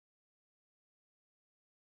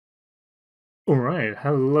Alright,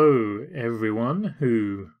 hello everyone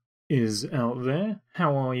who is out there.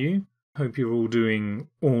 How are you? Hope you're all doing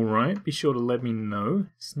alright. Be sure to let me know.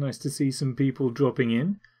 It's nice to see some people dropping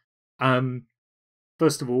in.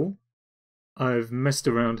 First of all, I've messed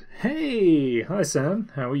around. Hey! Hi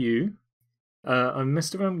Sam, how are you? I've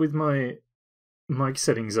messed around with my mic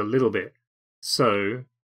settings a little bit. So,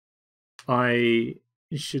 I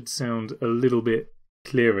should sound a little bit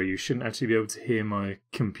clearer. You shouldn't actually be able to hear my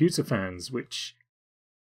computer fans, which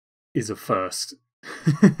is a first.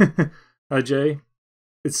 Hi Jay.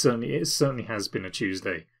 It certainly has been a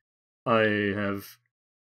Tuesday. I've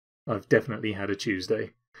definitely had a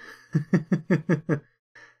Tuesday.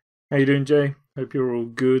 How you doing, Jay? Hope you're all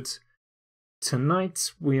good.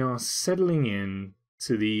 Tonight we are settling in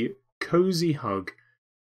to the cozy hug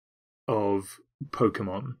of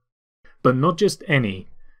Pokemon. But not just any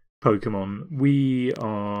Pokemon. We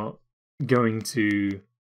are going to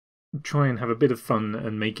try and have a bit of fun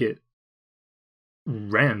and make it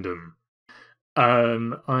random.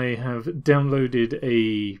 I have downloaded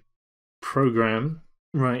a program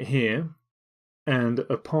right here, and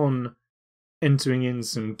upon entering in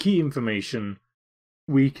some key information,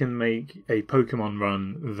 we can make a Pokemon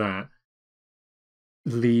run that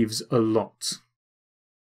leaves a lot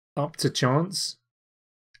up to chance,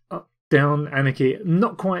 up, down, anarchy.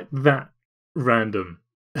 Not quite that random.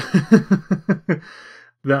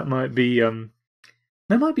 That might be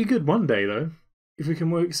good one day though. If we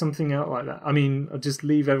can work something out like that. I mean, I'll just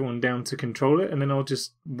leave everyone down to control it, and then I'll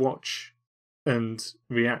just watch and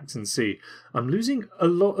react and see. I'm losing a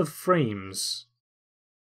lot of frames.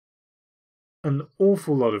 An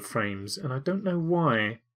awful lot of frames, and I don't know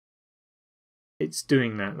why it's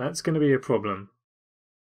doing that. That's going to be a problem.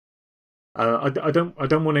 I don't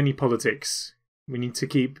want any politics. We need to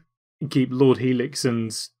keep Lord Helix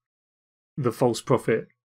and the false prophet,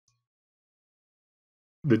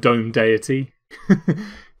 the dome deity.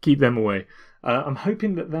 Keep them away. I'm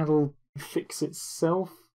hoping that that'll fix itself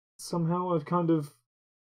somehow. I've kind of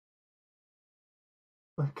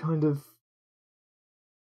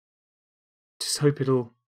just hope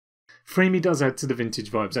it'll. Framey does add to the vintage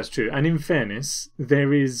vibes, that's true. And in fairness,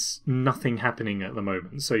 there is nothing happening at the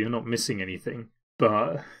moment, so you're not missing anything.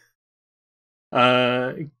 But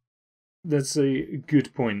that's a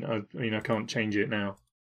good point. I mean, I can't change it now.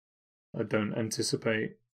 I don't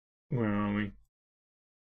anticipate. Where are we?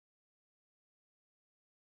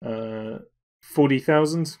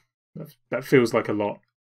 40,000? That feels like a lot.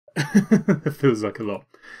 That feels like a lot.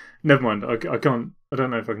 Never mind. I can't. I don't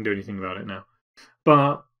know if I can do anything about it now.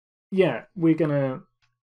 But yeah, we're gonna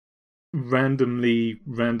randomly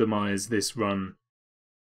randomize this run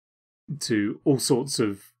to all sorts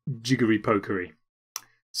of jiggery pokery.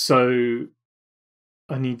 So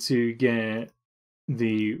I need to get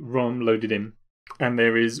the ROM loaded in, and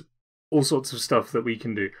there is all sorts of stuff that we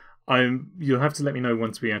can do. You'll have to let me know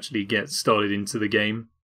once we actually get started into the game,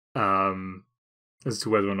 as to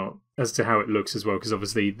whether or not, as to how it looks as well, because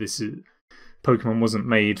obviously this is Pokemon wasn't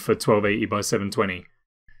made for 1280 by 720,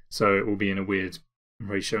 so it will be in a weird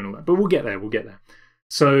ratio and all that. But we'll get there. We'll get there.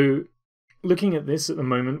 So, looking at this at the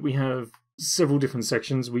moment, we have several different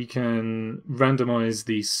sections. We can randomize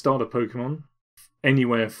the starter Pokemon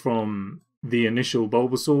anywhere from the initial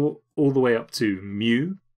Bulbasaur all the way up to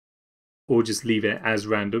Mew, or just leave it as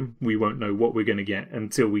random. We won't know what we're going to get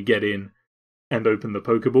until we get in and open the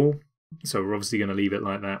Pokeball. So we're obviously going to leave it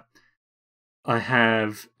like that. I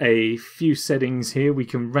have a few settings here. We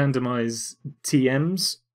can randomize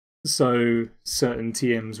TMs, so certain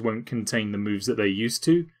TMs won't contain the moves that they used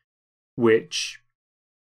to, which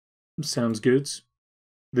sounds good.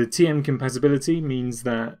 The TM compatibility means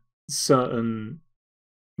that certain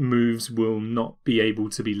moves will not be able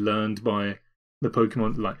to be learned by the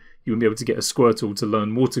Pokemon. Like, you won't be able to get a Squirtle to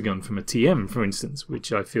learn Water Gun from a TM, for instance,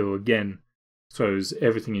 which I feel, again, throws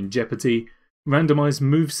everything in jeopardy. Randomized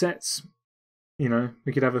movesets. You know,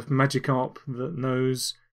 we could have a Magikarp that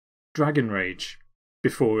knows Dragon Rage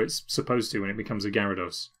before it's supposed to when it becomes a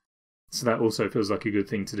Gyarados. So that also feels like a good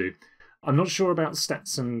thing to do. I'm not sure about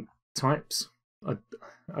stats and types. I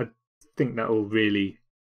think that will really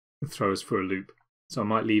throw us for a loop. So I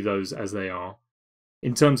might leave those as they are.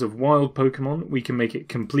 In terms of wild Pokemon, we can make it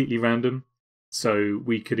completely random. So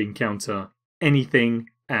we could encounter anything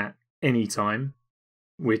at any time,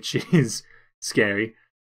 which is scary.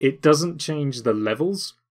 It doesn't change the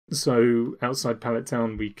levels. So outside Pallet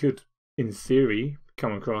Town, we could, in theory,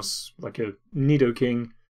 come across like a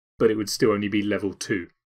Nidoking, but it would still only be level 2,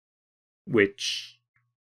 which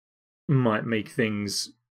might make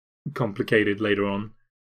things complicated later on.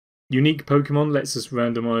 Unique Pokemon lets us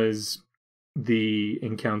randomize the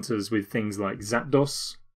encounters with things like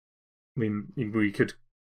Zapdos. I mean, we could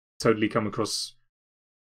totally come across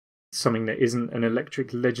something that isn't an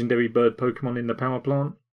electric legendary bird Pokemon in the power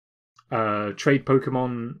plant. Trade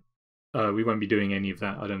Pokemon, we won't be doing any of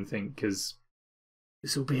that, I don't think, because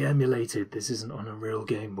this will be emulated. This isn't on a real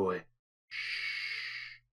Game Boy.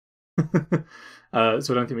 So I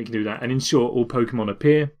don't think we can do that. And ensure all Pokemon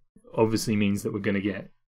appear obviously means that we're going to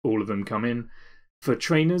get all of them come in. For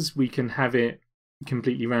trainers, we can have it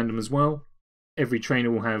completely random as well. Every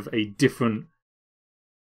trainer will have a different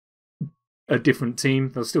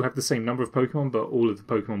team. They'll still have the same number of Pokemon, but all of the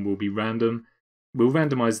Pokemon will be random. We'll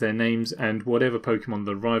randomize their names, and whatever Pokemon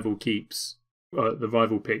the rival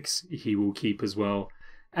picks, he will keep as well.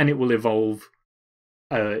 And it will evolve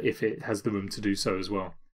if it has the room to do so as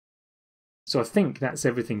well. So I think that's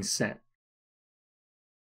everything set.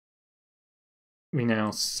 We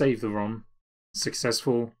now save the ROM.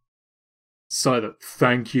 Successful. Scyther,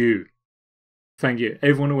 thank you. Thank you.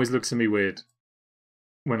 Everyone always looks at me weird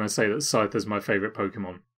when I say that Scyther's my favourite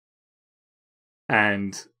Pokemon.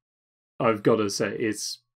 And I've got to say,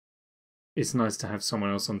 it's nice to have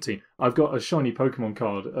someone else on the team. I've got a shiny Pokemon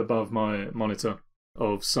card above my monitor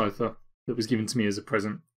of Scyther that was given to me as a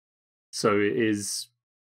present. So it is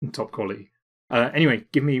top quality. Anyway,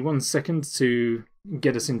 give me 1 second to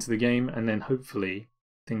get us into the game, and then hopefully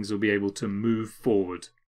things will be able to move forward.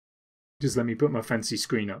 Just let me put my fancy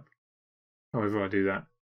screen up. However I do that.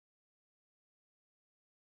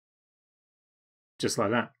 Just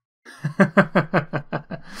like that.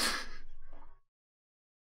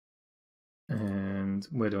 And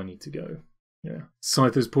where do I need to go? Yeah,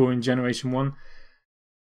 Scyther's Paw in Generation 1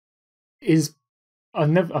 is... I've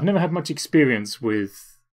never had much experience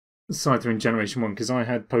with Scyther in Generation 1 because I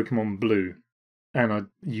had Pokemon Blue, and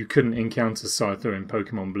you couldn't encounter Scyther in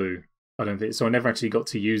Pokemon Blue, I don't think. So I never actually got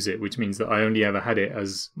to use it, which means that I only ever had it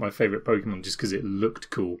as my favourite Pokemon just because it looked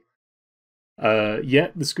cool. Yeah,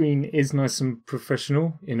 the screen is nice and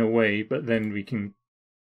professional in a way, but then we can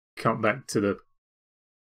cut back to the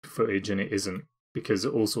footage and it isn't, because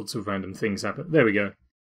all sorts of random things happen. There we go.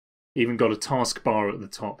 Even got a taskbar at the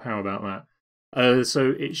top. How about that?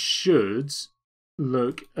 So it should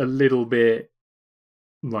look a little bit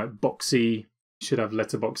like boxy. Should have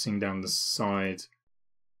letterboxing down the side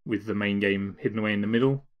with the main game hidden away in the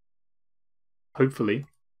middle. Hopefully.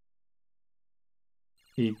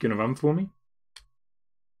 Are you gonna run for me?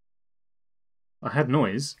 I had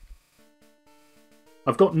noise.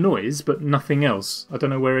 I've got noise, but nothing else. I don't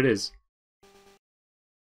know where it is.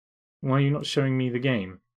 Why are you not showing me the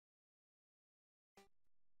game?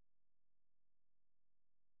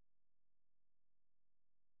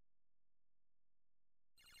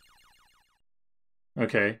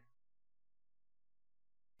 Okay.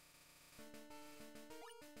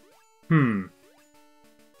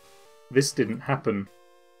 This didn't happen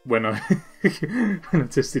when I when I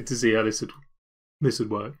tested to see how this would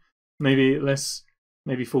work. Maybe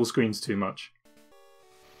full screen's too much.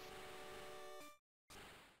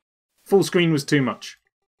 Full screen was too much.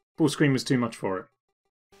 Full screen was too much for it.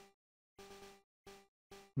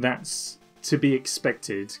 That's to be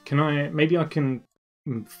expected. Maybe I can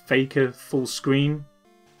fake a full screen?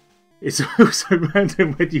 It's also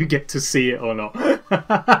random whether you get to see it or not.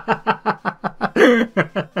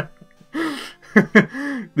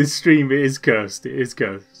 This stream, it is cursed. It is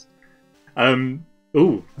cursed.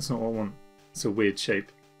 Ooh, that's not what I want. It's a weird shape.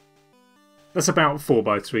 That's about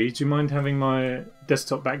 4x3. Do you mind having my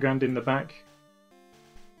desktop background in the back?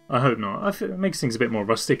 I hope not. I think it makes things a bit more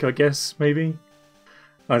rustic, I guess, maybe?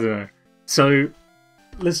 I don't know. So,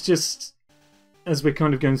 let's just... As we're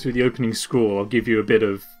kind of going through the opening scroll, I'll give you a bit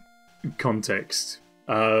of context.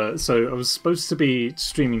 So I was supposed to be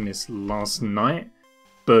streaming this last night,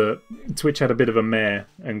 but Twitch had a bit of a mare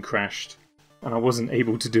and crashed, and I wasn't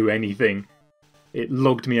able to do anything. It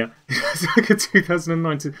logged me out. It's like a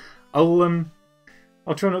 2019.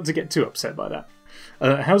 I'll try not to get too upset by that.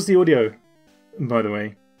 How's the audio, by the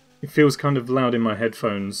way? It feels kind of loud in my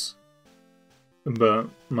headphones, but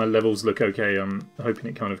my levels look okay. I'm hoping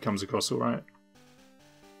it kind of comes across alright.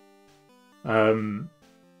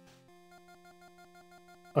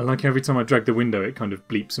 I like every time I drag the window it kind of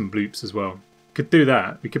bleeps and bloops as well. Could do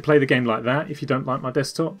that. We could play the game like that if you don't like my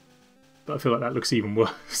desktop, but I feel like that looks even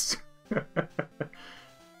worse.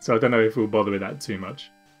 So I don't know if we'll bother with that too much.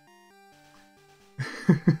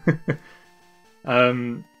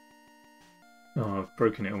 Oh, I've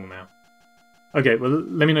broken it all now. Okay, well,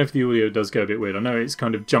 let me know if the audio does go a bit weird. I know it's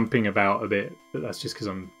kind of jumping about a bit, but that's just because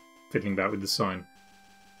I'm fiddling about with the sign.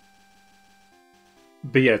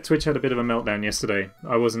 But yeah, Twitch had a bit of a meltdown yesterday.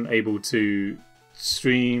 I wasn't able to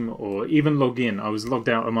stream or even log in. I was logged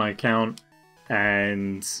out of my account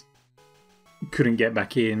and couldn't get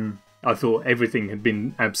back in. I thought everything had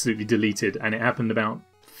been absolutely deleted, and it happened about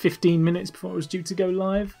 15 minutes before I was due to go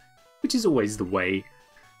live, which is always the way.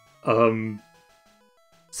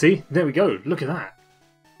 See, there we go. Look at that.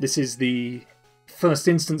 This is the first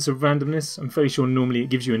instance of randomness. I'm very sure normally it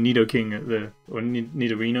gives you a Nidoking at the or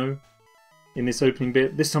Nidorino in this opening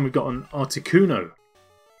bit. This time we've got an Articuno,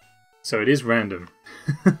 so it is random.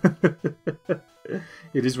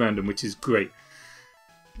 It is random, which is great.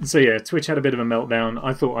 So yeah, Twitch had a bit of a meltdown.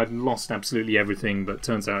 I thought I'd lost absolutely everything, but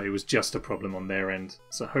turns out it was just a problem on their end.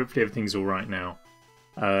 So hopefully everything's all right now.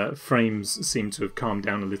 Frames seem to have calmed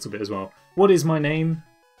down a little bit as well. What is my name?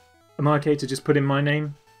 Am I okay to just put in my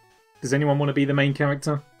name? Does anyone want to be the main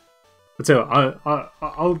character? I'll tell you,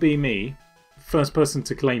 I'll be me. First person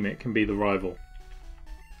to claim it can be the rival.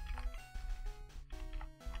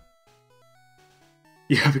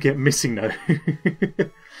 You ever get missing though?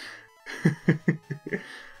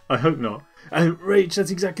 I hope not. Rach,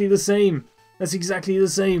 that's exactly the same. That's exactly the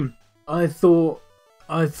same. I thought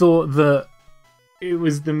that it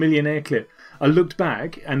was the millionaire clip. I looked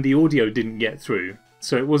back and the audio didn't get through,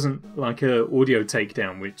 so it wasn't like a audio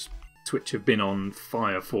takedown, which Twitch have been on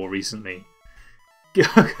fire for recently.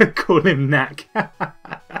 Call him Knack.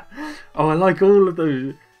 Oh, I like all of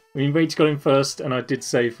those. I mean, Rach got him first, and I did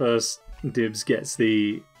say first dibs gets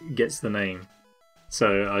the name,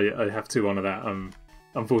 so I have to honour that.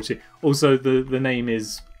 Unfortunately, also the name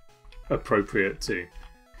is appropriate too.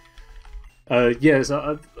 Yes,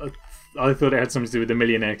 I thought it had something to do with the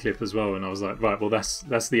millionaire clip as well, and I was like, right, well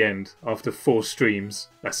that's the end. After 4 streams,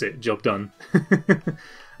 that's it, job done.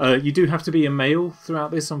 You do have to be a male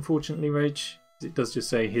throughout this, unfortunately, Rach. It does just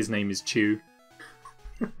say his name is Chew.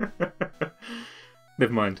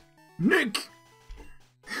 Never mind. Nick!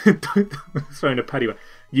 Throwing a paddy.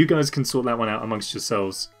 You guys can sort that one out amongst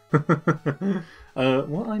yourselves.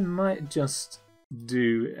 What I might just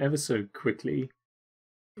do ever so quickly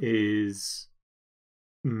is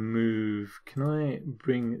move. Can I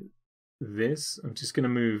bring this? I'm just going to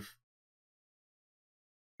move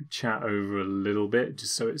chat over a little bit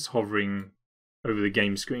just so it's hovering over the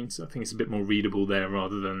game screen, so I think it's a bit more readable there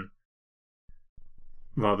rather than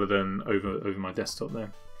over my desktop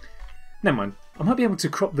there. Never mind. I might be able to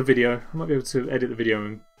crop the video. I might be able to edit the video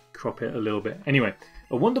and crop it a little bit. Anyway,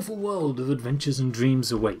 a wonderful world of adventures and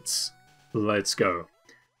dreams awaits. Let's go.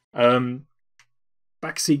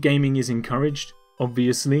 Backseat gaming is encouraged,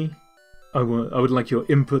 obviously. I would like your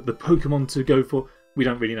input. The Pokemon to go for. We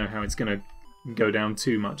don't really know how it's going to go down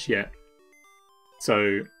too much yet,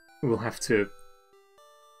 so we'll have to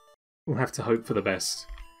hope for the best.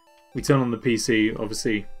 We turn on the PC,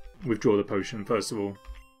 obviously. Withdraw the potion first of all.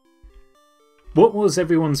 What was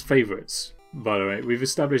everyone's favourites, by the way? We've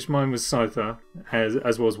established mine was Scyther,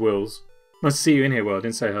 as was Will's. Nice to see you in here, Will. I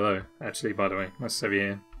didn't say hello, actually, by the way. Nice to have you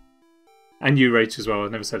here. And you, Rach, as well.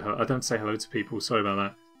 I've never said hello. I don't say hello to people. Sorry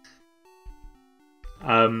about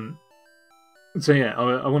that. So yeah,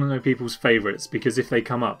 I want to know people's favourites, because if they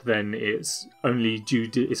come up, then it's only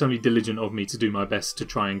diligent of me to do my best to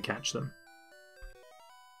try and catch them.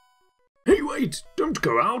 Hey, wait! Don't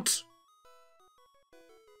go out!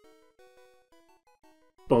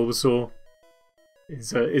 Bulbasaur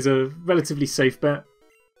is a relatively safe bet,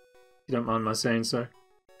 if you don't mind my saying so.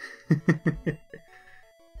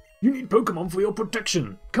 You need Pokemon for your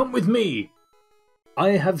protection. Come with me.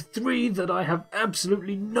 I have 3 that I have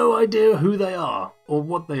absolutely no idea who they are or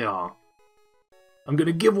what they are. I'm going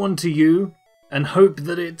to give one to you and hope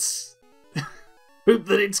that it's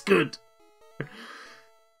good.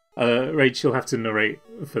 Rach, you'll have to narrate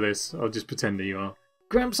for this. I'll just pretend that you are.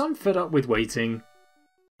 Gramps, I'm fed up with waiting.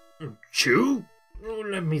 Chew? Oh,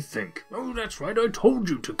 let me think. Oh, that's right, I told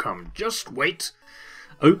you to come. Just wait.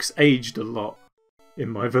 Oak's aged a lot in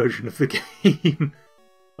my version of the game.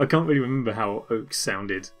 I can't really remember how Oak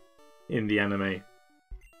sounded in the anime.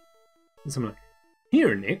 Something like,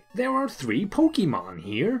 here, Nick, there are 3 Pokemon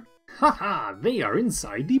here. Haha, they are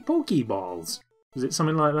inside the Pokeballs. Was it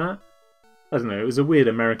something like that? I don't know, it was a weird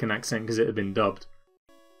American accent because it had been dubbed.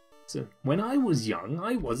 So, when I was young,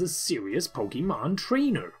 I was a serious Pokemon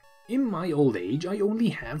trainer. In my old age, I only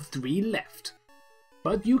have 3 left.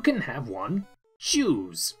 But you can have one.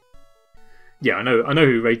 Choose. Yeah, I know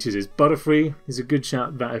who Rach's is. Butterfree is a good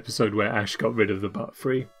shout. That episode where Ash got rid of the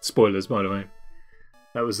Butterfree. Spoilers, by the way.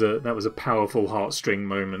 That was a powerful heartstring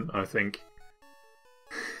moment, I think.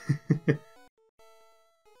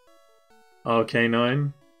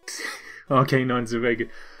 Arcanine. Arcanine's a very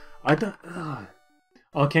good.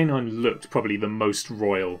 Arcanine looked probably the most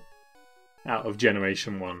royal out of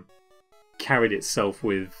Generation 1. carried itself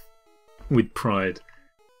with pride.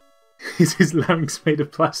 Is his larynx made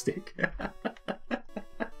of plastic?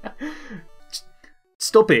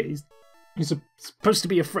 Stop it! He's supposed to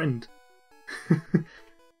be a friend.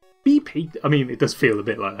 Be patient. I mean, it does feel a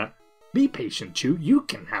bit like that. Be patient, Chew. You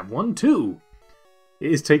can have one too.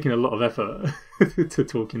 It is taking a lot of effort to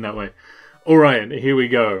talk in that way. Alright, here we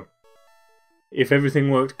go. If everything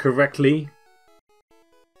worked correctly,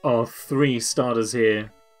 our 3 starters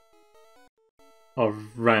here are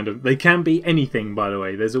random. They can be anything, by the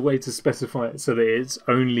way. There's a way to specify it so that it's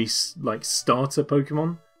only like starter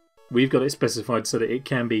Pokemon. We've got it specified so that it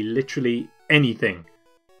can be literally anything.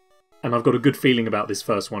 And I've got a good feeling about this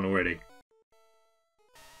first one already.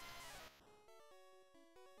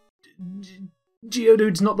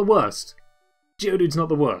 Geodude's not the worst. Geodude's not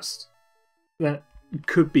the worst. That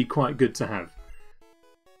could be quite good to have.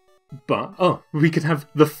 But, oh, we could have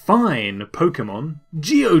the fine Pokemon,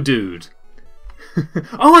 Geodude.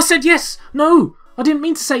 Oh, I said yes! No! I didn't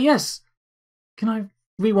mean to say yes! Can I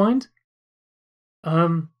rewind?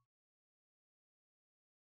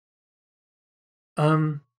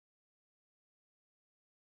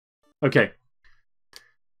 Okay.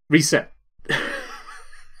 Reset.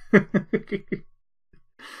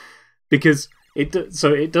 Because it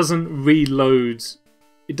doesn't reload,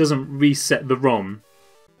 it doesn't reset the ROM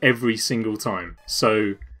every single time.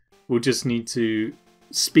 So we'll just need to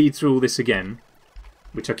speed through all this again,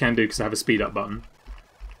 which I can do because I have a speed up button.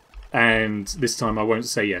 And this time I won't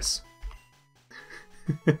say yes.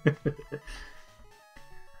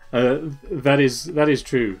 That is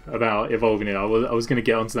true about evolving it. I was going to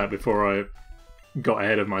get onto that before I got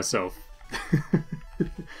ahead of myself.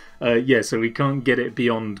 Yeah, so we can't get it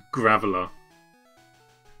beyond Graveler,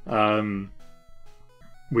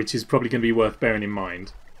 which is probably going to be worth bearing in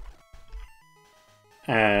mind.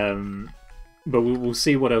 But we'll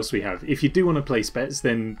see what else we have. If you do want to place bets,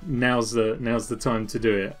 then now's the time to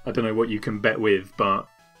do it. I don't know what you can bet with, but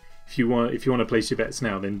if you want to place your bets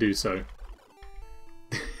now, then do so.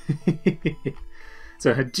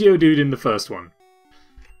 So I had Geodude in the first one.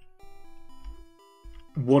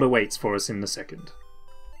 What awaits for us in the second?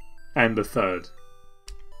 And the third?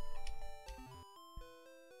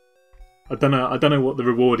 I don't know what the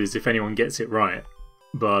reward is if anyone gets it right,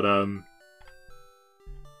 but I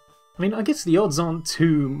mean, I guess the odds aren't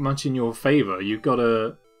too much in your favour. You've got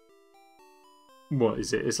a... what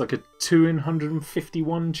is it? It's like a 2 in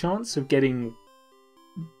 151 chance of getting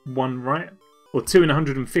one right. Or 2 in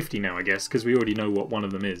 150 now, I guess, because we already know what one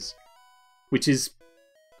of them is. Which is,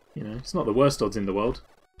 you know, it's not the worst odds in the world.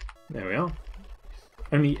 There we are.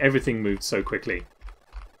 Only everything moved so quickly.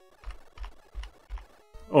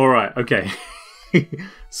 Alright, okay.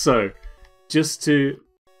 So, just to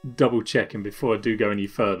double check, and before I do go any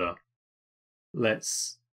further,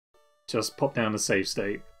 let's just pop down a save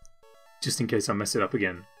state, just in case I mess it up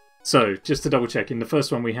again. So, just to double check, in the first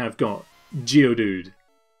one we have got Geodude,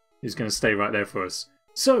 who's going to stay right there for us.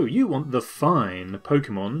 So, you want the fine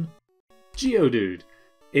Pokemon, Geodude.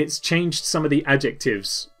 It's changed some of the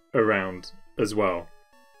adjectives around as well.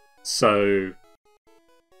 So,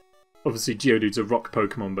 obviously Geodude's a rock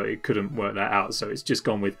Pokemon, but it couldn't work that out, so it's just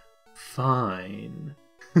gone with fine.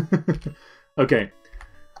 Okay,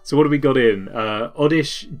 so what have we got in?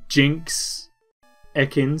 Oddish, Jinx,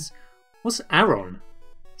 Ekans. What's Aron?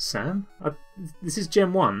 Sam? This is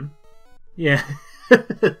Gen 1? Yeah.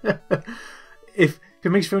 If it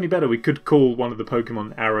makes you feel any better, we could call one of the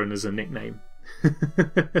Pokemon Aron as a nickname.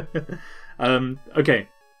 Okay,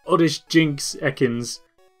 Oddish, Jinx, Ekans.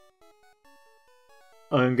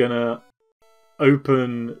 I'm gonna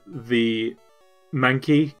open the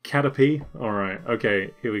Mankey, Caterpie. Alright,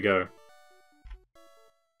 okay, here we go.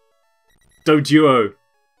 Doduo.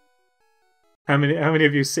 How many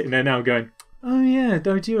of you sitting there now going, oh yeah,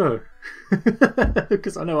 Doduo?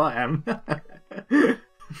 Because I know I am.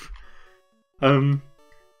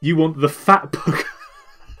 You want the fat Pokemon.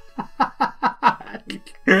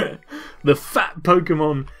 The fat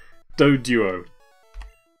Pokemon Doduo.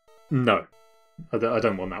 No, I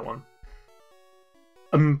don't want that one.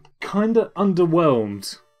 I'm kinda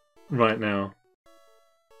underwhelmed right now.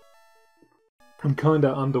 I'm kinda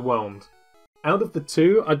underwhelmed. Out of the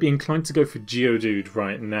two, I'd be inclined to go for Geodude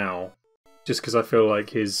right now. Just because I feel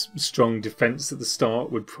like his strong defense at the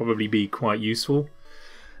start would probably be quite useful.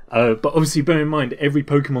 But obviously bear in mind, every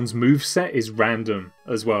Pokemon's moveset is random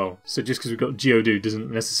as well. So just because we've got Geodude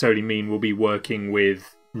doesn't necessarily mean we'll be working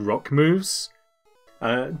with rock moves.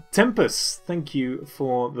 Tempest, thank you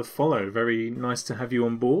for the follow. Very nice to have you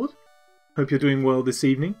on board. Hope you're doing well this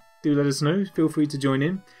evening. Do let us know. Feel free to join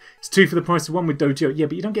in. It's 2 for the price of 1 with Doduo. Yeah,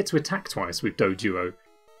 but you don't get to attack twice with Doduo.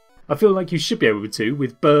 I feel like you should be able to,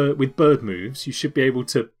 with bird moves, you should be able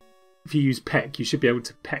to, if you use peck, you should be able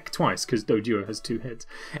to peck twice, because Doduo has 2 heads.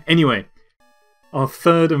 Anyway, our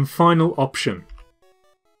third and final option.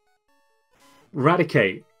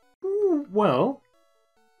 Raticate. Ooh, well,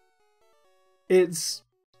 it's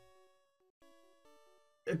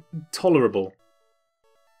tolerable,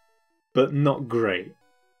 but not great.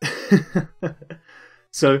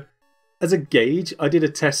 So, as a gauge, I did a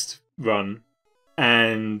test run,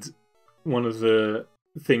 and one of the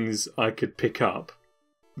things I could pick up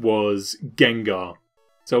was Gengar.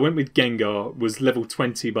 So I went with Gengar, was level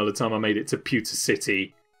 20 by the time I made it to Pewter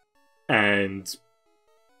City, and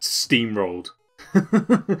steamrolled.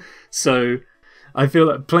 So I feel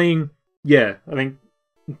like playing, I think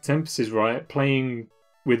Tempest is right, playing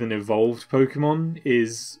with an evolved Pokemon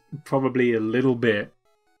is probably a little bit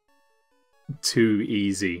too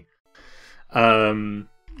easy.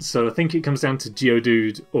 So I think it comes down to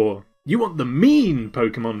Geodude, or you want the mean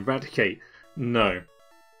Pokemon Raticate? No.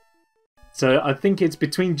 So I think it's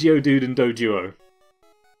between Geodude and Doduo,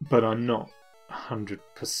 but I'm not 100%.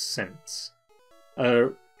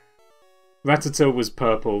 Rattata was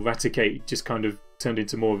purple, Raticate just kind of turned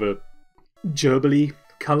into more of a gerbily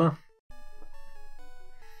colour.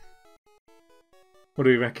 What do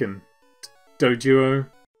we reckon? Doduo?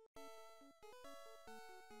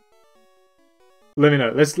 Let me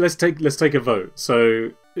know. Let's take a vote.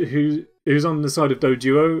 So who's on the side of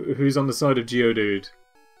Doduo? Who's on the side of Geodude?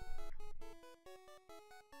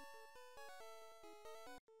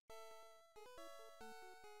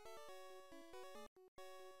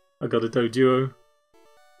 I got a Doduo.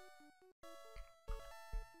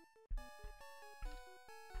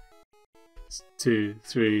 It's 2,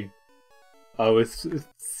 3. Oh, it's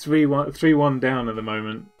 3-1 down at the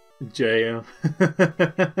moment. Jay.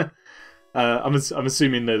 I'm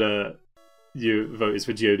assuming that your vote is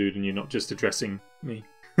for Geodude and you're not just addressing me.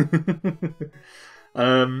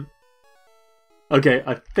 Okay,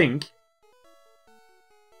 I think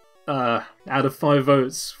out of 5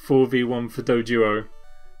 votes, 4v1 for Doduo,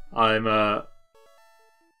 I'm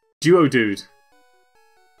Duodude.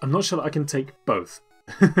 I'm not sure that I can take both.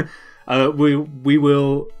 We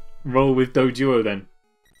will roll with Doduo then.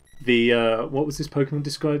 The what was this Pokemon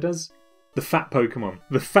described as? The fat Pokemon.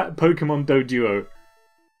 The fat Pokemon Doduo.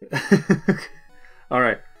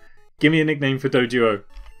 Alright. Give me a nickname for Doduo,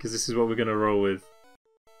 because this is what we're going to roll with.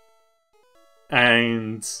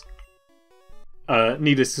 And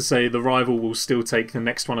needless to say, the rival will still take the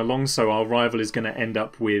next one along, so our rival is going to end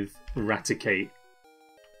up with Raticate.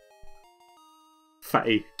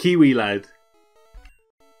 Fatty. Kiwi lad.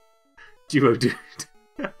 Duodude.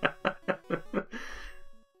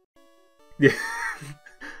 Yeah.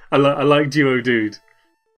 I like Duodude.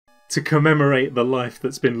 To commemorate the life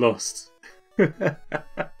that's been lost. Would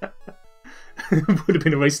have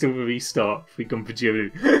been a waste of a restart if we'd gone for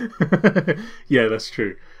Geodude. Yeah, that's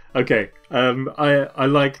true. Okay, I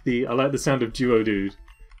like the sound of Duodude,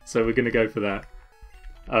 so we're gonna go for that.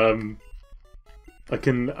 I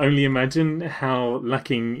can only imagine how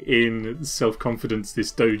lacking in self-confidence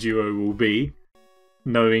this Doduo will be,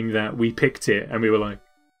 knowing that we picked it and we were like,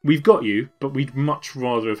 we've got you, but we'd much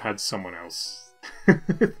rather have had someone else.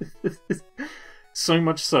 So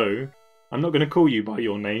much so, I'm not going to call you by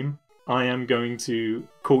your name. I am going to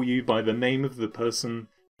call you by the name of the person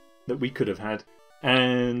that we could have had.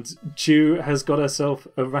 And Chew has got herself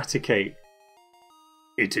a Raticate.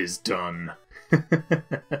 It is done.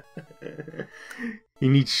 He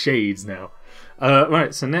needs shades now.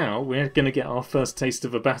 Right, so now we're going to get our first taste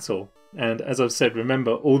of a battle. And as I've said,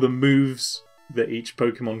 remember, all the moves that each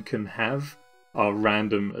Pokemon can have are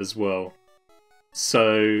random as well.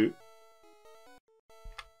 So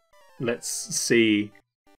let's see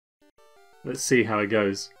how it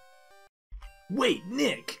goes. Wait,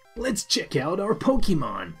 Nick, let's check out our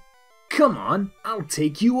Pokemon. Come on, I'll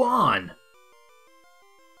take you on.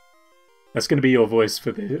 That's going to be your voice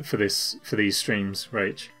for these streams,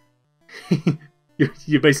 Rach.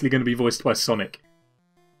 You're basically going to be voiced by Sonic.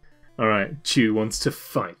 All right, Chew wants to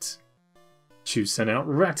fight. Chew sent out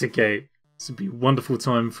Raticate. This would be a wonderful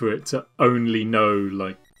time for it to only know,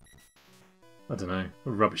 like, I don't know, a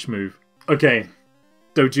rubbish move. Okay,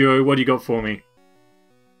 Doduo, what do you got for me?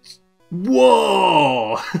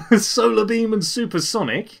 Whoa! Solar Beam and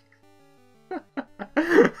Supersonic?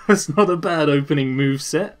 That's not a bad opening move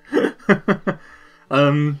set.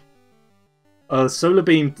 Solar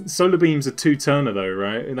Beam's a 2-turner though,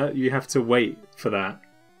 right? You have to wait for that.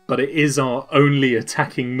 But it is our only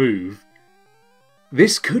attacking move.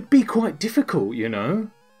 This could be quite difficult, you know?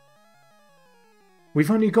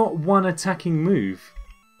 We've only got one attacking move.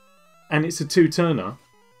 And it's a 2-turner.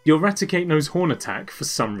 Your Raticate knows Horn Attack for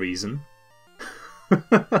some reason.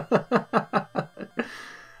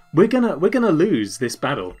 We're gonna lose this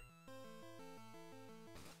battle.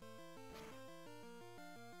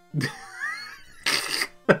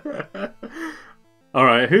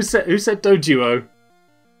 Alright, who said Doduo?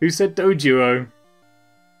 Who said Doduo?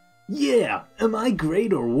 Yeah, am I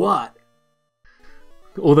great or what?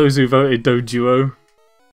 All those who voted Doduo,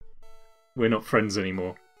 we're not friends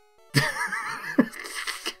anymore.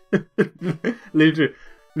 literally,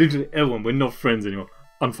 everyone, we're not friends anymore.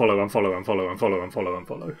 Unfollow, unfollow, unfollow, unfollow,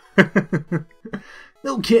 unfollow.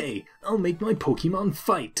 Okay, I'll make my Pokemon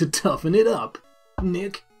fight to toughen it up.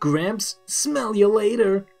 Nick, Gramps, smell you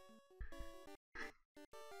later.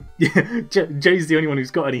 Yeah, Jay's the only one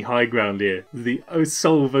who's got any high ground here. The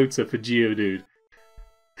sole voter for Geodude.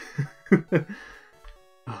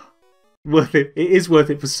 Worth it. It is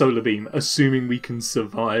worth it for Solar Beam, assuming we can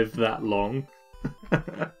survive that long.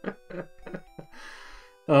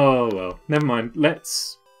 Oh well, never mind.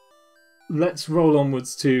 Let's roll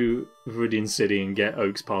onwards to Viridian City and get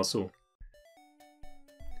Oak's parcel.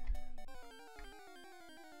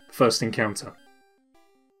 First encounter.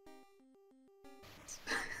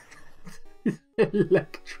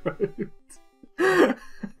 Electrode. I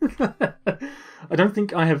don't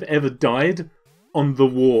think I have ever died on the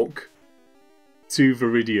walk to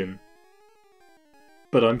Viridian,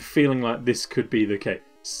 but I'm feeling like this could be the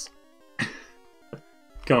case.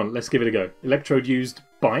 Come on, let's give it a go. Electrode used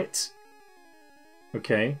Bite.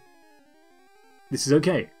 Okay. This is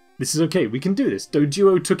okay. This is okay. We can do this.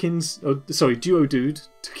 Doduo took in... Oh, sorry, Duodude.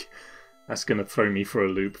 That's going to throw me for a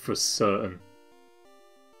loop for certain.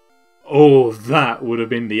 Oh, that would have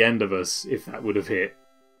been the end of us if that would have hit.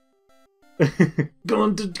 Go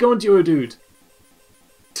on, Duodude.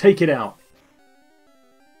 Take it out.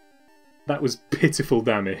 That was pitiful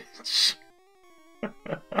damage.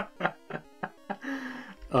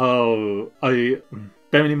 Oh,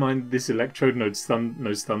 bearing in mind this Electrode knows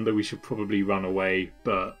Thunder, we should probably run away,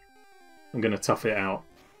 but I'm going to tough it out.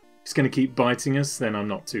 If it's going to keep biting us, then I'm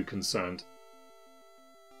not too concerned.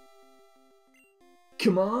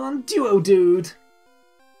 Come on, Duodude!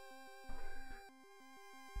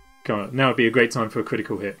 Come on, now would be a great time for a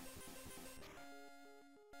critical hit.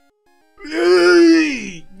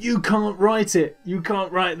 You can't write it! You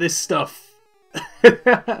can't write this stuff!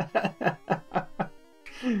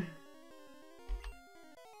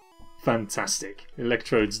 Fantastic.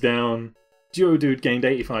 Electrode's down. Duodude gained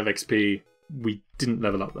 85 XP. We didn't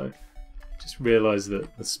level up though. Just realised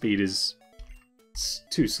that the speed is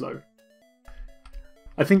too slow.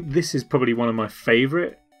 I think this is probably one of my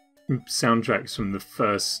favourite soundtracks from the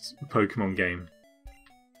first Pokemon game.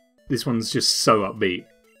 This one's just so upbeat.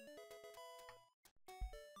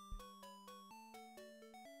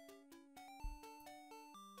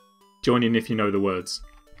 Join in if you know the words.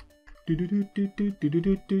 No,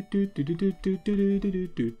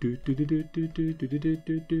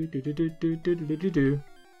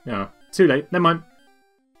 too late. Never mind.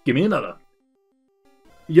 Give me another.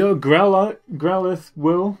 Yo, Growlithe,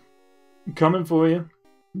 Will. Coming for you.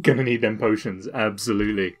 Gonna need them potions,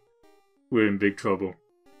 absolutely. We're in big trouble.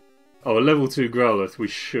 Oh, a level 2 Growlithe we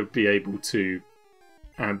should be able to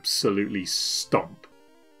absolutely stomp.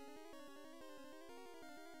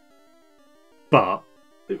 But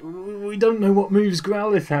we don't know what moves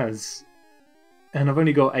Growlithe has. And I've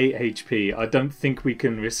only got 8 HP. I don't think we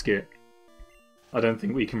can risk it. I don't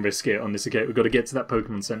think we can risk it on this occasion. We've got to get to that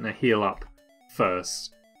Pokemon Center, heal up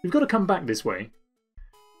first. We've got to come back this way.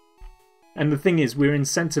 And the thing is, we're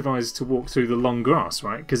incentivized to walk through the long grass,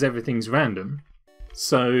 right? Because everything's random.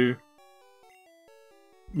 So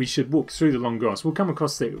we should walk through the long grass. We'll come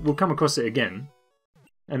across it. We'll come across it again,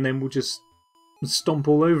 and then we'll just stomp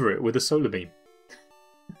all over it with a solar beam.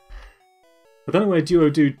 I don't know where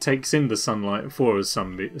Duodude takes in the sunlight for a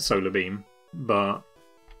solar beam, but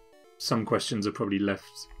some questions are probably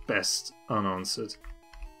left best unanswered.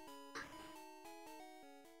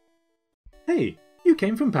 Hey, you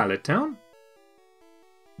came from Pallet Town?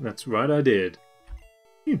 That's right, I did.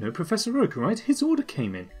 You know Professor Oak, right? His order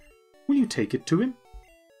came in. Will you take it to him?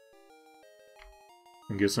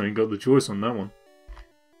 I guess I ain't got the choice on that one.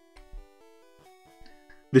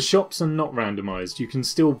 The shops are not randomised. You can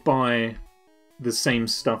still buy the same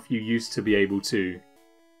stuff you used to be able to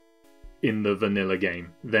in the vanilla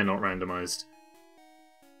game. They're not randomised.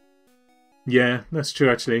 Yeah, that's true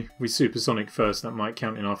actually. We Supersonic first, that might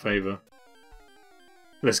count in our favour.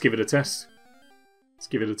 Let's give it a test. Let's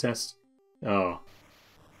give it a test. Oh.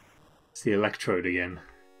 It's the Electrode again.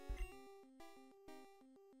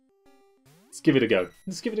 Let's give it a go.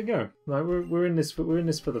 Let's give it a go. Like we're in this for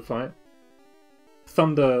the fight.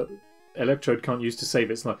 Thunder Electrode can't use to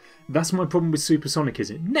save its life. That's my problem with Supersonic, is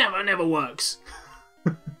it never works.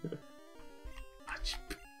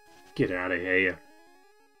 Get out of here.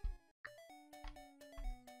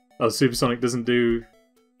 Oh, Supersonic doesn't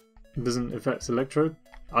affect Electrode?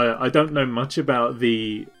 I don't know much about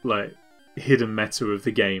the like hidden meta of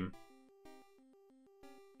the game.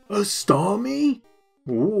 A Starmie?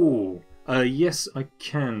 Ooh. Yes, I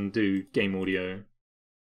can do game audio.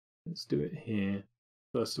 Let's do it here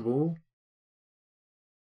first of all.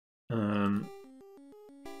 Turn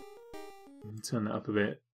that up a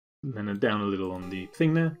bit, and then down a little on the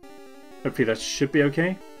thing there. Hopefully that should be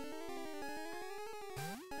okay.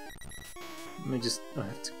 I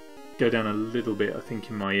have to go down a little bit, I think,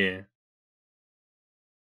 in my ear.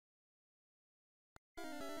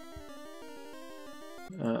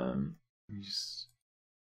 Let me just...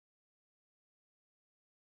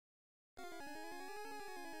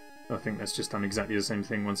 I think that's just done exactly the same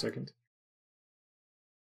thing. 1 second.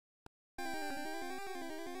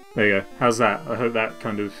 There you go. How's that? I hope that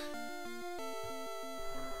kind of...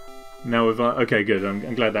 Now we've... Okay, good.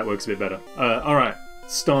 I'm glad that works a bit better. Alright.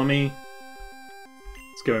 Starmie.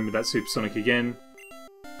 Let's go in with that Supersonic again.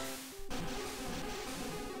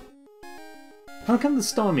 How come the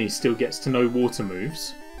Starmie still gets to know water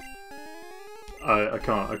moves? I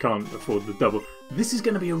can't afford the double. This is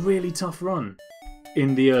going to be a really tough run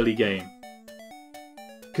in the early game,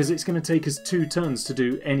 because it's going to take us 2 turns to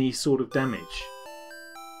do any sort of damage.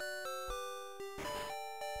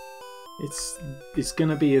 It's going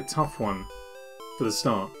to be a tough one for the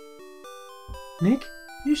start. Nick,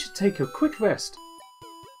 you should take a quick rest.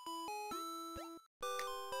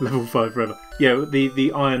 Level 5 forever. Yeah,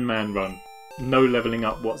 the Iron Man run. No leveling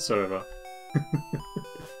up whatsoever.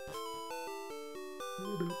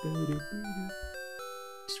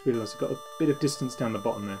 Just realised I've got a bit of distance down the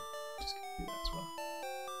bottom there. Just gonna do that as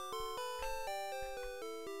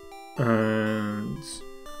well. And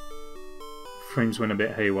frames went a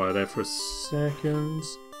bit haywire there for a second.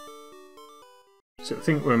 So I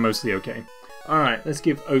think we're mostly okay. Alright, let's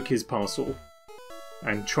give Oak his parcel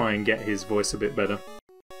and try and get his voice a bit better.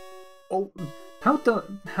 Oh, how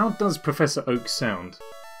does Professor Oak sound?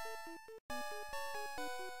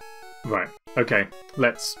 Right, okay,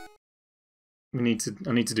 I need to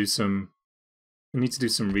do some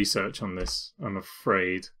research on this, I'm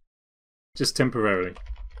afraid. Just temporarily.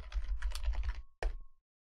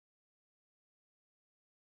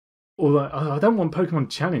 Although I don't want Pokemon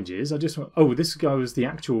challenges, I just want... Oh, this guy was the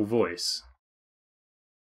actual voice.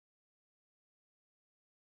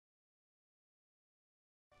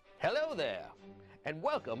 Hello there, and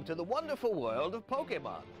welcome to the wonderful world of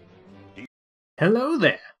Pokemon. Hello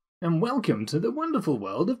there, and welcome to the wonderful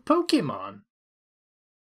world of Pokemon.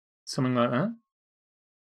 Something like that.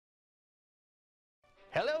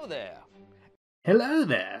 Hello there. Hello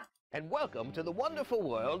there. And welcome to the wonderful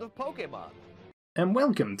world of Pokemon. And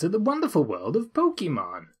welcome to the wonderful world of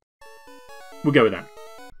Pokemon. We'll go with that.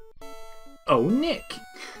 Oh, Nick!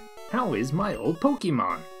 How is my old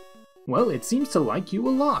Pokemon? Well, it seems to like you a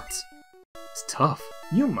lot. It's tough.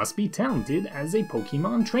 You must be talented as a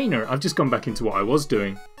Pokemon trainer. I've just gone back into what I was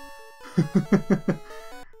doing.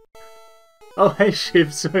 Oh, hey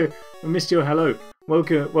Shiv, sorry, I missed your hello.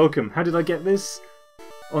 Welcome. How did I get this?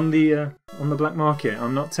 On the black market.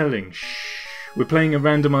 I'm not telling. Shh. We're playing a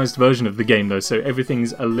randomized version of the game though, so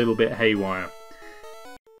everything's a little bit haywire.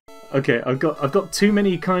 Okay, I've got too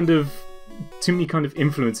many kind of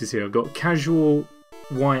influences here. I've got casual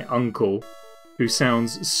white uncle who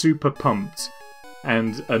sounds super pumped,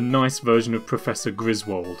 and a nice version of Professor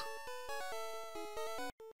Griswold.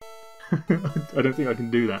 I don't think I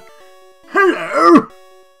can do that. Hello!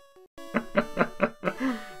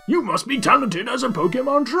 You must be talented as a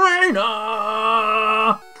Pokemon trainer!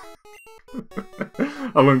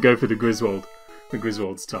 I won't go for the Griswold. The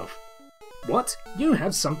Griswold's tough. What? You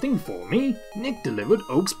have something for me? Nick delivered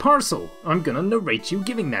Oak's parcel. I'm gonna narrate you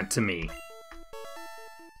giving that to me.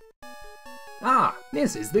 Ah,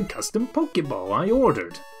 this is the custom Pokeball I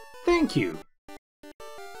ordered. Thank you.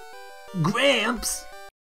 Gramps!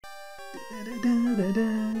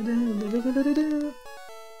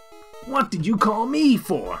 What did you call me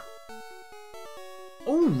for?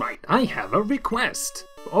 Alright, I have a request.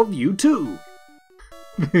 Of you too.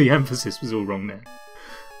 The emphasis was all wrong there.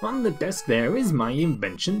 On the desk there is my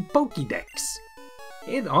invention Pokédex.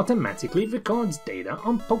 It automatically records data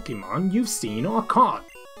on Pokemon you've seen or caught.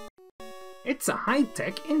 It's a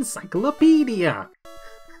high-tech encyclopedia.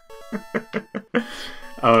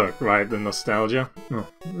 Oh, right, the nostalgia.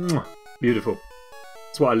 Oh, beautiful.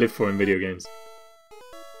 It's what I live for in video games.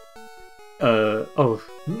 Oh,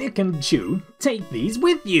 Nick and Chew, take these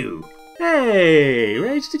with you! Hey,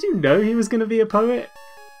 Rage, did you know he was going to be a poet?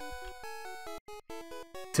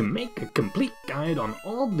 To make a complete guide on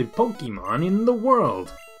all the Pokemon in the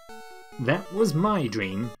world. That was my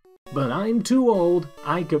dream, but I'm too old,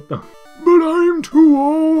 I could... But I'm too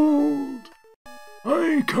old!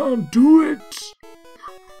 I can't do it!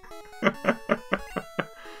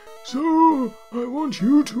 So, I want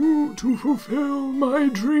you to fulfill my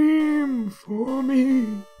dream for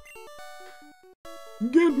me.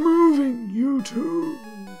 Get moving, you two.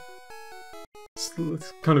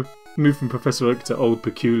 Let's kind of move from Professor Oak to Old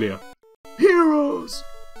Peculiar. Heroes!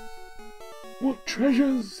 What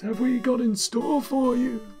treasures have we got in store for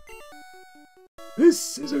you?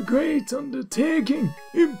 This is a great undertaking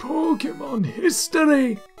in Pokemon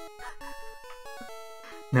history.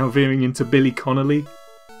 Now veering into Billy Connolly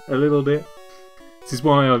a little bit. This is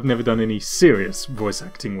why I've never done any serious voice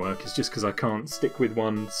acting work, it's just because I can't stick with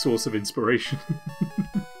one source of inspiration.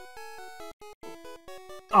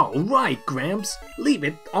 Alright, Gramps, leave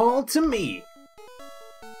it all to me.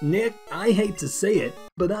 Nick, I hate to say it,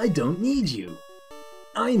 but I don't need you.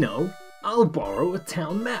 I know, I'll borrow a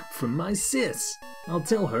town map from my sis. I'll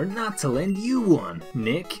tell her not to lend you one,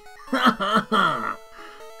 Nick. Ha ha ha!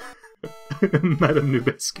 Madame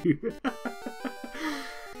Nubescu.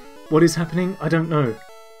 What is happening? I don't know.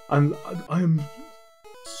 I'm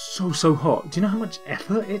so hot. Do you know how much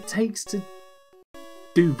effort it takes to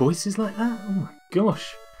do voices like that? Oh my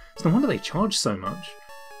gosh. It's no wonder they charge so much.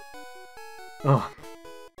 Oh.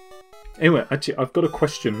 Anyway, actually, I've got a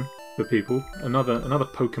question for people. Another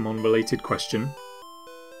Pokemon related question.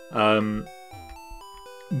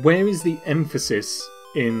 Where is the emphasis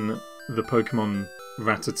in the Pokemon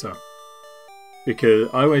Rattata? Because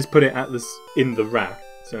I always put it in the rat,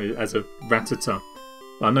 so as a Rattata.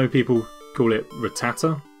 I know people call it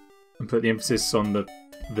Rattata and put the emphasis on the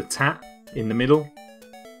tat in the middle.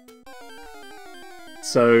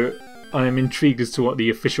 So I am intrigued as to what the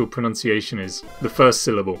official pronunciation is. The first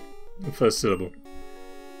syllable. The first syllable.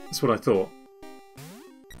 That's what I thought.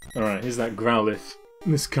 Alright, here's that Growlithe.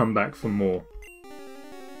 Let's come back for more.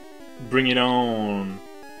 Bring it on.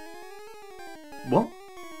 What?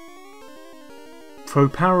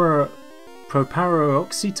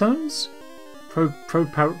 Proparoxytones?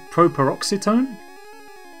 Proparoxytone?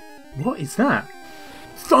 What is that?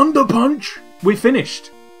 Thunder Punch! We're finished!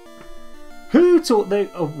 Who taught their...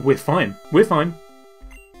 Oh, we're fine. We're fine.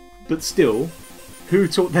 But still, who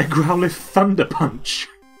taught their Growlithe Thunder Punch?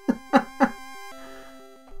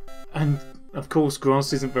 And, of course,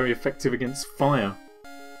 grass isn't very effective against fire.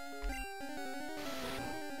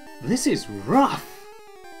 This is rough!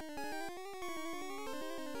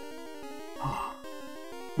 Oh,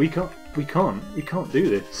 we can't do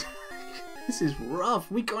this. This is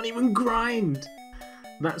rough. We can't even grind.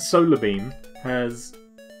 That Solar Beam has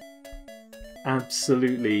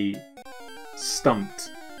absolutely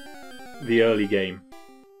stumped the early game.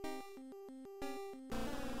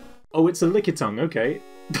 Oh, it's a Lickitung, okay.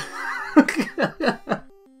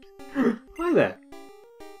 Hi there.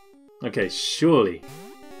 Okay, surely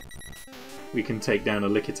we can take down a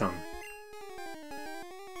Lickitung.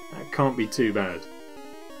 That can't be too bad.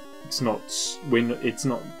 It's not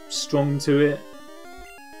strong to it.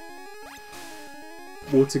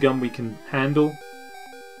 Water gun we can handle.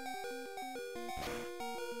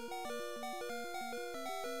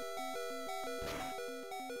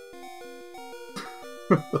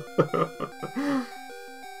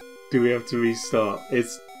 Do we have to restart?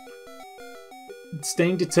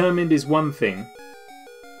 Staying determined is one thing,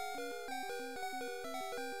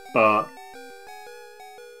 but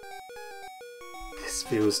this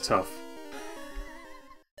feels tough.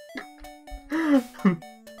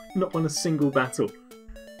 Not won a single battle.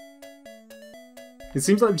 It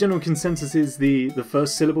seems like the general consensus is the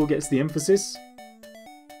first syllable gets the emphasis.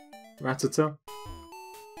 Rattata.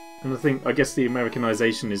 And I guess the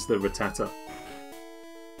Americanization is the Rattata.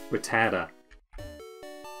 Rattata.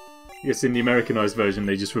 I guess in the Americanized version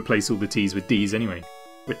they just replace all the T's with D's anyway.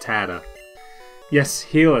 Rattata. Yes,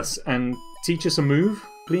 heal us and teach us a move,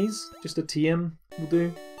 please. Just a TM will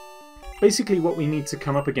do. Basically what we need to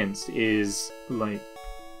come up against is, like...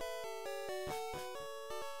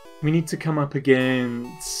 We need to come up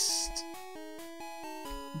against...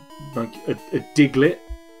 like, a Diglett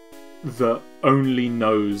that only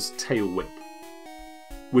knows Tail Whip.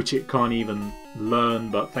 Which it can't even learn,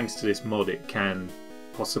 but thanks to this mod it can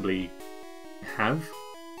possibly have.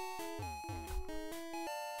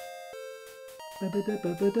 I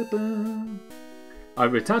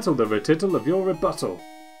retattle the retittle of your rebuttal.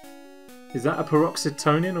 Is that a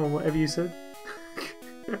paroxytonin or whatever you said?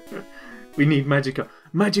 We need Magikarp.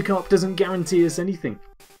 Magikarp doesn't guarantee us anything.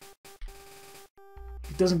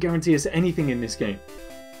 It doesn't guarantee us anything in this game.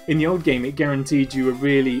 In the old game, it guaranteed you a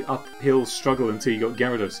really uphill struggle until you got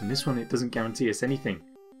Gyarados. In this one, it doesn't guarantee us anything.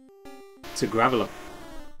 It's a Graveler.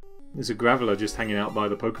 There's a Graveler just hanging out by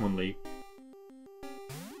the Pokemon League.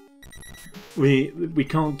 We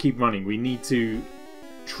can't keep running. We need to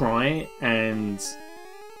try and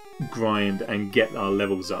grind and get our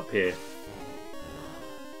levels up here.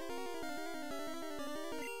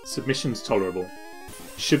 Submission's tolerable.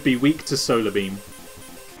 Should be weak to Solar Beam.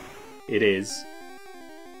 It is.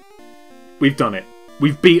 We've done it.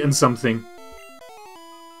 We've beaten something.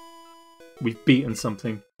 We've beaten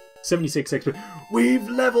something. 76 XP. We've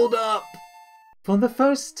leveled up! For the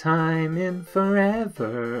first time in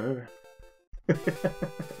forever.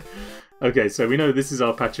 Okay, so we know this is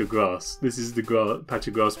our patch of grass. This is the patch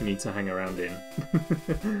of grass we need to hang around in.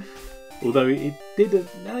 Although it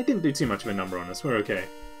didn't do too much of a number on us. We're okay.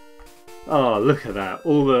 Oh, look at that!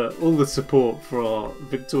 All the support for our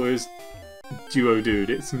victorious Duodude.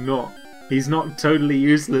 It's not. He's not totally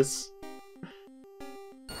useless.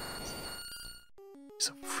 It's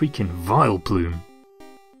a freaking Vileplume.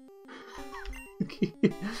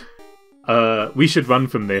 We should run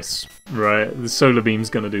from this, right? The Solar Beam's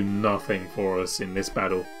gonna do nothing for us in this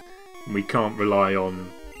battle. We can't rely on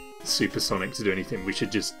Supersonic to do anything. We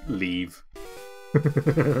should just leave.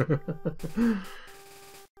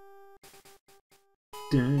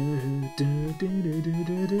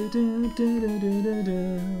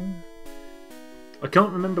 I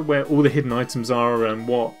can't remember where all the hidden items are and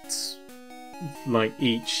what, like,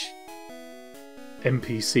 each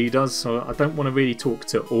NPC does, so I don't want to really talk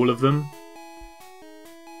to all of them.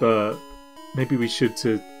 But maybe we should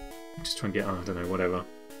to just try and get, I don't know, whatever.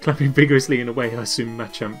 Clapping vigorously in a way I assume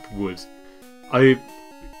Machamp would.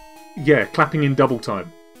 Yeah, clapping in double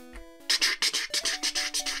time.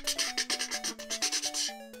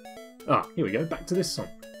 Ah, here we go, back to this song.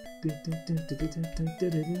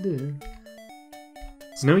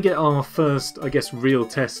 So now we get our first, I guess, real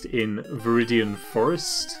test in Viridian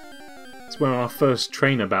Forest. It's where our first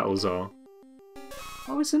trainer battles are.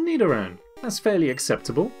 Oh, it's a Nidoran. That's fairly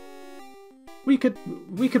acceptable. We could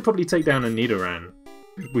probably take down a Nidoran.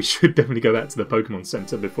 We should definitely go back to the Pokemon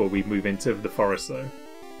Center before we move into the forest, though.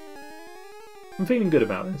 I'm feeling good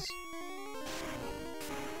about this.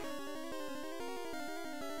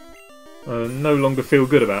 No longer feel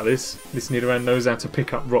good about this. This Nidoran knows how to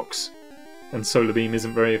pick up rocks. And Solar Beam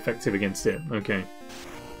isn't very effective against it. Okay.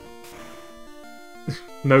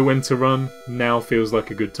 Know when to run. Now feels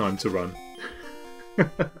like a good time to run.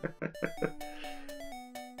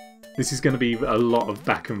 This is going to be a lot of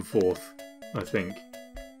back and forth, I think.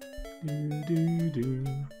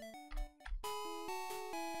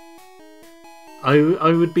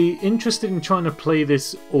 I would be interested in trying to play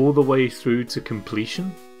this all the way through to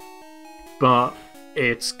completion. But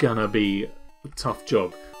it's gonna be a tough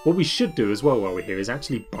job. What we should do as well while we're here is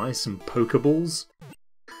actually buy some Pokeballs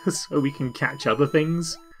so we can catch other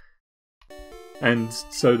things. And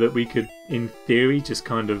so that we could, in theory, just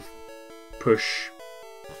kind of push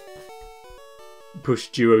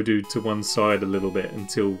Duodude to one side a little bit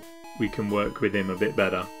until we can work with him a bit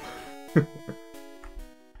better.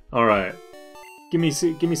 Alright. Give me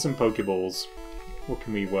some Pokeballs. What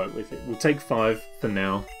can we work with it? We'll take 5 for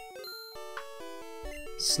now.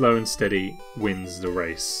 Slow and steady wins the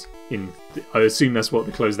race. I assume that's what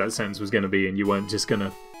the close that sentence was going to be, and you weren't just going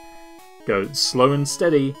to go slow and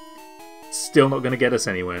steady. Still not going to get us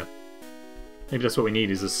anywhere. Maybe that's what we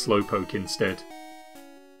need, is a Slowpoke instead.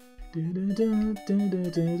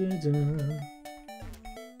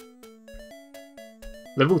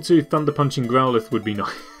 Level 2 Thunder Punching Growlithe would be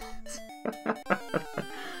nice.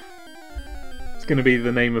 It's going to be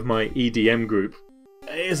the name of my EDM group.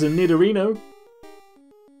 It's a Nidorino.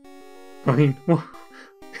 I mean, what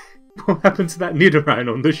happened to that Nidoran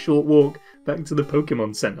on the short walk back to the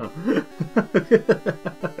Pokemon Center?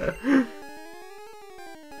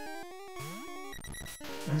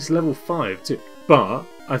 It's level 5 too. But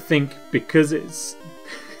I think because it's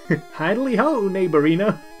Hadley ho,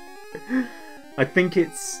 Neighborino. I think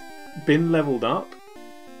it's been leveled up.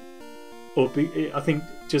 I think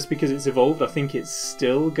just because it's evolved, I think it's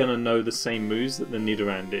still gonna know the same moves that the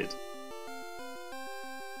Nidoran did.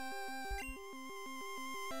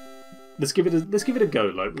 Let's give it a go.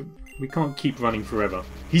 Like, we can't keep running forever.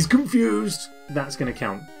 He's confused. That's going to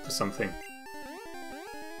count for something.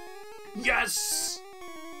 Yes.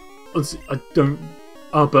 I don't.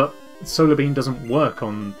 Oh, but Solar Beam doesn't work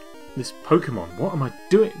on this Pokemon. What am I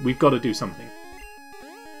doing? We've got to do something.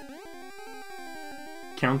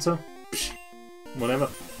 Counter. Psh, whatever.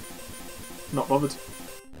 Not bothered.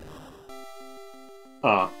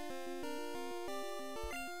 Ah.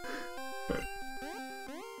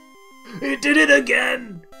 It did it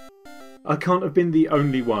again! I can't have been the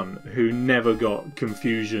only one who never got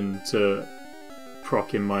confusion to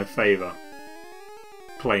proc in my favour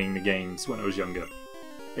playing the games when I was younger.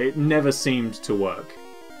 It never seemed to work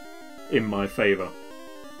in my favour.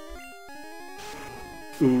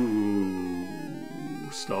 Ooh,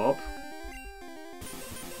 stop.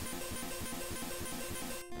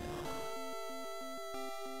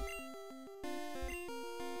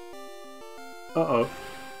 Uh-oh.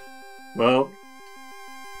 Well,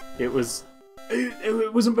 it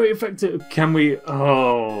wasn't very effective. Can we...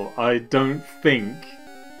 Oh, I don't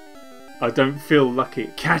feel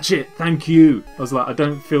lucky. Catch it! Thank you! I was like, I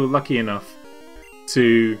don't feel lucky enough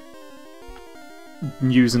to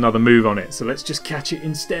use another move on it, so let's just catch it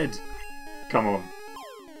instead. Come on.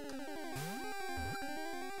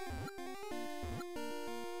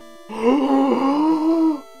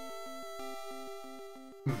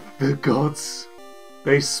 The gods,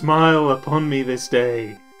 they smile upon me this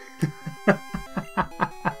day.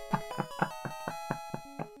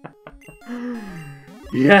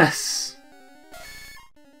 Yes!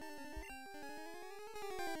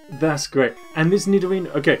 That's great. And this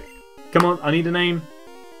Nidorino... Okay, come on, I need a name.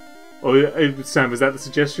 Oh, Sam, was that the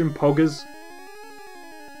suggestion? Poggers?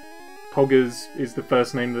 Poggers is the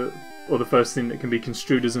first name that... Or the first thing that can be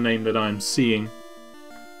construed as a name that I'm seeing.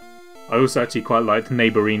 I also actually quite liked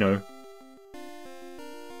Nidorino.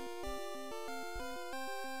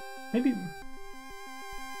 Maybe...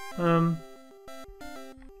 Do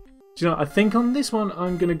you know, I think on this one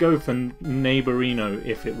I'm going to go for Nidorino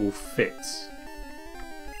if it will fit.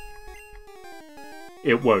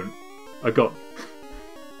 It won't. I got...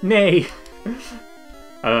 Nay!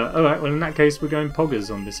 Alright, well in that case we're going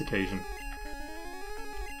Poggers on this occasion.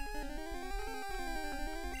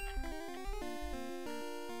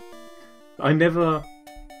 I never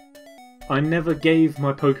gave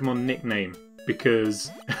my Pokemon nickname because...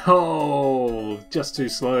 Oh! Just too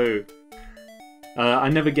slow. I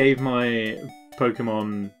never gave my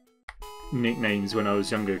Pokemon nicknames when I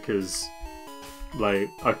was younger because, like,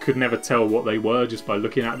 I could never tell what they were just by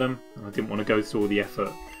looking at them. I didn't want to go through all the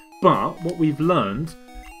effort. But what we've learned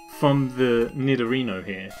from the Nidorino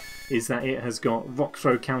here is that it has got Rock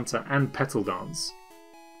Throw Counter and Petal Dance.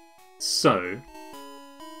 So,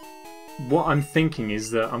 what I'm thinking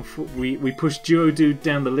is that we push Duodude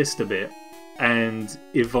down the list a bit and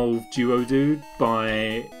evolve Duodude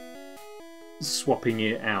by swapping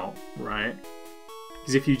it out, right?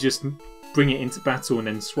 Because if you just bring it into battle and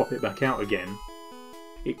then swap it back out again,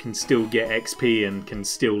 it can still get XP and can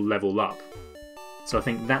still level up. So I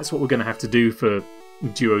think that's what we're going to have to do for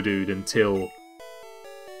Duodude until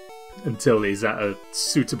it's at a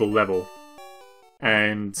suitable level.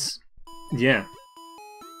 And yeah,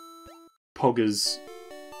 Poggers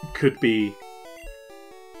could be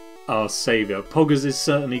our saviour. Poggers is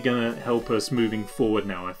certainly going to help us moving forward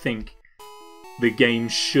now. I think the game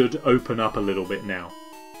should open up a little bit now.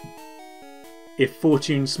 If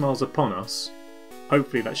Fortune smiles upon us,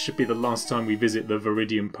 hopefully that should be the last time we visit the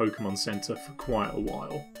Viridian Pokemon Center for quite a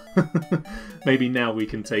while. Maybe now we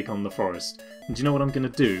can take on the forest. And do you know what I'm going to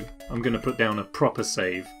do? I'm going to put down a proper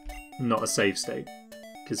save, not a save state.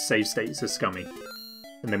 Because save states are scummy.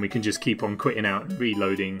 And then we can just keep on quitting out and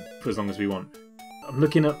reloading for as long as we want. I'm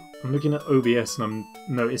looking at OBS and I'm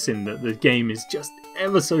noticing that the game is just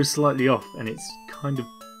ever so slightly off and it's kind of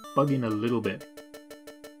bugging a little bit.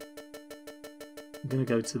 I'm going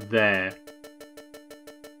to go to there.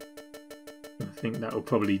 I think that'll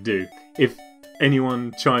probably do. If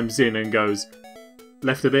anyone chimes in and goes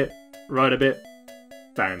left a bit, right a bit,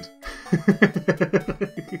 banned.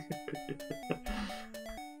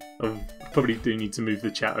 I probably do need to move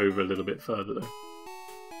the chat over a little bit further though,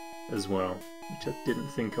 as well, which I didn't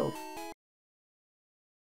think of.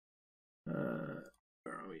 Where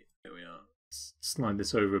are we? There we are. Let's slide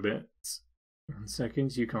this over a bit. 1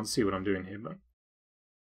 second. You can't see what I'm doing here, but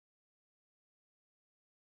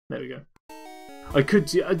there we go. I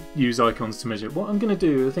could use icons to measure. What I'm going to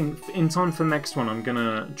do, I think in time for the next one, I'm going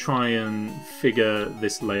to try and figure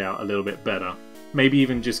this layout a little bit better. Maybe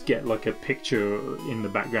even just get like a picture in the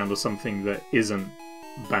background or something that isn't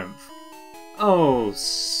Banff. Oh,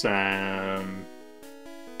 Sam.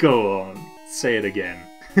 Go on. Say it again.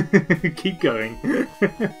 Keep going.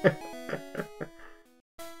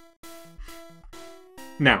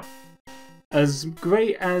 Now, as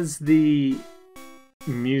great as the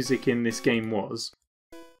music in this game was,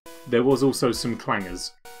 there was also some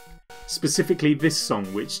clangers. Specifically this song,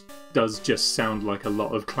 which does just sound like a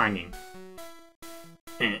lot of clanging.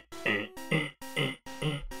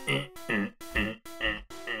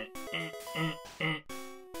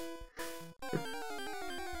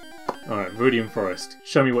 Alright, Viridian Forest.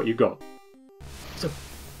 Show me what you got.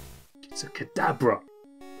 It's a Kadabra.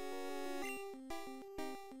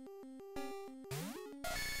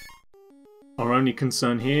 Our only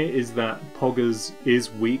concern here is that Poggers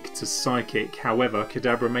is weak to Psychic. However,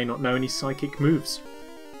 Kadabra may not know any Psychic moves.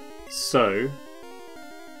 So,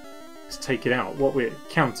 let's take it out. What we're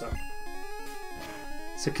counter.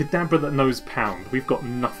 It's a Kadabra that knows Pound. We've got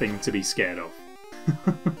nothing to be scared of.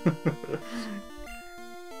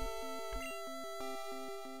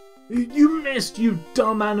 You missed, you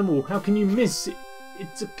dumb animal! How can you miss?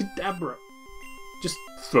 It's a Kadabra. Just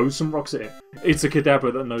throw some rocks at it. It's a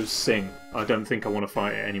Kadabra that knows Sing. I don't think I want to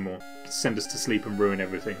fight it anymore. Send us to sleep and ruin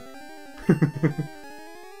everything.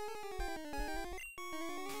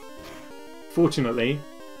 Fortunately,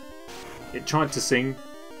 it tried to sing,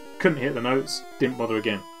 couldn't hit the notes, didn't bother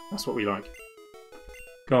again. That's what we like.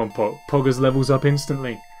 Go on, Poggers levels up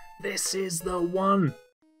instantly. This is the one!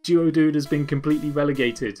 Duodude has been completely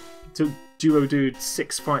relegated. It took Duodude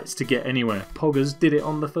 6 fights to get anywhere. Poggers did it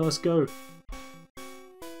on the first go.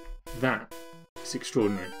 That is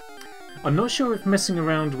extraordinary. I'm not sure if messing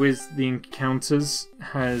around with the encounters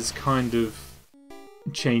has kind of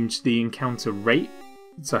changed the encounter rate,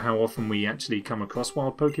 so how often we actually come across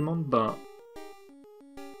wild Pokemon, but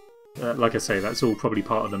like I say, that's all probably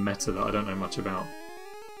part of the meta that I don't know much about.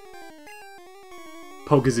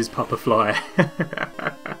 Poggers is Papa Fly.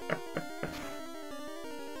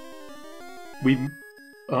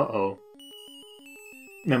 Uh-oh.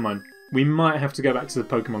 Never mind. We might have to go back to the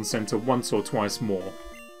Pokemon Center once or twice more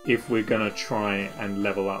if we're going to try and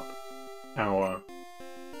level up our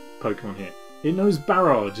Pokemon here. It knows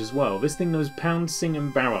Barrage as well. This thing knows Pound, Sing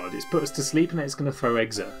and Barrage. It's put us to sleep and it's going to throw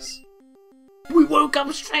eggs at us. We woke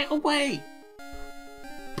up straight away!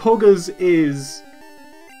 Poggers is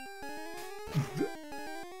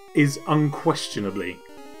unquestionably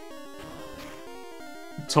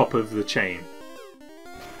top of the chain.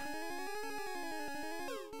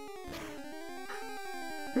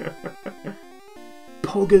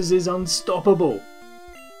 Poggers is unstoppable.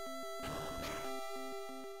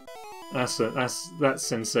 That's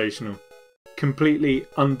sensational. Completely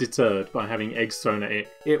undeterred by having eggs thrown at it,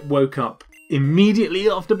 it woke up immediately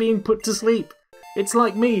after being put to sleep. It's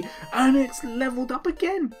like me, and it's leveled up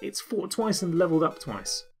again. It's fought twice and leveled up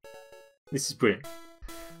twice. This is brilliant.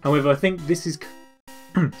 However, I think this is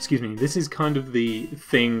excuse me, this is kind of the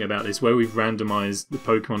thing about this, where we've randomized the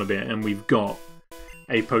Pokemon a bit and we've got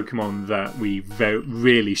a Pokemon that we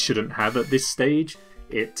really shouldn't have at this stage.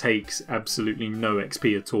 It takes absolutely no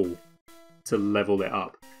XP at all to level it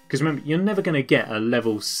up. Because remember, you're never going to get a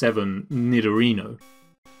level 7 Nidorino.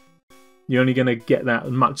 You're only going to get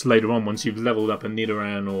that much later on once you've leveled up a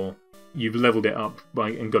Nidoran, or you've leveled it up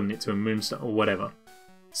and gotten it to a Moonstar or whatever.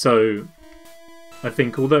 So I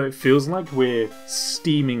think although it feels like we're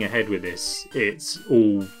steaming ahead with this, it's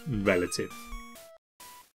all relative.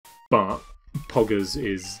 But Poggers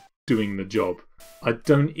is doing the job. I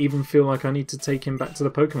don't even feel like I need to take him back to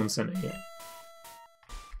the Pokemon Center yet.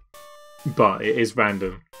 But it is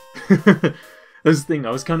random. That's the thing,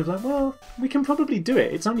 I was kind of like, well, we can probably do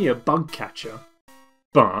it. It's only a bug catcher.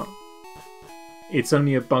 But it's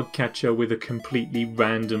only a bug catcher with a completely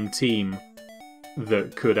random team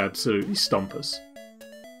that could absolutely stomp us.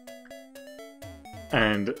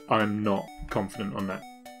 And I'm not confident on that.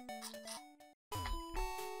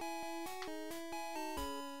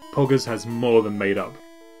 Poggers has more than made up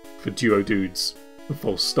for Duodude's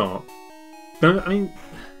false start. I mean,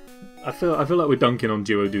 I feel like we're dunking on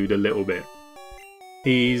Duodude a little bit.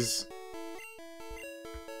 He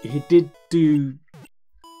did do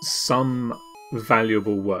some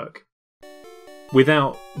valuable work.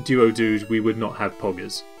 Without Duodude, we would not have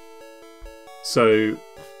Poggers. So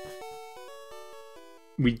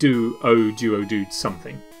we do owe Duodude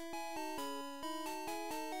something.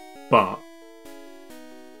 But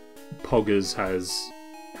Poggers has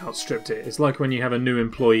outstripped it. It's like when you have a new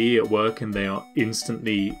employee at work and they are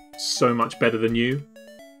instantly so much better than you.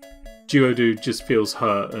 Duodude just feels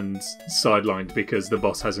hurt and sidelined because the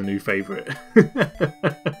boss has a new favourite.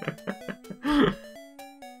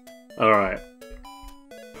 Alright.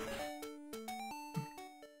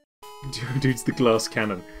 Duodude's the glass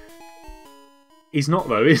cannon. He's not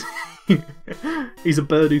though, is he? He's a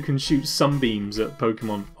bird who can shoot sunbeams at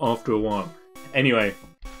Pokemon after a while. Anyway,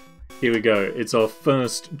 here we go. It's our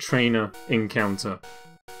first trainer encounter.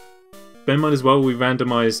 Bear in mind as well, we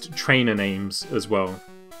randomised trainer names as well.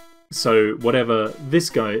 So whatever this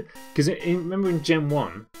guy... Because remember in Gen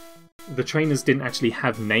 1, the trainers didn't actually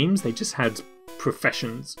have names, they just had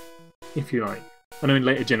professions, if you like. I know in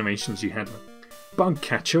later generations you had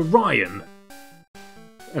Bugcatcher Ryan.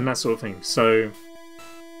 and that sort of thing. So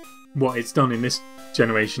what it's done in this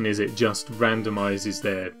generation is it just randomizes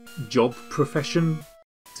their job profession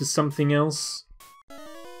to something else.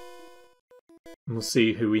 And we'll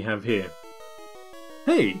see who we have here.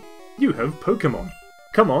 Hey, you have Pokemon.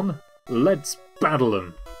 Come on, let's battle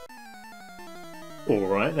them.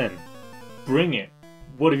 Alright then, bring it.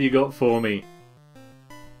 What have you got for me?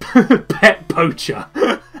 Pet poacher.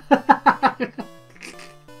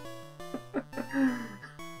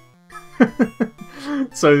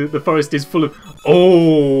 So the forest is full of...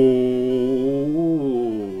 Oh!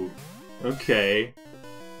 Okay.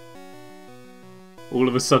 All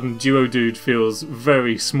of a sudden Duodude feels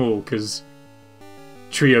very small because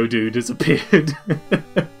Triodude has appeared.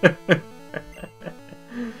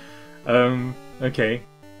 Okay.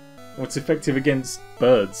 What's effective against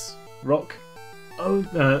birds? Rock? Oh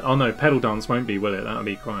no, Pedal Dance won't be, will it? That'll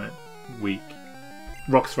be quite weak.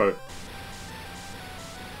 Rock Throw.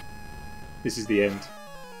 This is the end.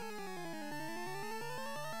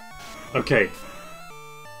 Okay.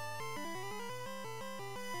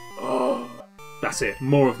 Oh, that's it.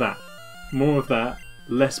 More of that. More of that.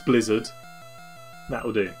 Less Blizzard.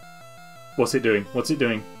 That'll do. What's it doing? What's it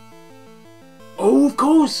doing? Oh, of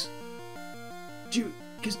course!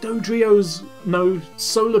 Because Dodrio's no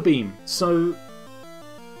Solar Beam, so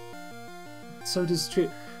does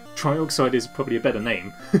Trioxide is probably a better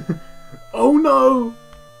name. Oh no!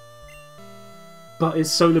 But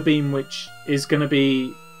it's Solar Beam, which is going to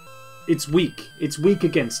be... It's weak. It's weak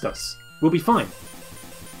against us. We'll be fine.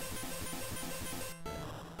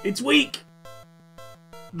 It's weak!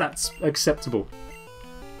 That's acceptable.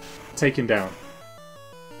 Taken down.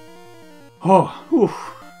 Oh, whew.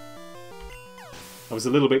 I was a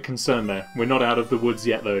little bit concerned there. We're not out of the woods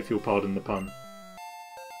yet, though, if you'll pardon the pun.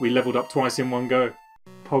 We leveled up twice in one go.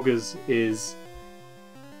 Poggers is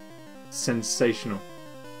sensational.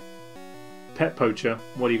 Pet Poacher,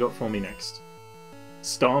 what do you got for me next?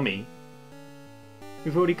 Starmie?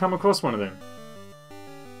 We've already come across one of them.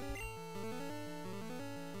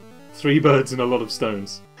 3 birds and a lot of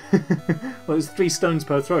stones. Well, it was 3 stones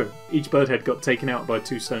per throw. Each bird head got taken out by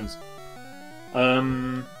 2 stones.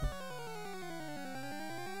 I'm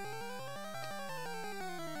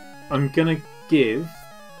gonna give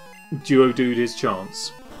Duodude his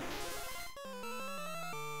chance.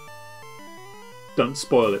 Don't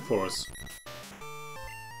spoil it for us.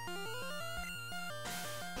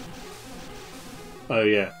 Oh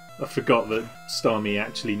yeah, I forgot that Starmie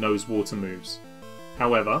actually knows water moves.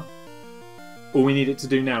 However, all we need it to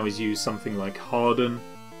do now is use something like Harden,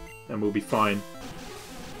 and we'll be fine.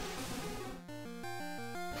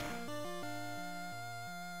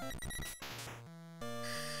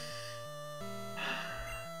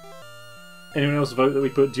 Anyone else vote that we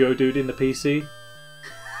put Duodude in the PC?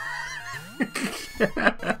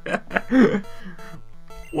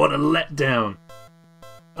 What a letdown!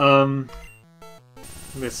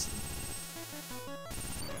 This...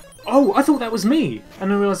 Oh, I thought that was me!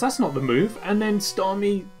 And I realised that's not the move, and then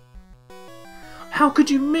Starmie... How could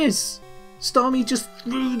you miss? Starmie just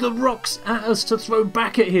threw the rocks at us to throw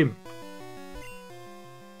back at him!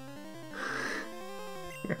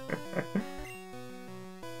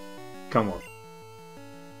 Come on.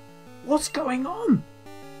 What's going on?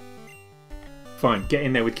 Fine, get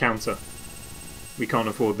in there with counter. We can't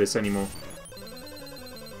afford this anymore.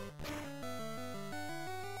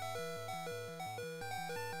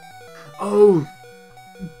 Oh!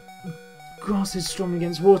 Grass is strong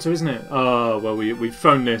against water, isn't it? Oh, well, we've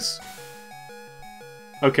thrown this.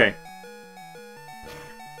 Okay.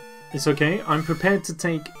 It's okay. I'm prepared to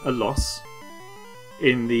take a loss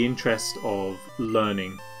in the interest of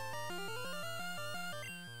learning.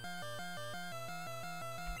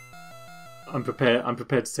 I'm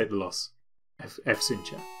prepared to take the loss. F's in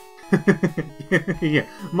chat. Yeah,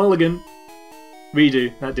 mulligan.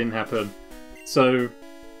 Redo. That didn't happen. So,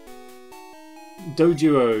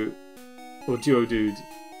 Doduo or Duodude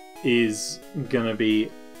is gonna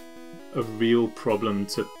be a real problem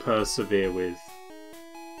to persevere with,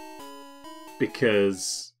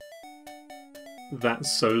 because that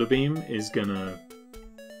Solar Beam is gonna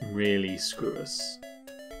really screw us.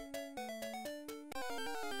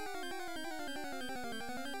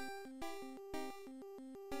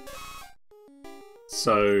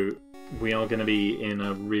 So we are going to be in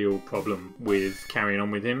a real problem with carrying on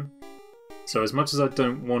with him. So as much as I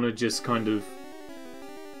don't want to just kind of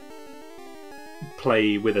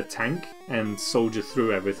play with a tank and soldier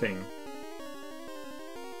through everything,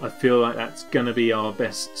 I feel like that's going to be our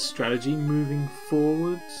best strategy moving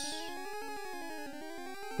forwards.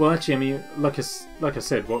 Well, actually, I mean, like I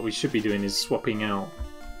said, what we should be doing is swapping out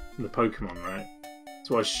the Pokemon, right? That's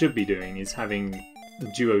So what I should be doing is having the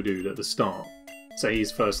Duodude at the start, say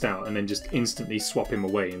he's first out, and then just instantly swap him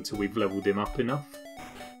away until we've leveled him up enough.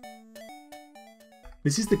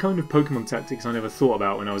 This is the kind of Pokemon tactics I never thought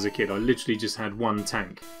about when I was a kid. I literally just had one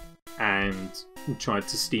tank and tried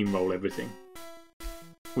to steamroll everything,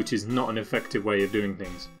 which is not an effective way of doing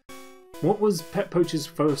things. What was Pet Poacher's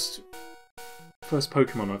first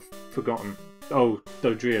Pokemon? I've forgotten. Oh,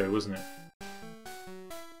 Doduo, wasn't it?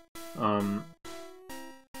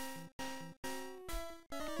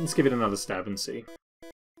 Let's give it another stab and see.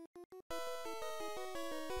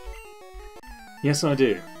 Yes, I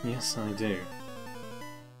do. Yes, I do.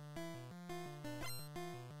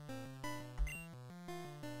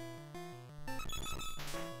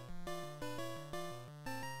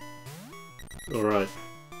 Alright.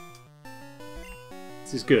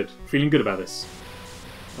 This is good. Feeling good about this.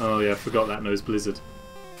 Oh yeah, I forgot that knows Blizzard.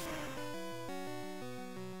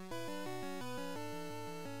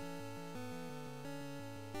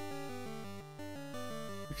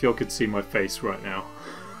 If y'all could see my face right now.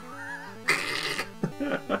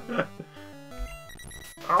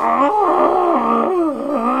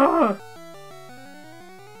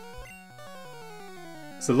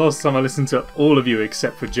 It's the last time I listened to all of you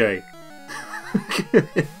except for Jay.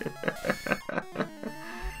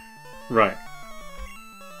 Right.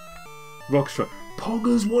 Rockstrike.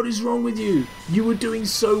 Poggers, what is wrong with you? You were doing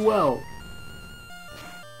so well.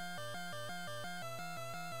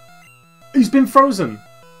 He's been frozen.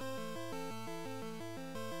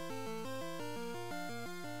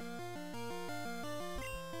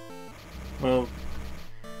 Well,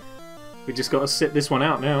 we just got to sit this one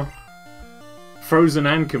out now. Frozen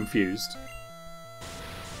and confused.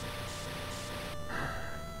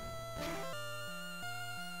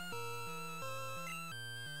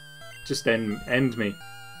 Just end me.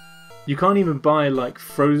 You can't even buy like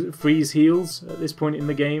freeze heals at this point in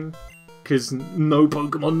the game because no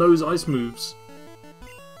Pokemon knows ice moves.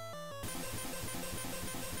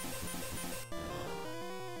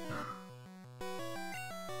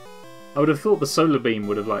 I would have thought the solar beam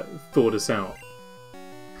would have like thawed us out.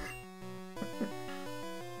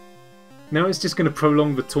 Now it's just going to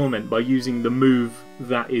prolong the torment by using the move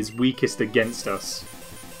that is weakest against us.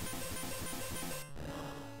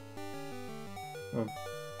 Well,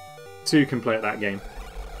 2 can play at that game.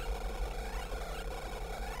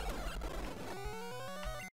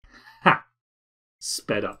 Ha!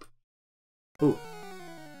 Sped up. Ooh.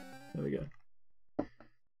 There we go.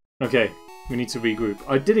 Okay, we need to regroup.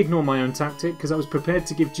 I did ignore my own tactic because I was prepared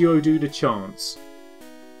to give Duodude a chance.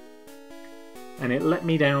 And it let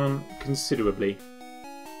me down considerably.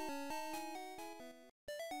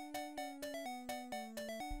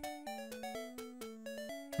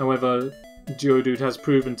 However, Duodude has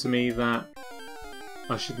proven to me that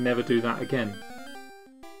I should never do that again.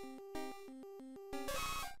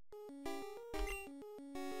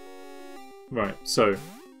 Right, so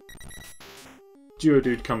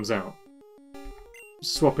Duodude comes out.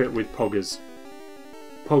 Swap it with Poggers.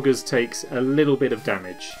 Poggers takes a little bit of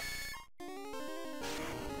damage,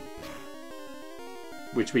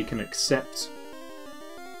 which we can accept.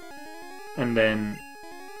 And then...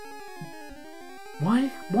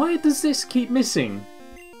 Why does this keep missing?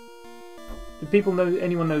 Do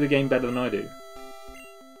anyone know the game better than I do?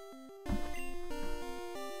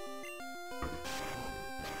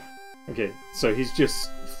 Okay, so he's just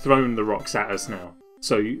thrown the rocks at us now.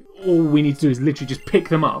 So all we need to do is literally just pick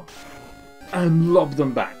them up and lob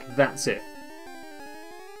them back. That's it.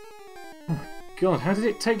 Oh my god, how did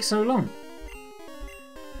it take so long?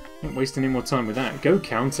 Don't waste any more time with that. Go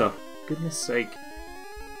counter. Goodness sake.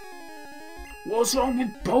 What's wrong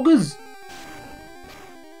with Poggers?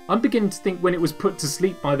 I'm beginning to think when it was put to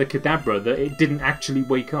sleep by the Kadabra that it didn't actually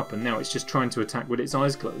wake up and now it's just trying to attack with its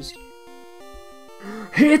eyes closed.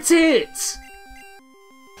 Hit it!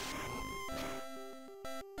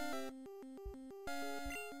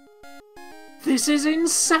 This is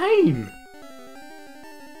insane!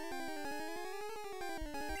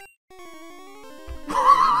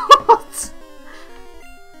 What?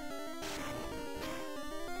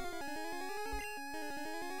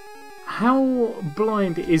 How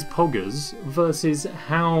blind is Poggers versus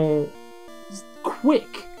how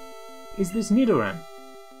quick is this Nidorino?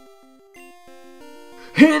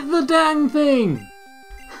 Hit the dang thing!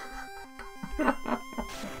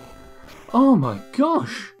 Oh my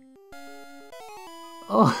gosh!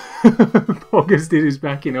 Oh, Poggers did his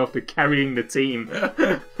backing after carrying the team.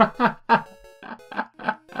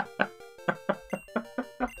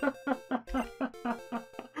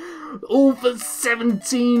 All for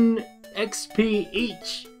 17 XP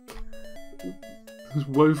each. It was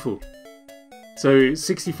woeful. So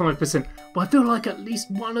 65%. But I feel like at least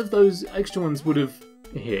one of those extra ones would have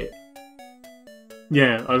hit.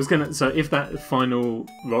 Yeah, I was gonna... So if that final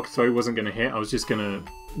rock throw wasn't gonna hit, I was just gonna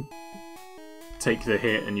take the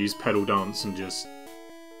hit and use Pedal Dance and just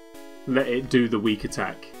let it do the weak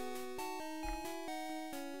attack.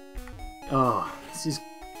 Ah, this is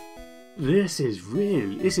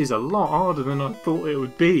a lot harder than I thought it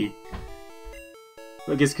would be.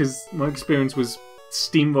 I guess because my experience was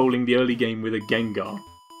steamrolling the early game with a Gengar,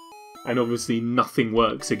 and obviously nothing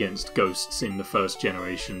works against ghosts in the first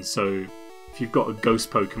generation, so if you've got a ghost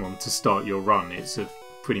Pokemon to start your run, it's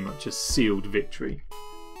pretty much a sealed victory.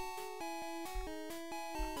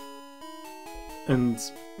 And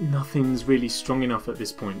nothing's really strong enough at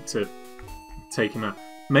this point to take him out.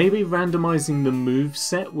 Maybe randomizing the move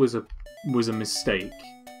set was a mistake.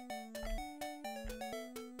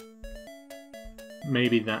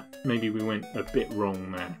 Maybe we went a bit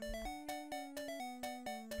wrong there.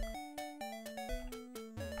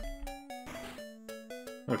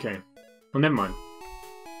 Okay. Well, never mind.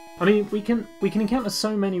 I mean, we can encounter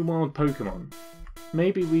so many wild Pokemon.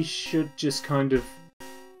 Maybe we should just kind of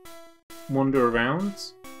wander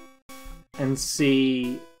around and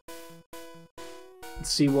see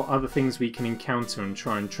what other things we can encounter and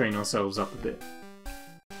try and train ourselves up a bit.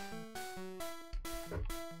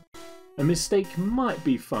 A mistake might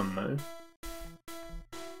be fun though.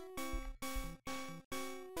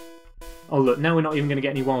 Oh look, now we're not even going to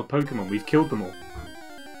get any wild Pokemon, we've killed them all.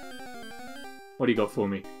 What do you got for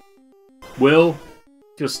me? Will,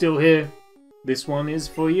 if you're still here, this one is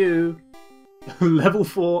for you. Level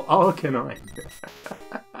 4 Arcanine.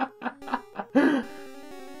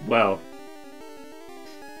 Well,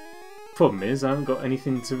 problem is I haven't got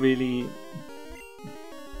anything to really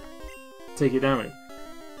take it down with.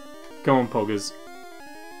 Go on, Poggers.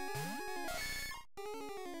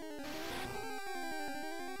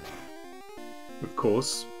 Of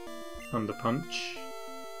course, Thunder Punch.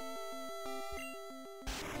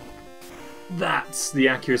 That's the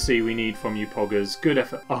accuracy we need from you, Poggers. Good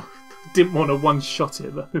effort. Oh, didn't want to one-shot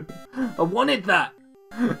it though. I wanted that!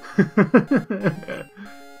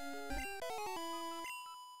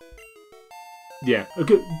 Yeah,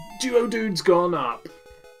 okay. Duodude's gone up.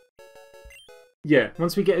 Yeah,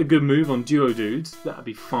 once we get a good move on Duodude, that'd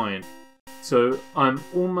be fine. So I'm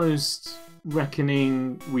almost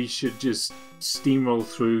reckoning we should just steamroll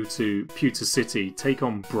through to Pewter City, take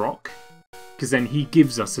on Brock, because then he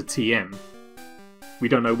gives us a TM. We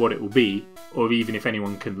don't know what it will be, or even if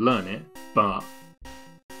anyone can learn it, but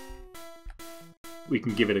we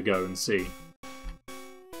can give it a go and see.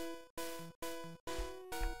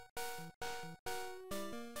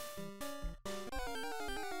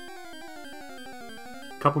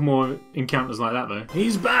 Couple more encounters like that though.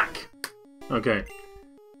 He's back! Okay.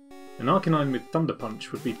 An Arcanine with Thunder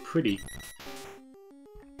Punch would be pretty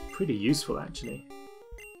useful actually.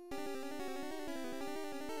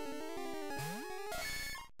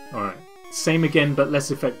 Alright. Same again but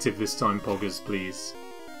less effective this time, Poggers, please.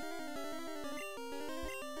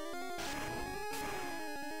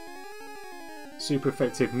 Super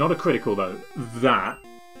effective. Not a critical though. That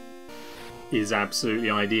is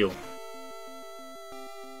absolutely ideal.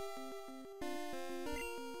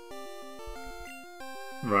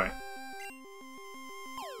 Right.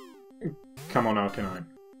 Come on, Arcanine.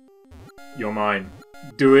 You're mine.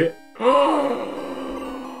 Do it.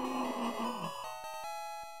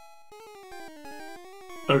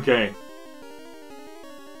 Okay.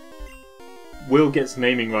 Will gets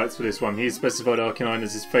naming rights for this one. He's specified Arcanine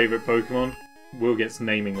as his favourite Pokemon. Will gets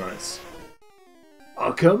naming rights.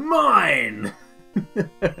 Arcamine!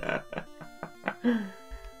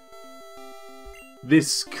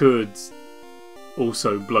 This could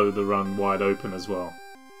also blow the run wide open as well.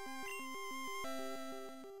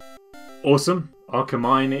 Awesome.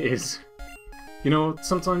 Arcamine is... You know,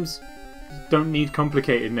 sometimes you don't need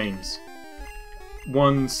complicated names.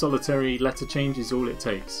 One solitary letter change is all it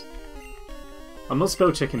takes. I'm not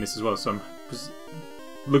spell checking this as well, so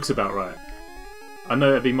looks about right. I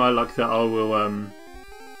know it'd be my luck that I will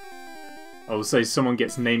say someone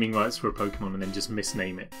gets naming rights for a Pokemon and then just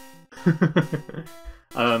misname it.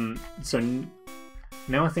 So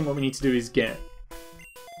now I think what we need to do is get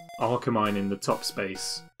Arcamine in the top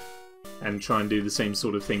space and try and do the same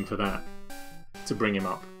sort of thing for that to bring him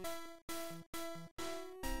up.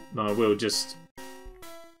 No, I will just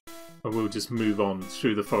move on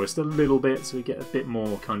through the forest a little bit so we get a bit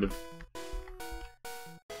more kind of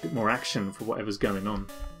action for whatever's going on.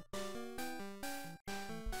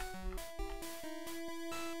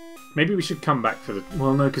 Maybe we should come back for the...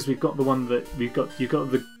 Well, no, because we've got the one that... You've got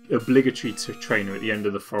the obligatory trainer at the end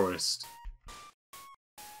of the forest.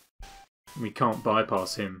 We can't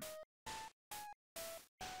bypass him.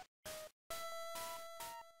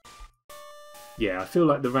 Yeah, I feel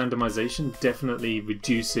like the randomization definitely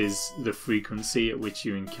reduces the frequency at which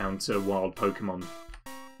you encounter wild Pokemon.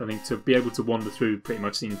 I think to be able to wander through pretty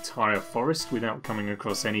much the entire forest without coming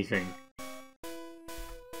across anything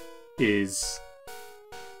is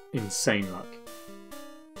insane luck.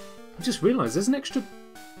 I just realised there's an extra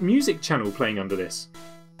music channel playing under this.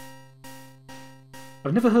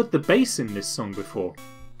 I've never heard the bass in this song before.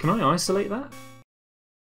 Can I isolate that?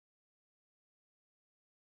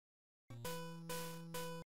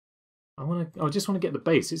 I just want to get the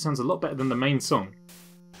bass. It sounds a lot better than the main song.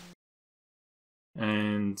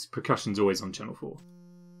 And percussion's always on channel 4.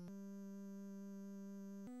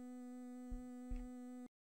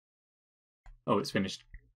 Oh, it's finished.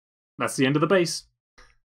 That's the end of the bass.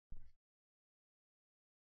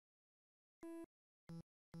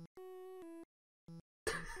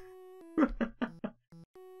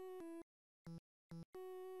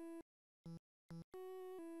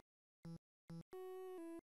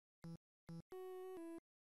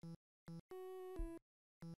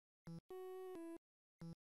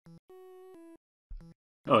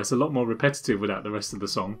 Oh, it's a lot more repetitive without the rest of the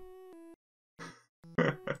song.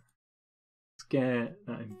 Let's get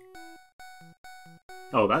that in.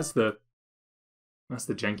 Oh, that's the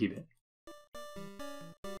janky bit.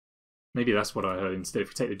 Maybe that's what I heard instead if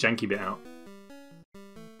we take the janky bit out.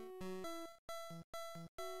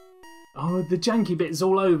 Oh, the janky bit is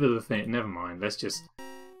all over the thing. Never mind. Let's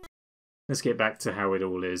get back to how it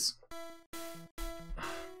all is.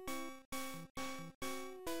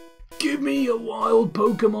 Give me a wild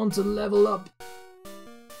Pokemon to level up.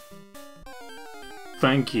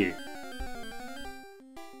 Thank you.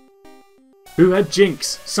 Who had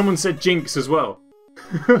Jinx? Someone said Jinx as well.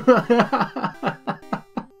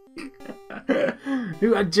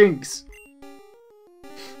 Who had Jinx?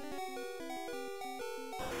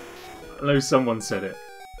 I know someone said it.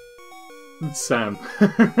 It's Sam.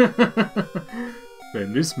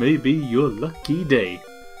 And this may be your lucky day.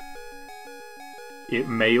 It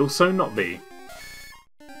may also not be.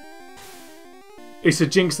 It's a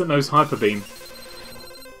Jinx that knows Hyper Beam.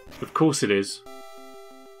 Of course it is.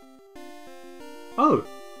 Oh.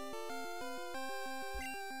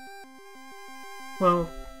 Well,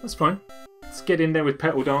 that's fine. Let's get in there with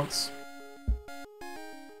Petal Dance.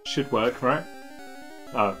 Should work, right?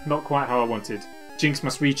 Oh, not quite how I wanted. Jinx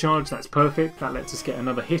must recharge, that's perfect. That lets us get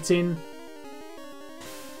another hit in.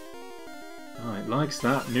 Oh, it likes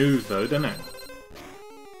that move though, doesn't it?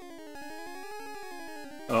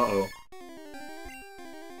 Uh-oh.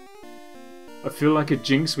 I feel like a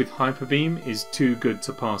Jinx with Hyper Beam is too good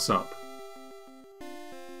to pass up.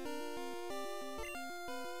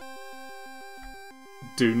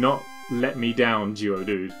 Do not let me down,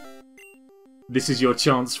 Duodude. This is your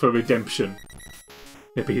chance for redemption.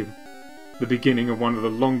 It'll be the beginning of one of the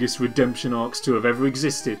longest redemption arcs to have ever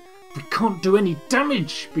existed. We can't do any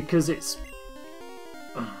damage because it's...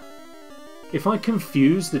 If I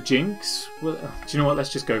confuse the Jinx... Well, do you know what?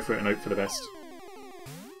 Let's just go for it and hope for the best.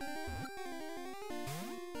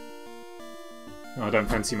 I don't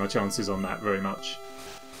fancy my chances on that very much.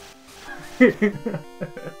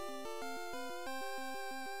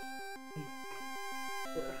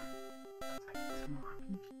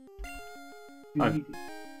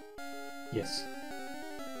 Yes.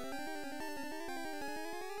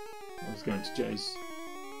 I was going to Jace.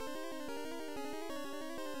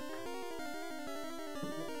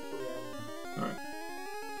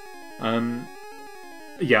 Alright.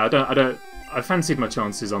 Yeah, I fancied my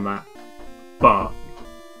chances on that, but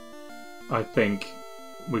I think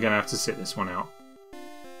we're gonna have to sit this one out.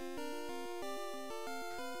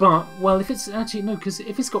 But, well, if it's actually, no, because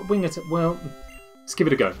if it's got wing attack, well, let's give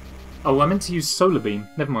it a go. Oh, I meant to use Solar Beam.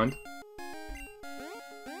 Never mind.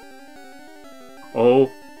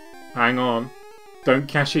 Oh, hang on. Don't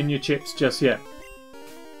cash in your chips just yet.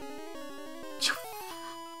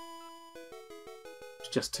 It's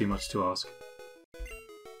just too much to ask.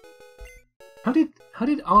 How did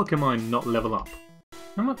Arcamine not level up?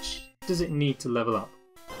 How much does it need to level up?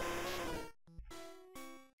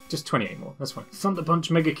 Just 28 more. That's fine. Thunder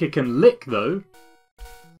Punch, Mega Kick, and Lick though.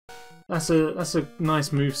 That's a nice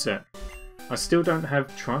moveset. I still don't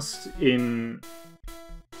have trust in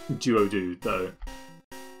Duodude though.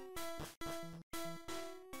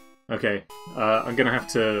 Okay, I'm gonna have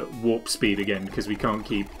to warp speed again because we can't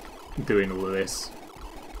keep doing all of this.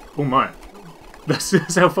 Oh my!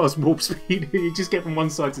 That's how fast warp speed. You just get from one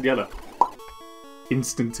side to the other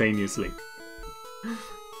instantaneously.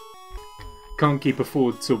 Can't keep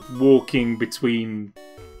afford to walking between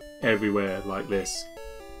everywhere like this.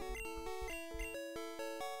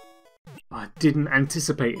 I didn't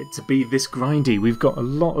anticipate it to be this grindy. We've got a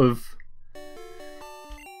lot of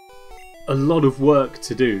work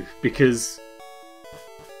to do because,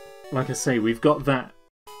 like I say, we've got that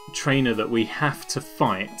trainer that we have to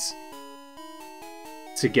fight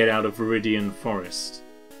to get out of Viridian Forest,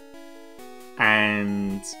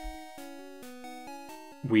 and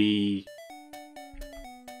we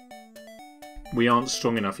aren't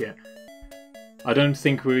strong enough yet. I don't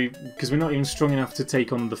think because we're not even strong enough to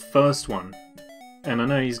take on the first one. And I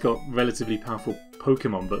know he's got relatively powerful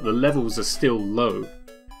Pokemon, but the levels are still low.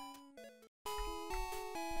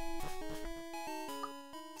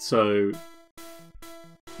 So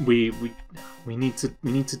we need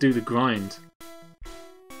to do the grind.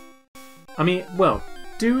 I mean, well,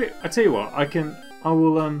 do it. I tell you what, I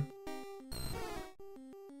will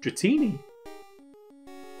Dratini.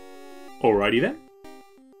 Alrighty then.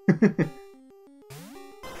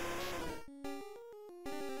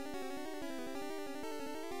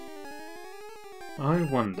 I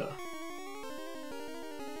wonder.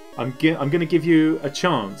 I'm gonna give you a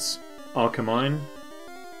chance, Arcamine,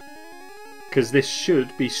 because this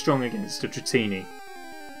should be strong against a Dratini.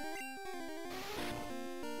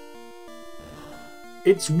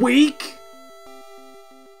 It's weak.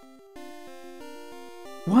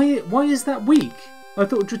 Why is that weak? I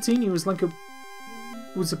thought Dratini was like a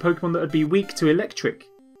Pokemon that would be weak to electric.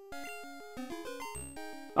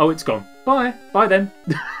 Oh, it's gone. Bye. Bye then.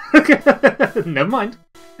 Never mind.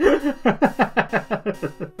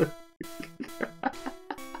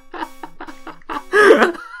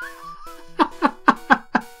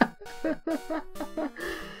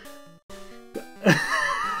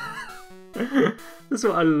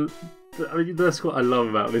 That's what I love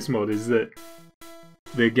about this mod, is that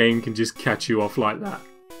the game can just catch you off like that.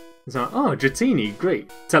 It's like, oh, Dratini,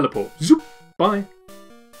 great. Teleport. Zoop. Bye.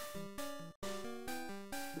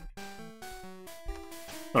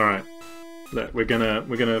 Alright. Look, we're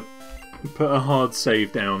gonna put a hard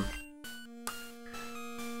save down.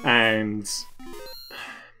 And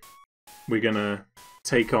we're gonna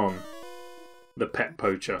take on the pet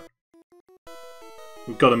poacher.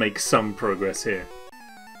 We've got to make some progress here.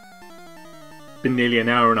 Been nearly an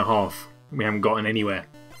hour and a half. We haven't gotten anywhere.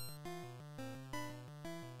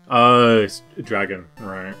 Oh, it's a dragon.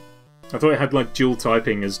 Right. I thought it had like dual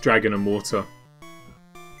typing as dragon and water.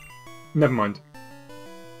 Never mind.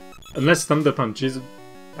 Unless Thunder Punch is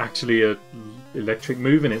actually a electric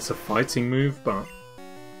move and it's a fighting move, but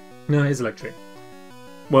no, it is electric.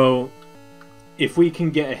 Well, if we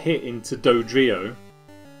can get a hit into Doduo,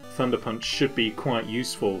 Thunder Punch should be quite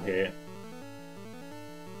useful here.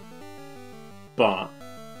 But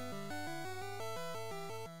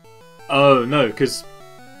oh no, because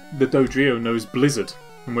the Doduo knows Blizzard,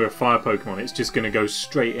 and we're a fire Pokemon. It's just going to go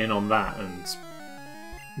straight in on that and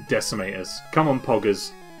decimate us. Come on,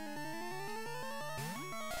 Poggers.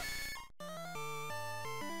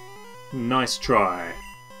 Nice try.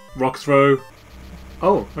 Rock throw.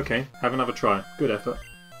 Oh, okay. Have another try. Good effort.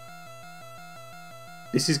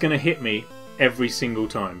 This is going to hit me every single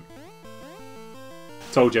time.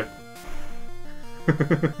 Told ya.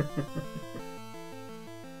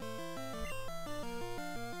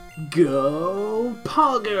 Go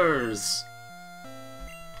Poggers!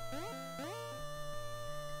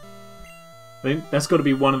 I think that's got to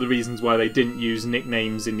be one of the reasons why they didn't use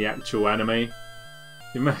nicknames in the actual anime.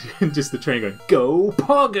 Imagine just the train going, Go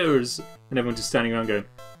Poggers! And everyone just standing around going,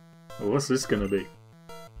 well, what's this going to be?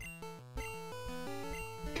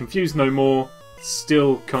 Confused no more.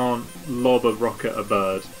 Still can't lob a rock at a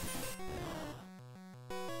bird.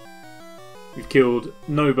 We've killed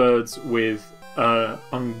no birds with an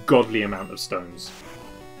ungodly amount of stones.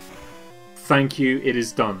 Thank you, it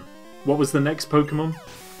is done. What was the next Pokemon?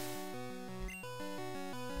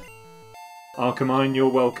 Arcamine,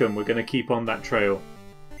 you're welcome. We're going to keep on that trail.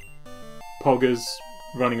 Poggers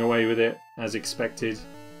running away with it, as expected.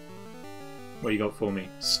 What you got for me?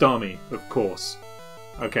 Starmie, of course.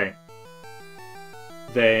 Okay.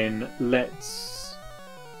 Then let's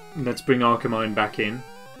bring Arcamine back in.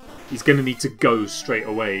 He's going to need to go straight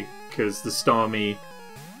away, because the Starmie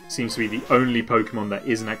seems to be the only Pokemon that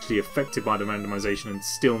isn't actually affected by the randomization and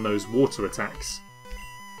still knows water attacks.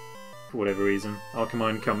 For whatever reason.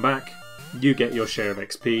 Arcamine, come back. You get your share of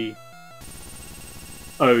XP.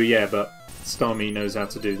 Oh yeah, but Starmie knows how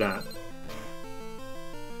to do that.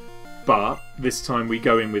 But this time we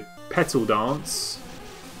go in with Petal Dance.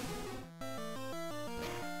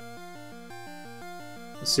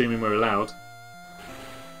 Assuming we're allowed.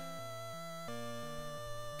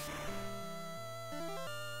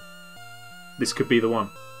 This could be the one.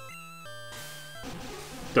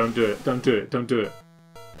 Don't do it, don't do it, don't do it.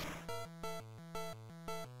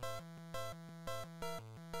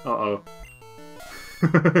 Uh-oh.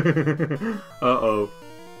 Uh-oh.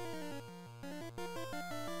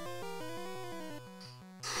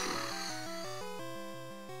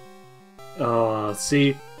 Ah,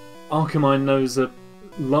 see, Arcamine knows a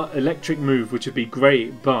electric move, which would be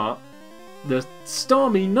great, but the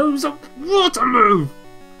Starmie knows a water move!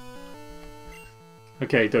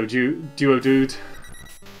 Okay, Duodude.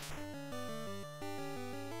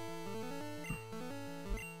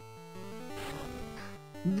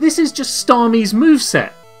 This is just Starmie's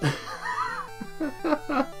moveset!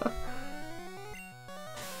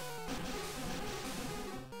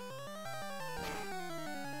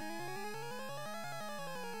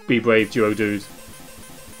 Be brave, Duodude.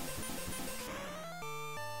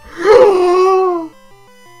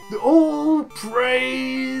 All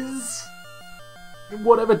praise!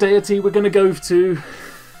 Whatever deity we're gonna go to.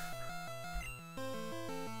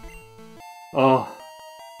 Oh.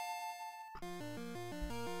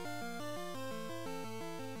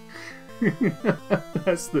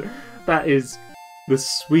 That is the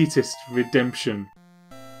sweetest redemption.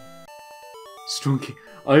 Strong Kiwi.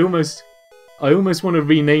 I almost want to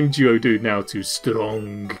rename Duodude now to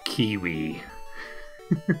Strong Kiwi.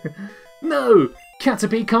 No!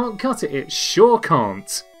 Caterpie can't cut it. It sure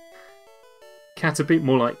can't. Caterpie,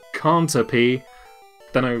 more like Canterpie.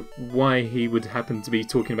 Don't know why he would happen to be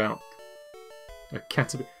talking about a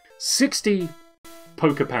Caterpie. 60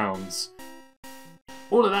 poker pounds.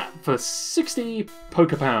 All of that for 60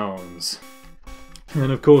 poker pounds.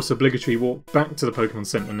 And of course, obligatory walk back to the Pokemon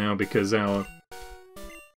Center now because our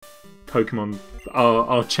Pokemon,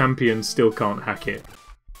 our champion still can't hack it.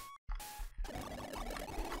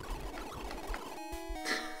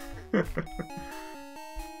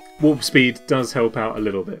 Warp speed does help out a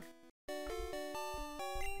little bit.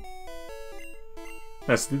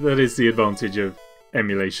 That is the advantage of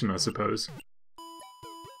emulation, I suppose.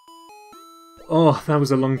 Oh, that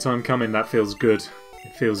was a long time coming. That feels good.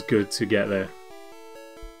 It feels good to get there.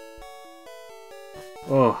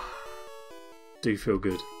 Oh, do feel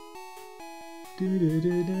good.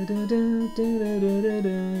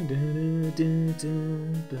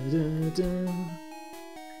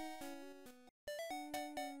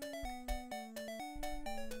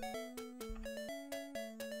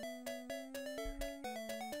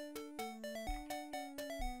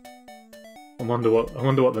 I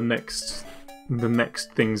wonder what the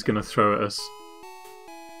next thing's gonna throw at us.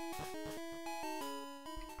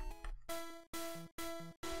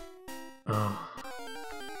 Oh.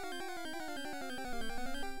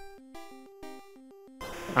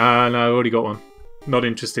 Ah, no, I already got one. Not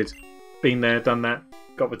interested. Been there, done that.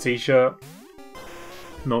 Got the t-shirt.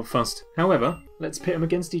 Not fussed. However, let's pit them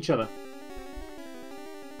against each other.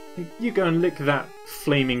 You go and lick that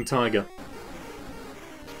flaming tiger.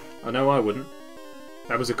 I know I wouldn't.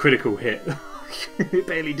 That was a critical hit. It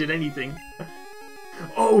barely did anything.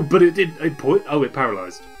 Oh, but it did. It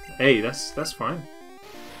paralysed. Hey, that's fine.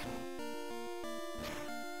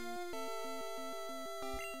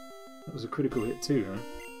 That was a critical hit too, huh?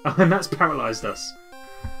 Oh, and that's paralysed us.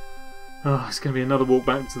 Oh, it's going to be another walk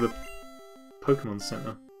back to the Pokemon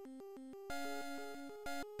Center.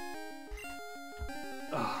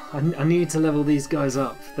 Oh, I need to level these guys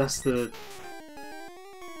up. This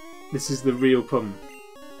is the real problem.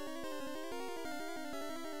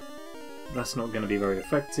 That's not going to be very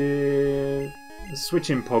effective.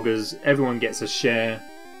 Switching Poggers, everyone gets a share.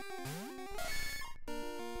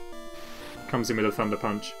 Comes in with a Thunder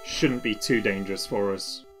Punch. Shouldn't be too dangerous for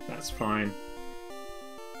us. That's fine.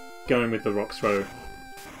 Going with the Rock Throw.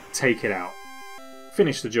 Take it out.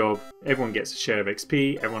 Finish the job. Everyone gets a share of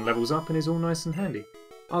XP. Everyone levels up and is all nice and handy.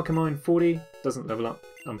 Arcamine 40. Doesn't level up.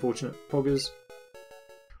 Unfortunate. Poggers.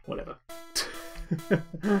 Whatever.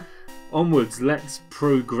 Onwards, let's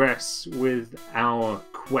progress with our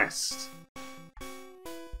quest.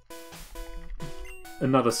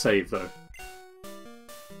 Another save though.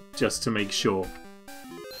 Just to make sure.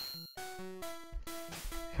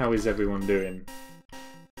 How is everyone doing?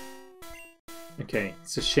 Okay,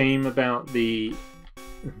 it's a shame about the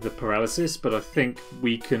paralysis, but I think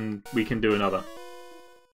we can do another.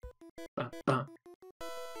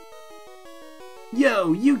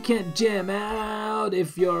 Yo, you can't jam out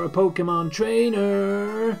if you're a Pokemon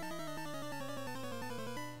trainer.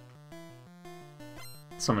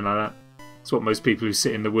 Something like that. It's what most people who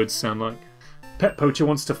sit in the woods sound like. Pet Poacher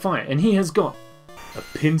wants to fight, and he has got a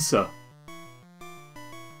pincer.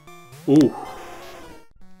 Ooh.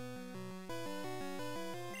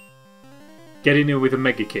 Get in here with a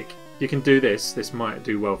Mega Kick. You can do this. This might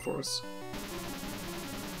do well for us.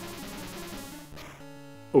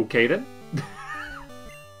 Okay then.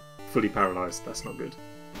 Fully paralysed. That's not good.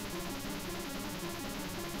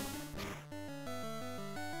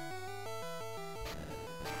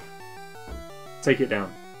 Take it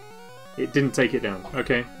down. It didn't take it down.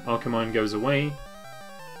 Okay, Arcamine goes away.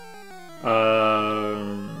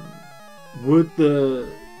 Would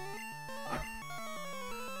the...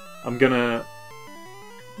 I'm gonna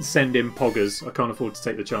send in Poggers. I can't afford to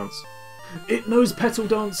take the chance. It knows Petal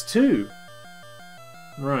Dance too!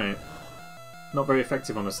 Right. Not very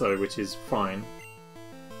effective on us though, which is fine.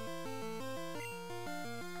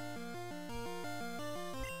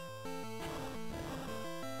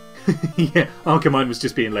 Yeah, Arcamine was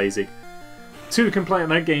just being lazy. 2 can play at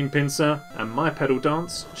that game, Pincer, and my Petal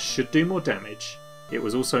Dance should do more damage. It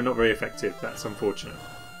was also not very effective, that's unfortunate.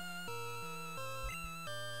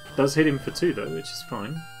 Does hit him for 2 though, which is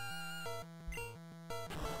fine.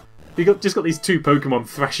 You just got these 2 Pokemon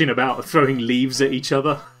thrashing about, throwing leaves at each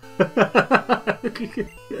other.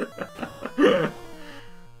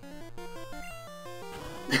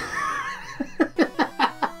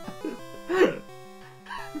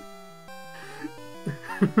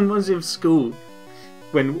 Reminds me of school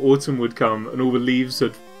when autumn would come and all the leaves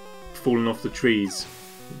had fallen off the trees.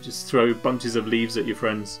 You'd just throw bunches of leaves at your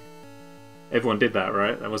friends. Everyone did that,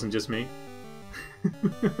 right? That wasn't just me.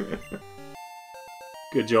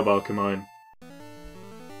 Good job, Arcamine.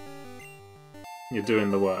 You're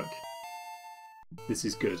doing the work. This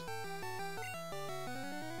is good.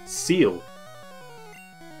 Seal.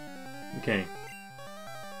 Okay.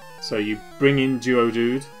 So you bring in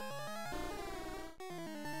Duodude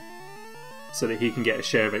so that he can get a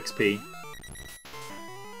share of XP.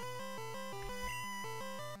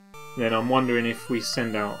 Then I'm wondering if we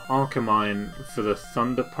send out Arcamine for the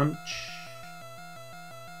Thunder Punch.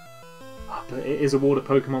 Oh, but it is a water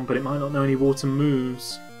Pokemon, but it might not know any water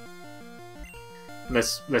moves.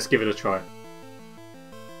 Let's give it a try.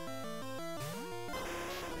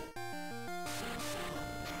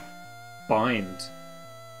 Bind.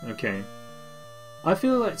 Okay. I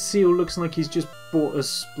feel like Seal looks like he's just bought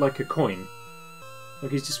us like a coin.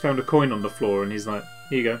 Like he's just found a coin on the floor and he's like,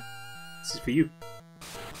 here you go. This is for you.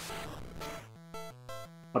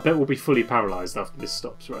 I bet we'll be fully paralysed after this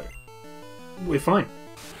stops, right? We're fine.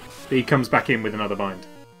 But he comes back in with another bind.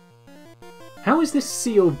 How is this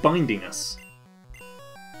Seal binding us?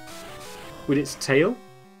 With its tail?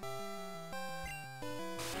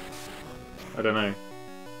 I don't know.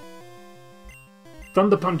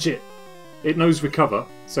 Thunder Punch it! It knows Recover,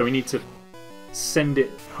 so we need to send it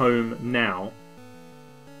home now.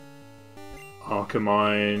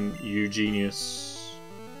 Arcamine, you genius.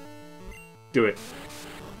 Do it.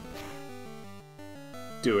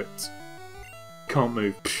 Do it. Can't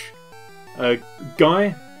move.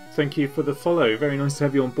 Guy, thank you for the follow. Very nice to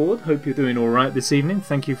have you on board. Hope you're doing alright this evening.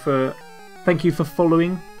 Thank you for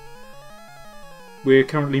following. We're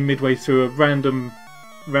currently midway through a random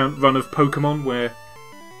run of Pokemon where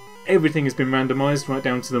everything has been randomised right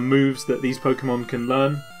down to the moves that these Pokemon can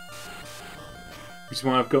learn. Which is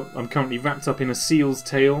why I'm currently wrapped up in a Seal's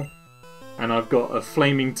tail and I've got a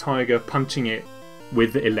flaming tiger punching it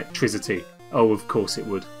with electricity. Oh, of course it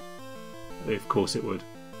would. Of course it would.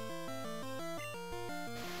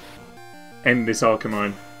 End this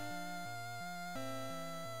Arcamine.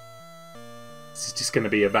 This is just going to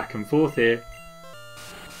be a back and forth here.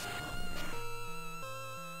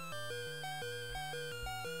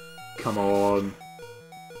 Come on.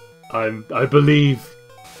 I believe.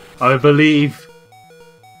 I believe.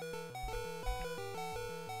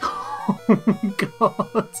 Oh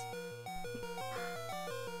god.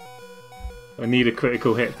 I need a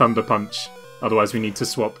critical hit Thunder Punch. Otherwise we need to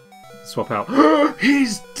swap out.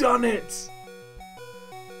 He's done it!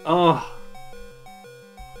 Oh.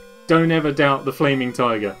 Don't ever doubt the Flaming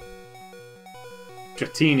Tiger.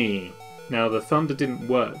 Dratini. Now the Thunder didn't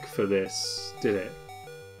work for this, did it?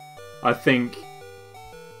 I think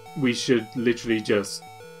we should literally just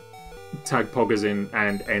tag Poggers in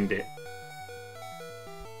and end it.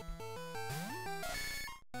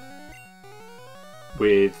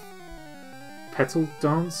 With Petal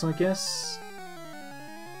Dance, I guess?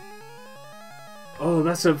 Oh,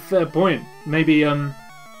 that's a fair point. Maybe,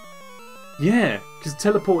 yeah, because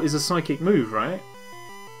Teleport is a psychic move, right?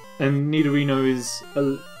 And Nidorino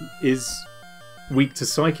is weak to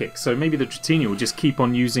Psychic, so maybe the Dratini will just keep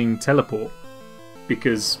on using Teleport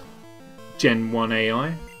because Gen 1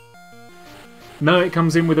 AI. No, it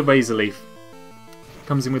comes in with a Razor Leaf. It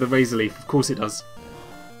comes in with a Razor Leaf, of course it does.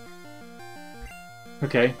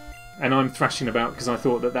 Okay, and I'm thrashing about because I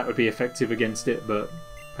thought that would be effective against it, but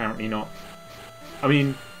apparently not. I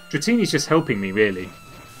mean, Dratini's just helping me, really.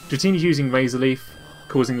 Dratini's using Razor Leaf,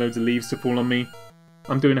 causing loads of leaves to fall on me.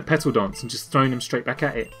 I'm doing a Petal Dance and just throwing them straight back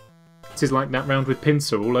at it. It is like that round with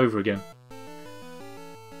Pinsir all over again.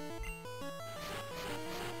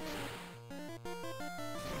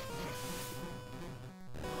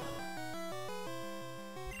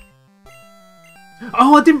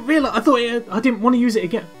 Oh, I didn't realise. I didn't want to use it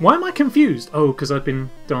again. Why am I confused? Oh, because I've been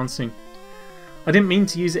dancing. I didn't mean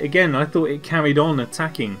to use it again. I thought it carried on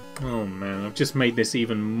attacking. Oh man, I've just made this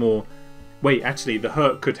even more... Wait, actually, the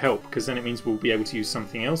hurt could help, because then it means we'll be able to use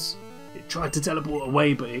something else. It tried to teleport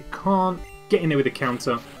away, but it can't. Get in there with a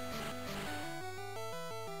counter.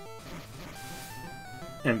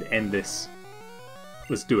 And end this.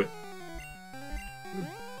 Let's do it.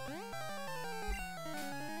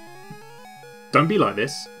 Don't be like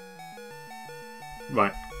this.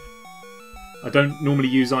 Right. I don't normally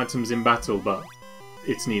use items in battle, but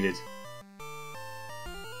it's needed.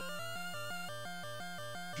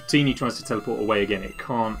 Dratini tries to teleport away again. It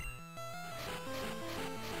can't.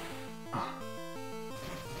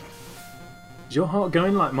 Is your heart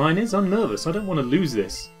going like mine is? I'm nervous. I don't want to lose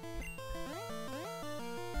this.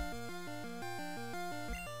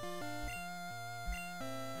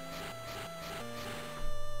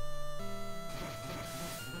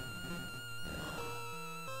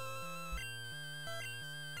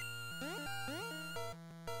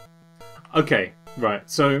 Okay, right,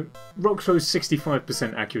 so Rock Throw's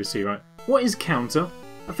 65% accuracy, right? What is counter?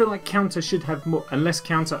 I feel like counter should have more, unless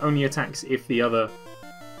counter only attacks if the other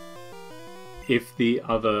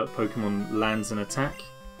Pokemon lands an attack.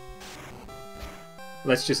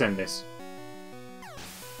 Let's just end this.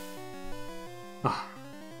 Ah.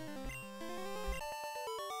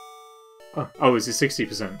 Oh, is it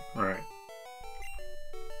 60%? Alright.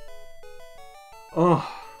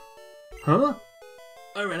 Oh. Huh?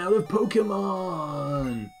 I ran out of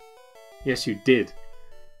Pokemon! Yes, you did.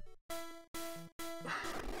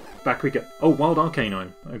 Back we go. Oh, Wild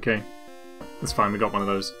Arcanine. Okay. That's fine, we got one of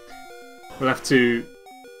those. We'll have to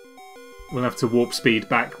warp speed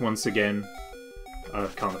back once again. I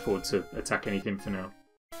can't afford to attack anything for now.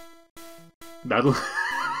 That'll...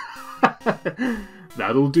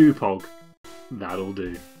 That'll do, Pog. That'll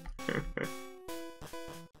do.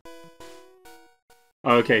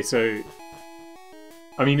 Okay, so...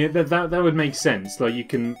 I mean, that would make sense. Like, you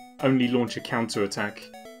can only launch a counter attack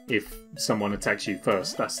if someone attacks you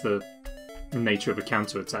first. That's the nature of a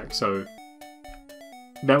counter attack. So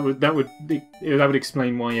that would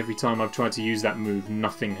explain why every time I've tried to use that move,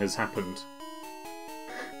 nothing has happened.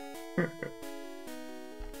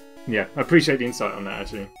 Yeah, I appreciate the insight on that,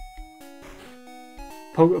 actually.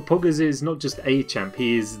 Poggers is not just a champ;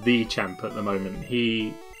 he is the champ at the moment.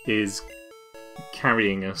 He is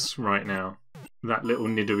carrying us right now. That little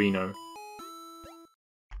Nidorino.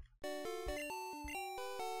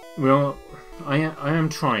 Well, I am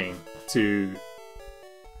trying to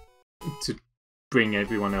bring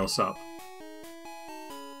everyone else up,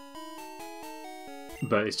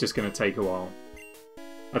 but it's just going to take a while.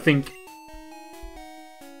 I think.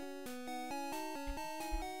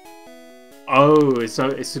 Oh, it's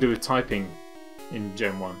to do with typing in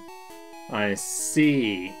Gen 1. I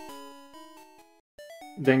see.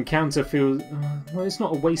 Then counter feels... well, it's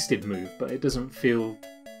not a wasted move, but it doesn't feel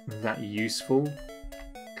that useful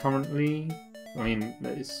currently. I mean,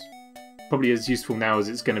 it's probably as useful now as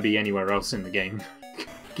it's going to be anywhere else in the game,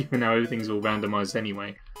 given how everything's all randomised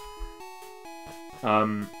anyway.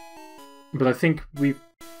 But I think we've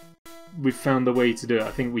found the way to do it.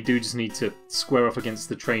 I think we do just need to square off against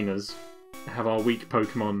the trainers, have our weak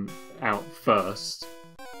Pokemon out first,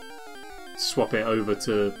 swap it over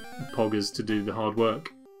to Poggers to do the hard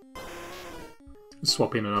work,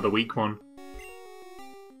 swap in another weak one,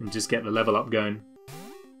 and just get the level up going.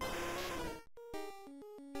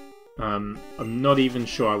 I'm not even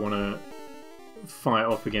sure I want to fight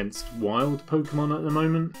off against wild Pokemon at the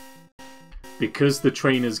moment, because the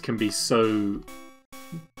trainers can be so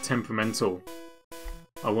temperamental.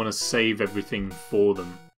 I want to save everything for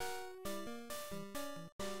them.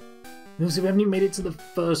 Also, we haven't even made it to the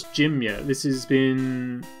first gym yet. This has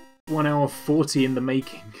been 1 hour 40 in the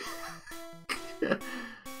making.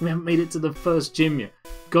 We haven't made it to the first gym yet.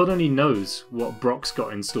 God only knows what Brock's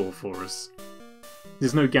got in store for us.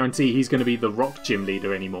 There's no guarantee he's going to be the Rock gym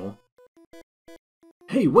leader anymore.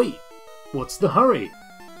 Hey, wait! What's the hurry?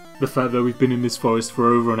 The fact that we've been in this forest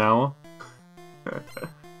for over an hour?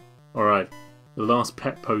 Alright, the last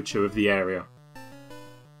pet poacher of the area.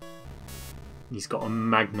 He's got a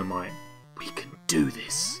Magnemite. We can do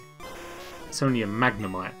this! It's only a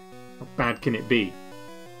Magnemite. How bad can it be?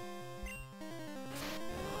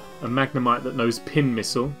 A Magnemite that knows Pin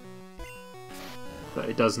Missile, but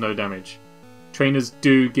it does no damage. Trainers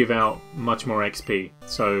do give out much more XP,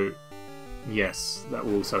 so yes, that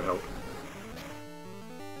will also help.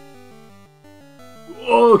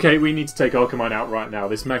 Okay, we need to take Arcamine out right now.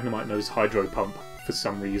 This Magnemite knows Hydro Pump for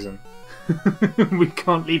some reason. We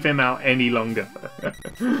can't leave him out any longer.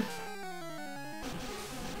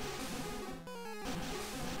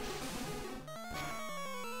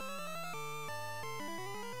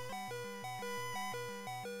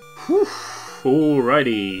 Whew.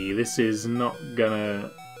 Alrighty, this is not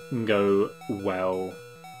gonna go well.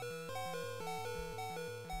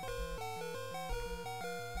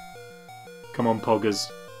 Come on, Poggers.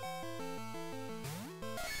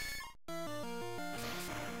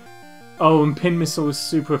 Oh, and Pin Missile is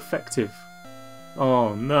super effective.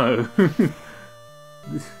 Oh no.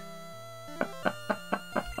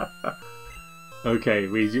 Okay,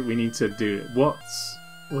 we need to do it.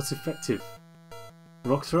 What's effective?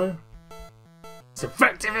 Rock throw? It's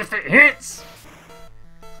effective if it hits!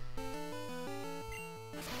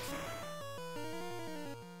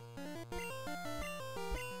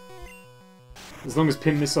 As long as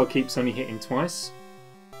Pin Missile keeps only hitting twice,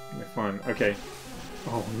 we're fine. Okay.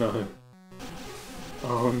 Oh no.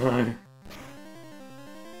 Oh no.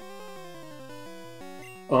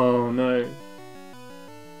 Oh no.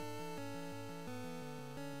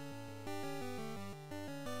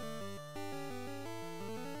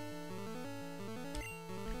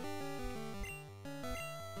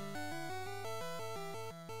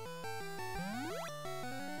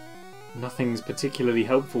 Nothing's particularly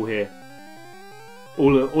helpful here.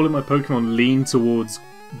 All of my Pokemon lean towards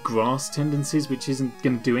grass tendencies, which isn't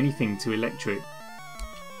going to do anything to electric.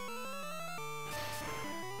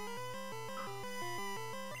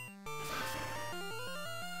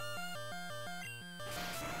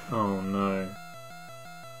 Oh no.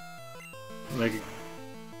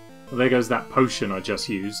 There goes that potion I just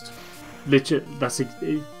used. Literally, that's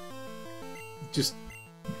just...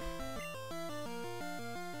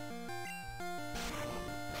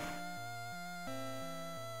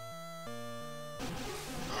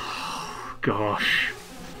 Gosh.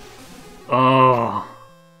 Oh.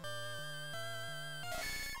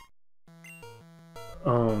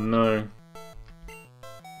 Oh no.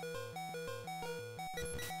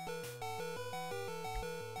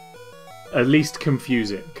 At least confuse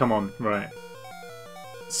it. Come on, right.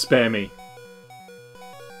 Spare me.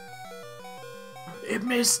 It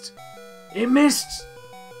missed! It missed!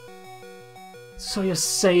 So you're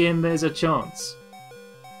saying there's a chance?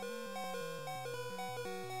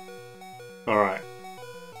 Alright.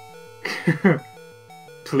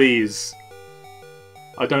 Please.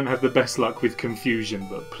 I don't have the best luck with confusion,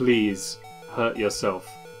 but please hurt yourself.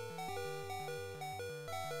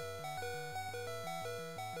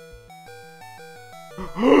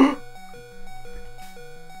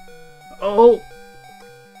 Oh!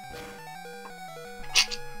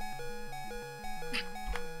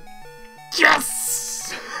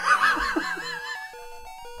 Yes!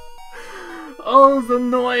 Oh, the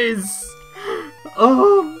noise!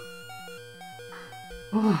 Oh!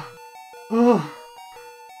 Oh! Oh!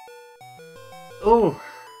 Oh!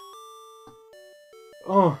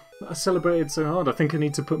 Oh! I celebrated so hard, I think I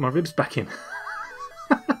need to put my ribs back in.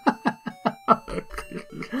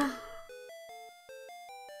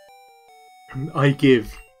 I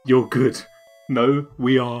give, you're good. No,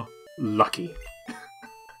 we are lucky.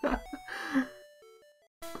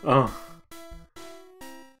 Oh.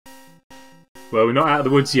 Well, we're not out of the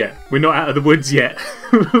woods yet. We're not out of the woods yet.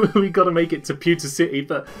 We gotta make it to Pewter City,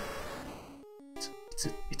 but...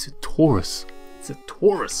 It's a Taurus. It's a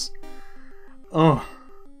Taurus. Oh.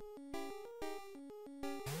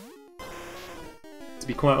 To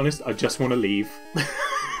be quite honest, I just want to leave.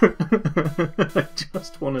 I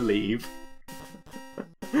just want to leave.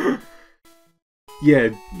 Yeah,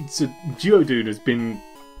 so Duodude has been,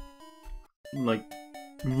 like,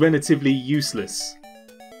 relatively useless.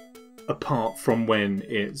 Apart from when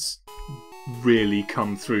it's really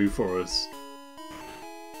come through for us.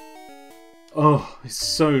 Oh, it's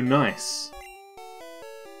so nice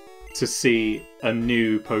to see a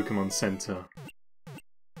new Pokemon Center.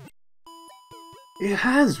 It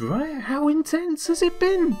has, right? How intense has it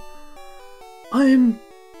been? I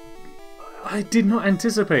did not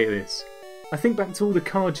anticipate this. I think back to all the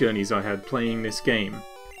car journeys I had playing this game,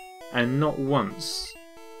 and not once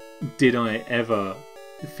did I ever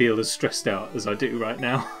feel as stressed out as I do right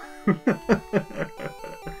now.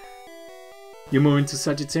 You're more into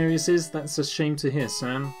Sagittariuses? That's a shame to hear,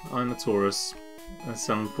 Sam. I'm a Taurus. That's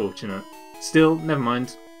unfortunate. Still, never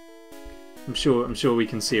mind. I'm sure we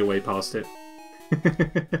can see a way past it.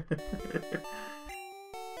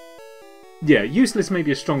 Yeah, useless may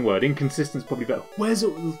be a strong word. Inconsistent's probably better.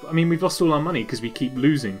 I mean, we've lost all our money because we keep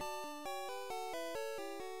losing.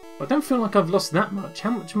 I don't feel like I've lost that much. How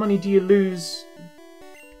much money do you lose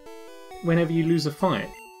whenever you lose a fight?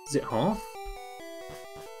 Is it half?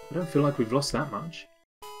 I don't feel like we've lost that much.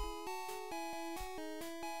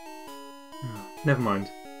 Never mind.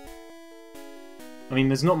 I mean,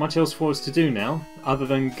 there's not much else for us to do now, other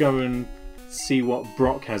than go and see what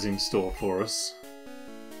Brock has in store for us.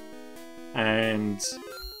 And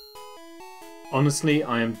honestly,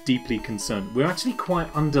 I am deeply concerned. We're actually quite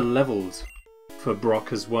under-leveled for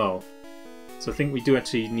Brock as well. So I think we do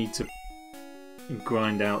actually need to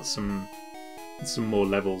grind out some more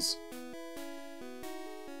levels.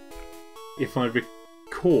 If I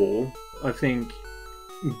recall, I think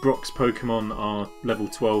Brock's Pokemon are level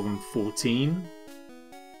 12 and 14.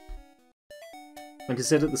 Like I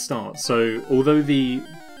said at the start, so although the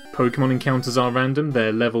Pokemon encounters are random,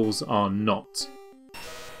 their levels are not.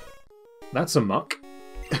 That's a muck.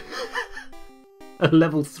 A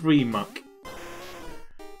level 3 muck.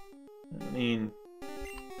 I mean...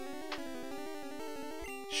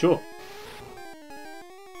 Sure.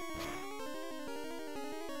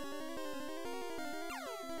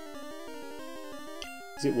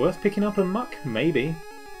 Is it worth picking up a muck? Maybe.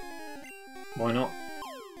 Why not?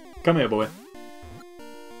 Come here, boy.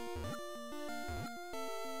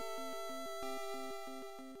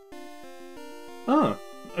 Ah,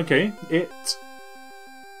 okay.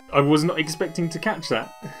 I was not expecting to catch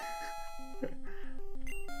that.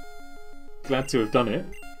 Glad to have done it.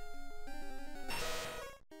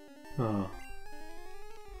 Ah.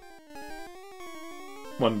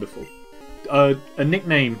 Wonderful. A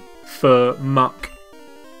nickname for muck.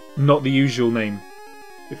 Not the usual name,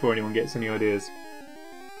 before anyone gets any ideas.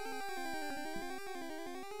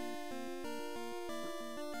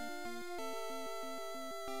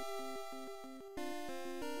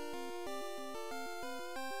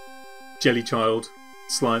 Jellychild,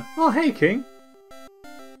 Slime. Oh, hey, King.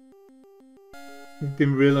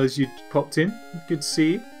 Didn't realise you'd popped in. Good to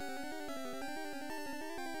see you.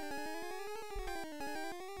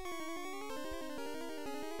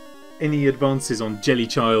 Any advances on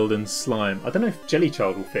Jellychild and Slime? I don't know if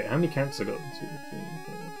Jellychild will fit. How many characters have I got? 1, 2, 3,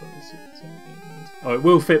 4, 5, 6, 7, 8, 9. Oh, it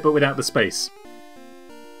will fit, but without the space.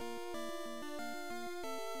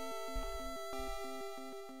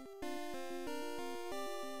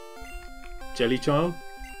 Jellychild?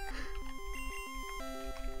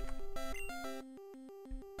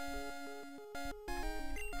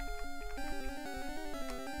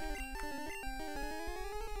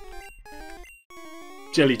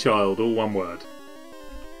 Jellychild, all one word.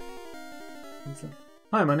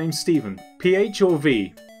 Hi, my name's Stephen. PH or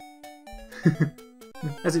V?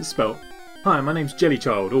 As it's spelt. Hi, my name's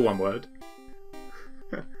Jellychild, all one word.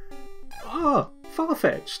 Ah,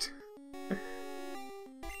 far-fetched.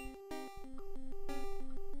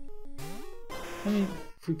 I mean,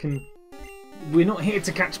 if we can... We're not here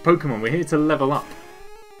to catch Pokemon, we're here to level up.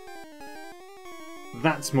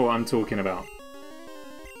 That's what I'm talking about.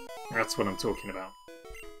 That's what I'm talking about.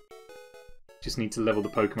 Just need to level the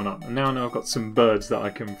Pokemon up. And now I know I've got some birds that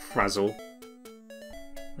I can frazzle.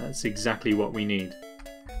 That's exactly what we need.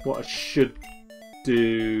 What I should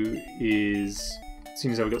do is... As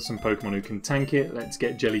soon as I've got some Pokemon who can tank it, let's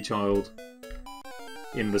get Jellychild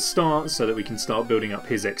in the start so that we can start building up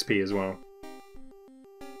his XP as well.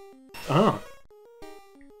 Ah!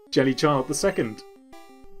 Jellychild the second.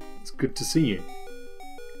 It's good to see you.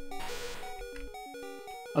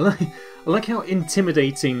 I like how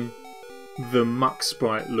intimidating the muck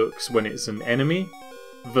sprite looks when it's an enemy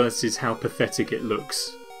versus how pathetic it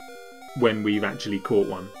looks when we've actually caught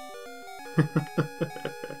one.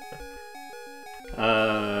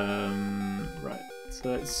 Right, so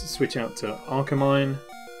let's switch out to Arcamine.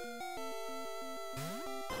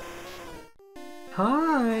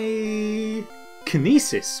 Hi!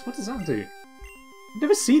 Kinesis? What does that do? I've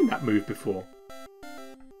never seen that move before.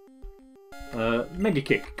 Mega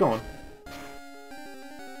Kick, go on.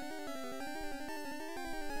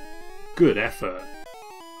 Good effort.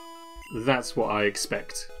 That's what I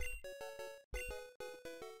expect.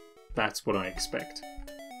 That's what I expect.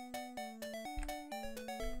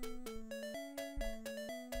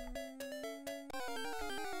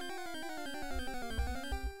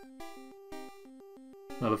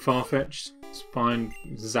 Another Farfetch'd. It's fine.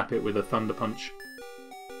 Zap it with a Thunder Punch.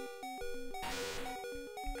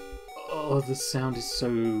 Oh, the sound is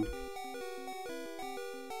so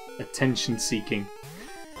attention-seeking.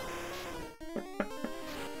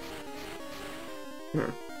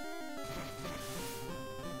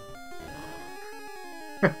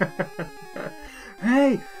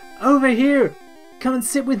 Hey, over here! Come and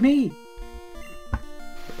sit with me.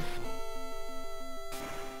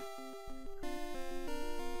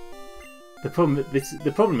 The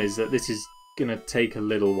problem is that this is gonna take a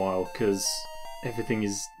little while because everything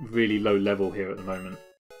is really low level here at the moment.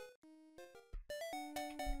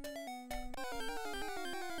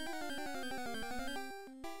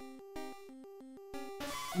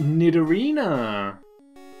 Nidorino!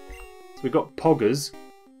 So we've got Poggers.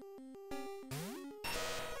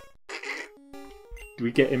 Do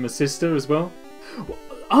we get him a sister as well?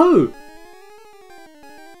 Oh!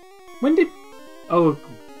 When did... Oh,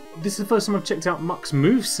 this is the first time I've checked out Muck's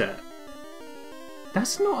moveset.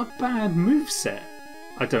 That's not a bad moveset,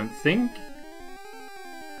 I don't think.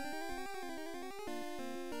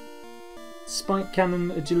 Spike Cannon,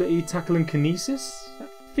 Agility, Tackle and Kinesis? That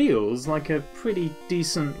feels like a pretty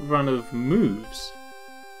decent run of moves.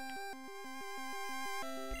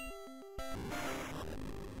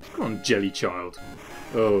 Come on, Jellychild.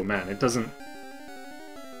 Oh man, it doesn't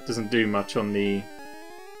do much on the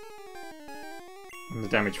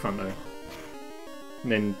damage front though.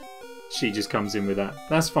 And then she just comes in with that.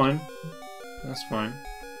 That's fine. That's fine.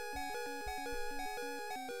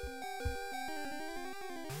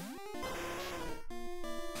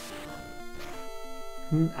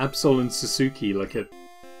 Absol and Suzuki, like a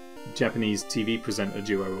Japanese TV presenter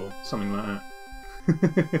duo or something like that.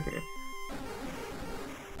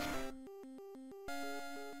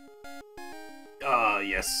 Ah,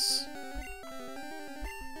 yes.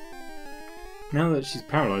 Now that she's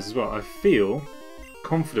paralysed as well, I feel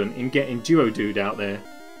confident in getting Duodude out there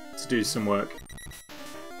to do some work.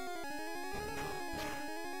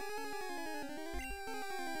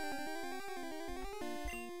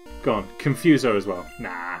 Go on, confuse her as well.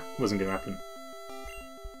 Nah, wasn't gonna happen.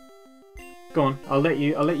 Go on, I'll let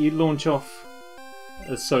you launch off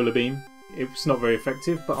a solar beam. It's not very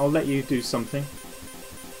effective, but I'll let you do something.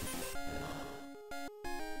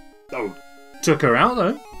 Oh, took her out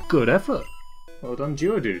though. Good effort. Well done,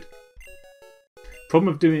 Duodude.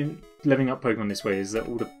 Problem of doing leveling up Pokemon this way is that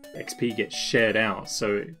all the XP gets shared out,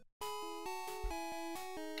 so it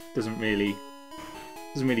doesn't really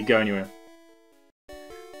go anywhere.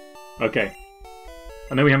 Okay.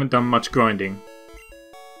 I know we haven't done much grinding.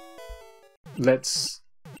 Let's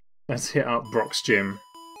hit up Brock's gym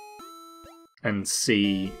and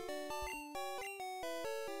see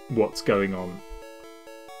what's going on.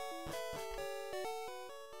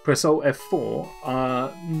 Press Alt F4?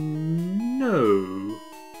 No.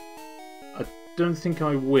 I don't think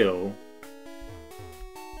I will.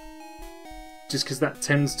 Just because that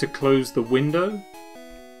tends to close the window.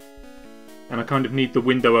 And I kind of need the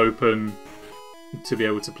window open to be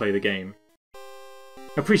able to play the game.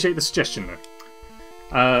 Appreciate the suggestion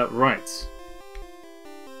though. Right.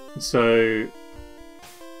 So,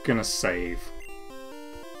 gonna save.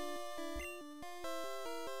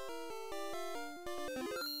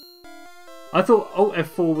 I thought Alt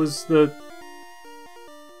F4 was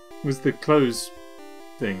the close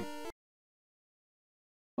thing.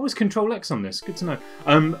 Oh, it's Control X on this. Good to know.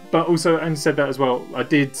 But also, and said that as well.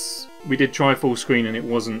 We did try full screen, and it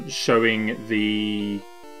wasn't showing the.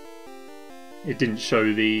 It didn't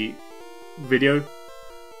show the video.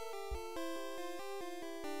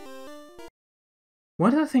 Why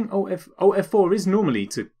did I think Alt F4 is normally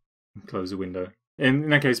to close a window? In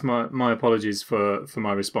that case, my apologies for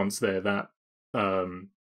my response there. That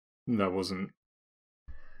wasn't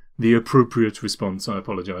the appropriate response. I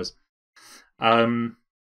apologise.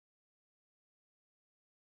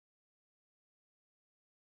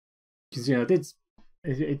 Because yeah,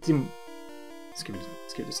 it didn't. Let's give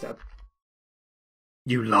it a stab.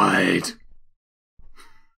 You lied.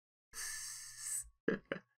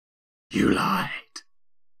 You lied.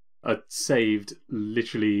 I saved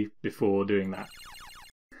literally before doing that.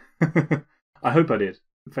 I hope I did.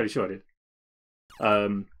 I'm fairly sure I did.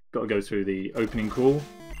 Got to go through the opening crawl.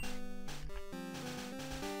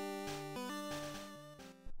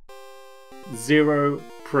 Zero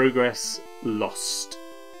progress lost.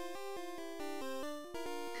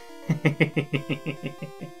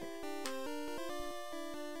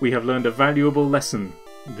 We have learned a valuable lesson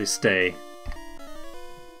this day.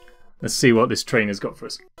 Let's see what this trainer's got for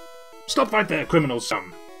us. Stop right there, criminal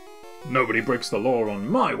son. Nobody breaks the law on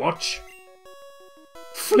my watch.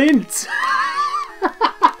 Flint!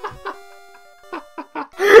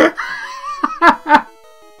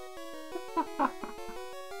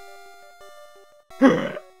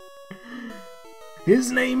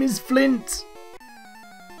 His name is Flint!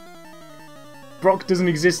 Brock doesn't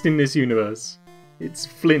exist in this universe. It's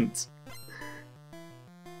Flint.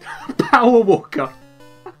 Power Walker!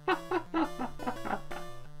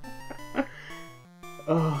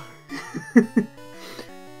 Oh.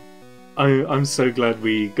 I'm so glad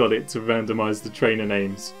we got it to randomise the trainer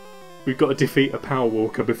names. We've got to defeat a Power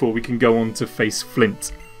Walker before we can go on to face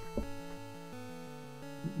Flint.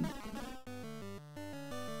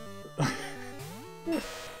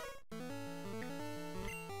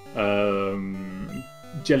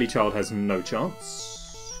 Jellychild has no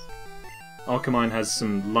chance. Arcamine has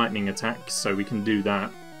some lightning attacks, so we can do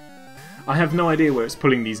that. I have no idea where it's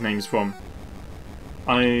pulling these names from.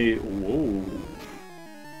 Whoa.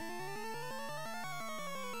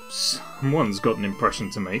 Someone's got an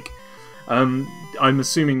impression to make. I'm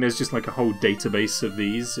assuming there's just like a whole database of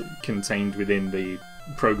these contained within the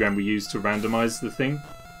program we use to randomize the thing.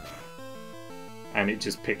 And it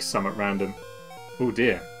just picks some at random. Oh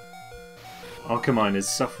dear. Arcamine is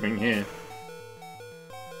suffering here.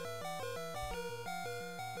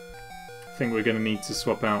 I think we're going to need to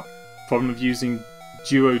swap out. Problem of using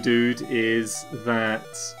Duodude is that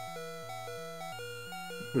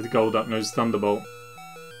with Golduck-Nosed Thunderbolt.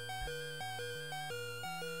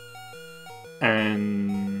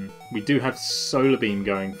 And we do have Solar Beam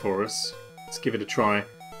going for us. Let's give it a try.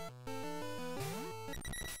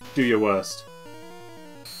 Do your worst.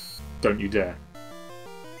 Don't you dare.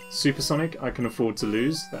 Supersonic, I can afford to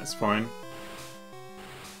lose. That's fine.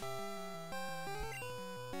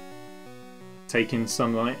 Take in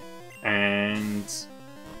sunlight and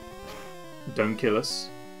don't kill us.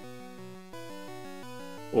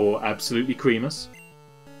 Or absolutely cream us.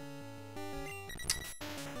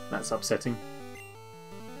 That's upsetting.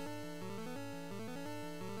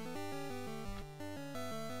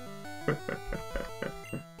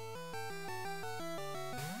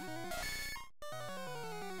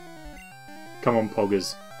 Come on,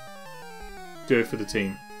 Poggers. Do it for the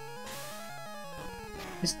team.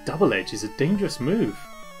 This double edge is a dangerous move.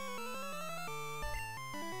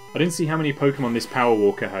 I didn't see how many Pokemon this Power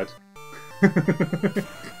Walker had.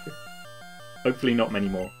 Hopefully not many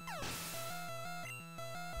more.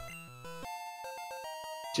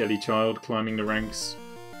 Jellychild climbing the ranks.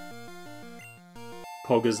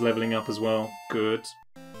 Poggers leveling up as well. Good.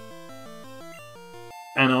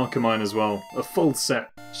 And Arcamine as well. A full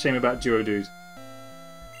set. Shame about Duodude.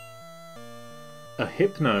 A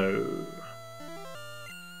Hypno.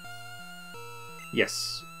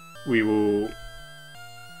 Yes. We'll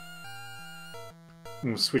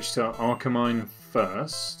switch to Arcamine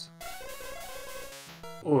first.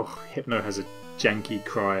 Oh, Hypno has a janky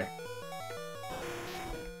cry.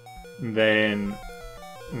 And then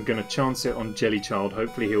I'm going to chance it on Jellychild.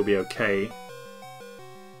 Hopefully he'll be okay.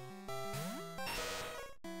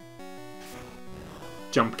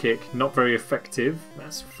 Jump kick, not very effective.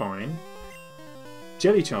 That's fine.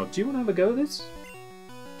 Jellychild, do you want to have a go at this?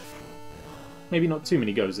 Maybe not too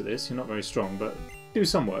many goes at this. You're not very strong, but do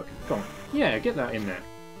some work. Come on. Yeah, get that in there.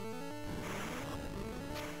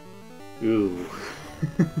 Ooh.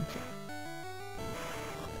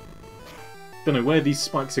 Don't know where these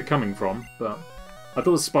spikes are coming from, but I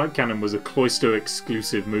thought Spike Cannon was a Cloyster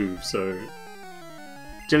exclusive move, so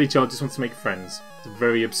Jellychild just wants to make friends. It's a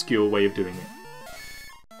very obscure way of doing it.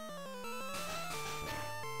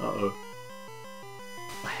 Uh-oh.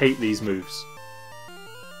 I hate these moves.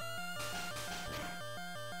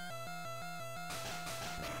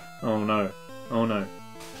 Oh no. Oh no.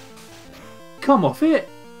 Come off it!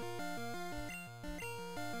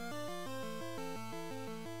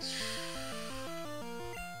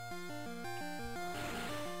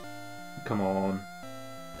 Come on.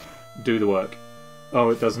 Do the work. Oh,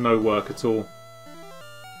 it does no work at all.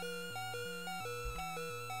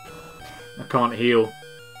 I can't heal.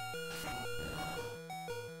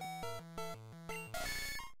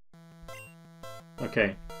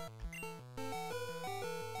 Okay.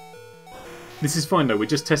 This is fine though, we're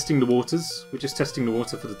just testing the waters. We're just testing the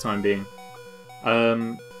water for the time being.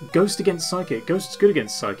 Ghost against Psychic. Ghost's good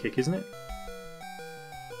against Psychic, isn't it?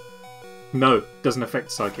 No, doesn't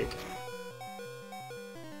affect Psychic.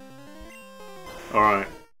 Alright.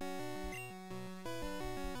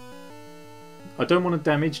 I don't want to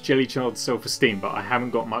damage Jellychild's self-esteem, but I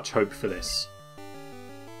haven't got much hope for this.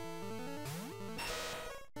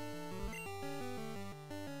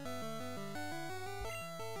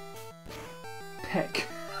 Peck.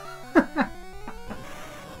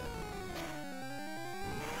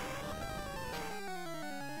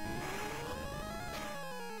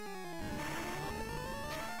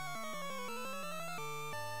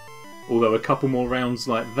 Although a couple more rounds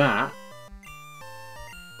like that,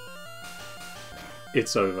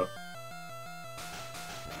 it's over.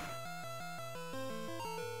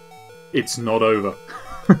 It's not over.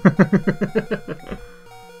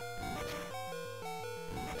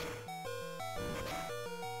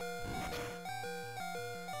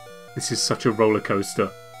 This is such a roller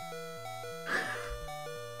coaster.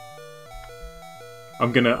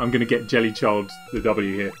 I'm gonna get Jellychild the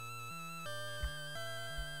W here.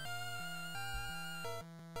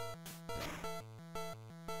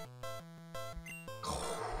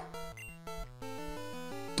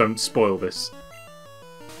 Don't spoil this.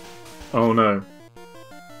 Oh no.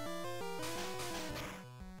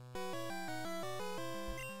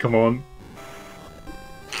 Come on.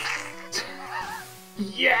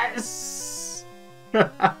 Yes!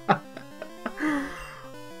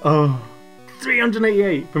 Oh,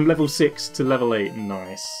 388 from level 6 to level 8.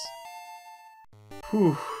 Nice.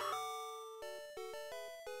 Whew.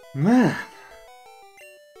 Man.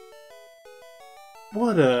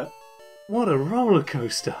 What a roller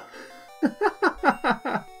coaster.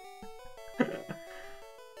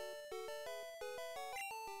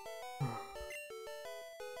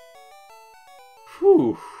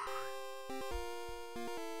 Whew.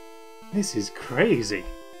 This is crazy.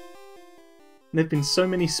 There've been so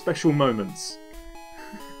many special moments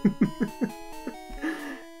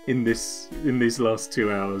in these last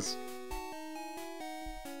 2 hours.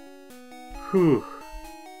 Whew.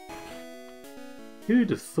 Who'd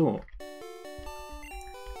have thought?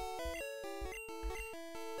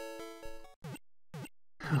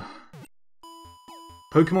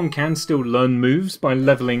 Pokemon can still learn moves by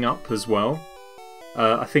leveling up as well.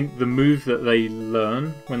 I think the move that they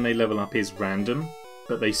learn when they level up is random,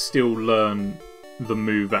 but they still learn the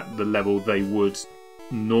move at the level they would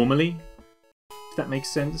normally, if that makes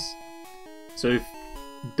sense. So if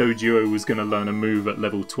Doduo was going to learn a move at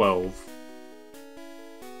level 12,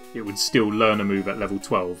 it would still learn a move at level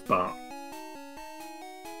 12, but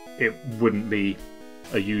it wouldn't be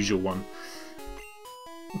a usual one.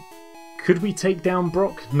 Could we take down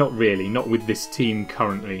Brock? Not really, not with this team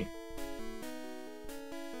currently.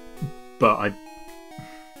 But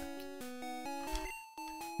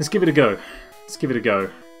let's give it a go. Let's give it a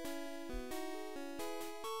go.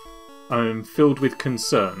 I'm filled with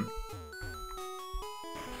concern.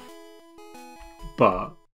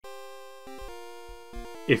 But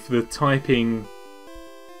if the typing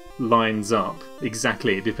lines up,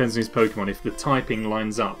 exactly, it depends on his Pokemon. If the typing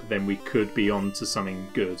lines up, then we could be on to something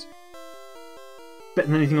good. Better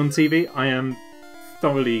than anything on TV? I am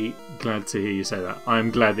thoroughly glad to hear you say that. I am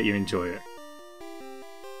glad that you enjoy it.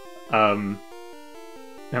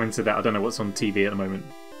 Having said that, I don't know what's on TV at the moment.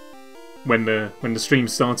 When the stream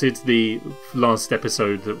started, the last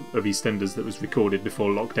episode of EastEnders that was recorded before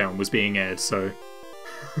lockdown was being aired, so...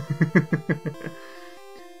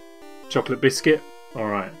 Chocolate biscuit?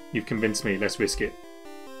 Alright, you've convinced me, let's risk it.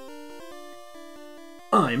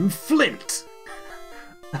 I'm Flint!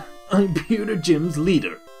 I'm Pewter Gym's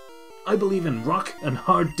leader. I believe in rock and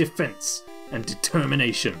hard defense and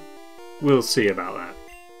determination. We'll see about that.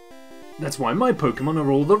 That's why my Pokemon are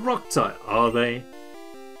all the rock type. Are they?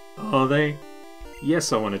 Are they?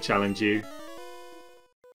 Yes, I want to challenge you.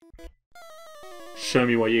 Show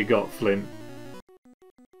me what you got, Flint.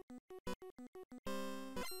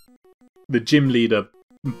 The gym leader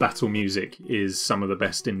battle music is some of the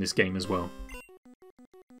best in this game as well.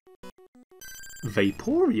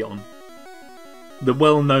 Vaporeon? The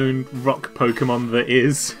well-known rock Pokemon that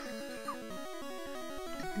is.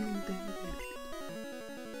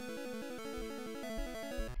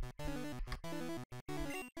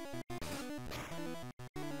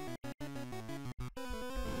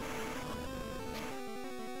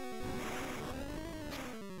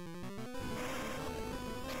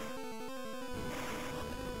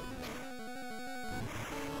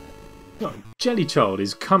 Oh, Jellychild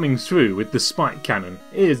is coming through with the spike cannon.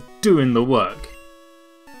 It is doing the work.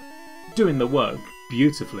 Doing the work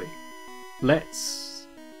beautifully. Let's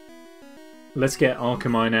get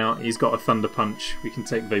Arcamine out. He's got a Thunder Punch. We can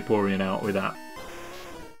take Vaporeon out with that.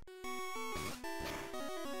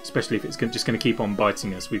 Especially if it's just going to keep on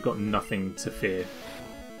biting us. We've got nothing to fear.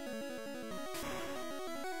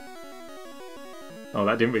 Oh,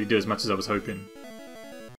 that didn't really do as much as I was hoping.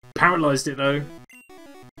 Paralysed it though.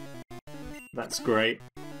 That's great.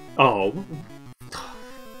 Oh,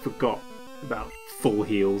 forgot about full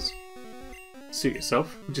heals. Suit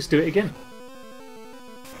yourself. We'll just do it again.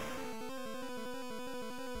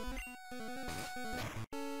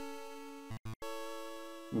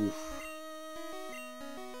 Oof.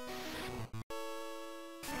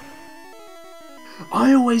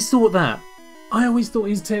 I always thought that. I always thought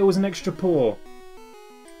his tail was an extra paw.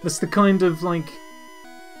 That's the kind of, like,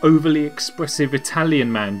 overly expressive Italian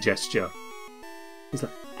man gesture. He's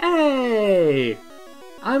like, hey,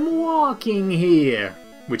 I'm walking here.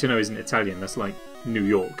 Which I know isn't Italian, that's like New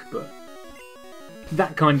York, but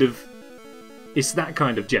that kind of, it's that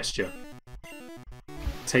kind of gesture.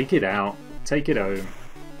 Take it out, take it home.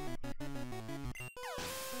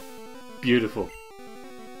 Beautiful.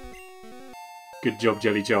 Good job,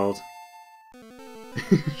 Jellychild.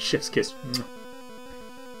 Chef's kiss.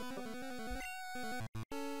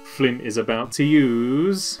 Flint is about to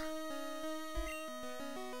use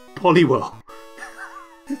Poliwhirl.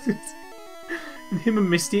 Him and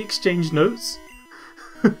Misty exchange notes.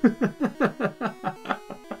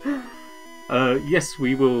 Yes,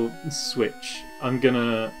 we will switch. I'm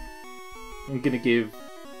gonna give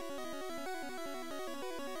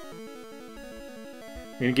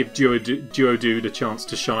Duodude a chance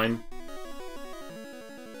to shine.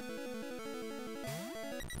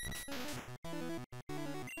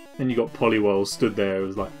 Then you got Poliwhirl stood there. It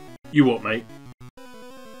was like, you what, mate?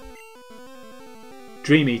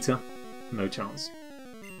 Dream Eater, no chance.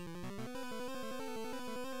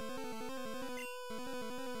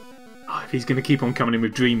 Oh, if he's going to keep on coming in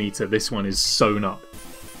with Dream Eater, this one is sewn up.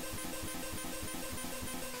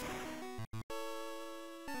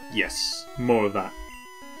 Yes, more of that.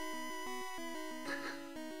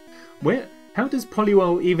 How does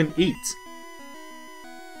Poliwhirl even eat?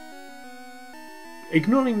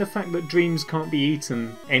 Ignoring the fact that dreams can't be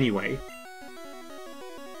eaten anyway,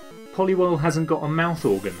 Poliwhirl hasn't got a mouth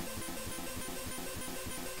organ.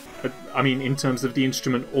 I mean, in terms of the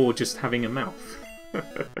instrument or just having a mouth.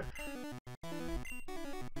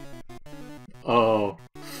 Oh,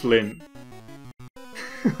 Flint.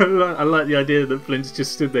 I like the idea that Flint's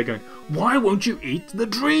just stood there going, why won't you eat the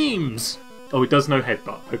dreams? Oh, it does no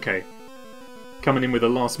headbutt. Okay. Coming in with a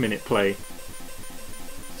last minute play.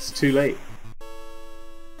 It's too late.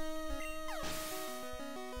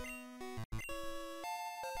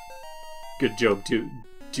 Good job,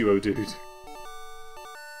 Duodude.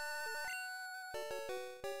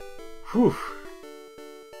 Whew.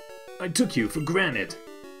 I took you for granted.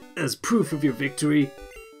 As proof of your victory,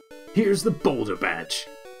 here's the Boulder Badge.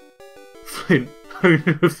 Flint,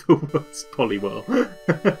 owner of the worst Poliwhirl.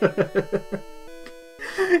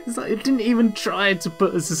 It's like it didn't even try to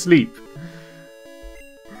put us to sleep.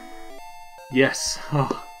 Yes.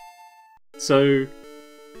 Oh. So,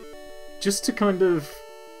 just to kind of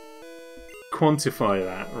quantify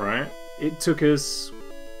that, right? It took us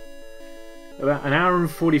about an hour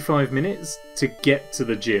and 45 minutes to get to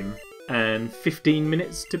the gym and 15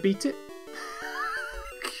 minutes to beat it.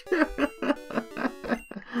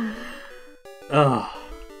 Ah,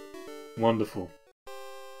 wonderful.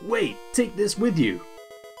 Wait, take this with you.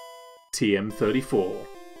 TM34.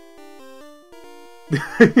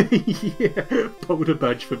 Yeah, Boulder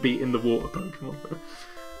Badge for beating the water Pokemon.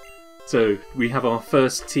 So, we have our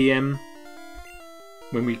first TM.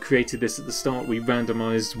 When we created this at the start, we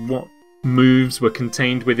randomised what moves were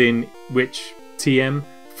contained within which TM.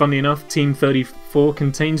 Funnily enough, Team 34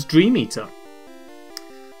 contains Dream Eater.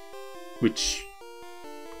 Which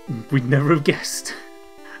we'd never have guessed.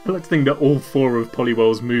 I like to think that all 4 of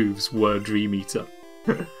Poliwhirl's moves were Dream Eater.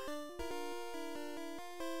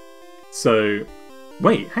 So,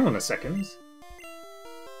 wait, hang on a second.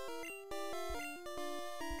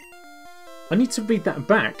 I need to read that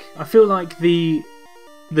back. I feel like the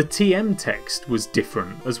TM text was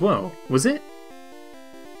different as well. Was it?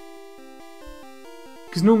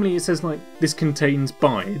 Because normally it says like, this contains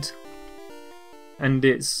Bide. And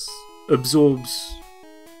it absorbs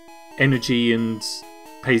energy and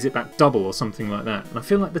pays it back double or something like that. And I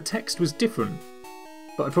feel like the text was different.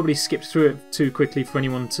 But I probably skipped through it too quickly for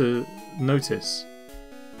anyone to notice.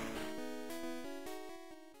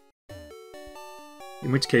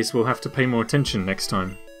 In which case we'll have to pay more attention next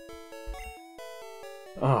time.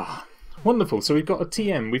 Ah, wonderful. So we've got a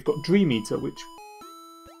TM, we've got Dream Eater, which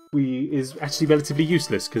is actually relatively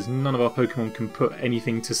useless because none of our Pokemon can put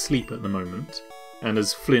anything to sleep at the moment. And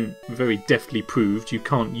as Flint very deftly proved, you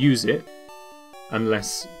can't use it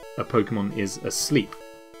unless a Pokemon is asleep.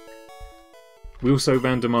 We also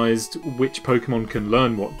randomised which Pokemon can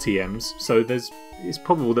learn what TMs, so it's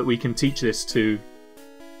probable that we can teach this to...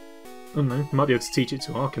 I don't know, we might be able to teach it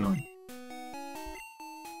to Arcanine.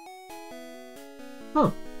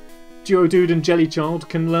 Oh, Duodude and Jellychild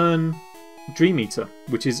can learn Dream Eater,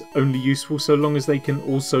 which is only useful so long as they can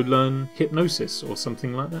also learn Hypnosis or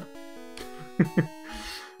something like that.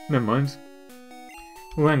 Never mind.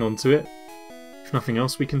 We'll hang on to it. If nothing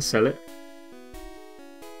else, we can sell it.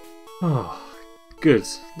 Oh, good.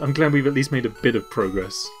 I'm glad we've at least made a bit of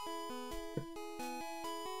progress.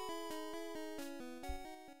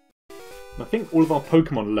 I think all of our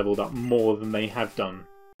Pokemon leveled up more than they have done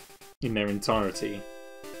in their entirety.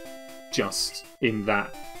 Just in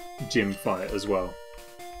that gym fight as well.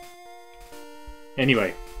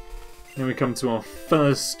 Anyway, then we come to our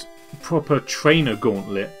first proper trainer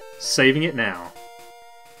gauntlet. Saving it now.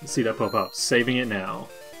 Let's see that pop up. Saving it now.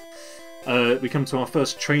 We come to our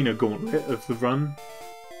first trainer gauntlet of the run.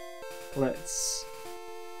 Let's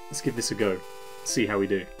give this a go. See how we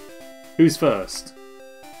do. Who's first?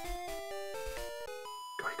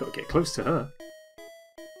 God, you gotta get close to her.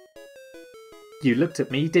 You looked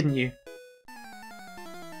at me, didn't you?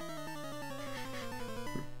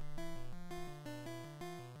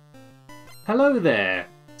 Hello there,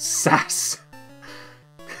 Sass.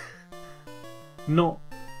 Not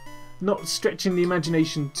stretching the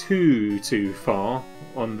imagination too far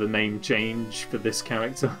on the name change for this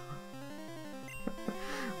character.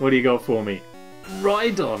 What do you got for me?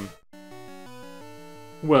 Rhydon.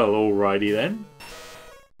 Well, alrighty then.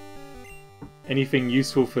 Anything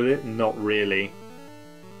useful for it? Not really.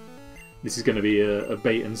 This is going to be a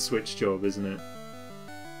bait and switch job, isn't it?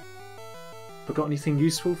 But got anything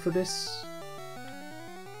useful for this?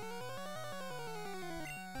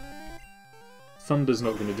 Thunder's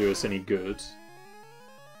not going to do us any good.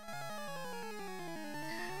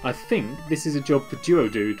 I think this is a job for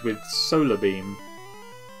Duodude with Solar Beam.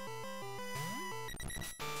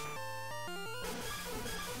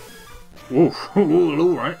 Ooh,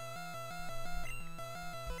 alright.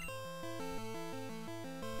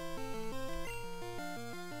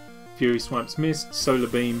 Fury Swipes missed, Solar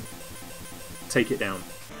Beam. Take it down.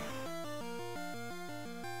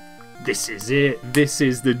 This is it. This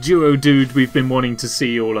is the Duodude we've been wanting to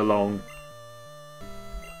see all along.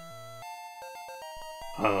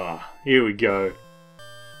 Ah, here we go.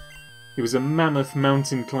 It was a mammoth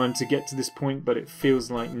mountain climb to get to this point, but it feels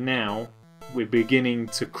like now we're beginning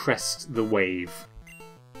to crest the wave.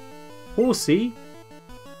 Horsey?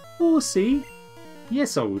 Horsey?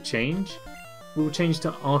 Yes, I will change. We'll change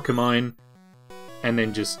to Arcamine and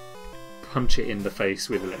then just punch it in the face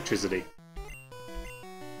with electricity.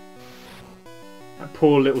 That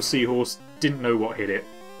poor little seahorse didn't know what hit it,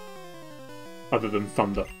 other than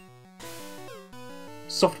thunder.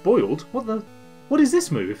 Soft boiled? What is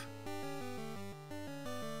this move?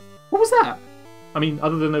 What was that? I mean,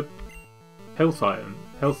 other than a health item,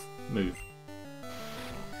 health move.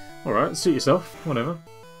 Alright, suit yourself, whatever.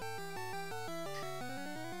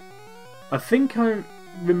 I think I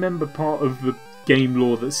remember part of the game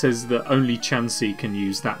lore that says that only Chansey can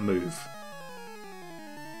use that move.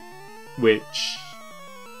 Which...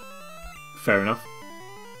 fair enough.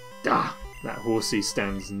 Ah, that horsey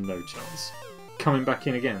stands no chance. Coming back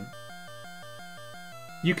in again.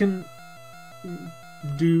 You can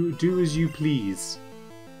do as you please.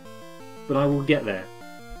 But I will get there.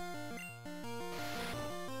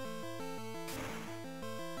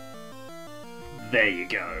 There you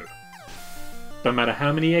go. Don't matter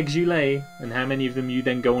how many eggs you lay, and how many of them you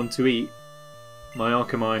then go on to eat, my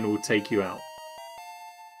Arcamine will take you out.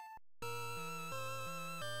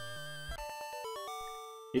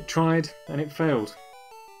 It tried, and it failed.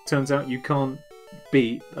 Turns out you can't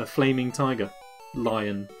beat a flaming tiger.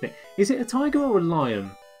 Lion thing. Is it a tiger or a lion?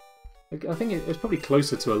 I think it's probably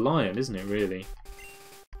closer to a lion, isn't it, really?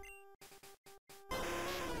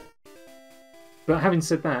 But having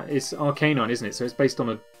said that, it's Arcanine, isn't it? So it's based on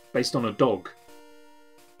a dog.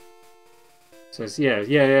 So it's yeah,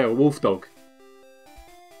 a wolf dog.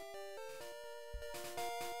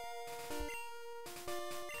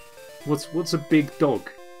 What's a big dog?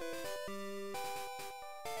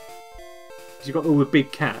 You got all the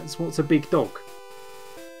big cats. What's a big dog?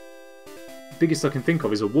 The biggest I can think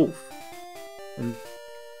of is a wolf, and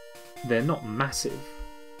they're not massive.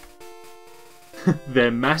 They're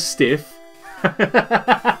mastiff.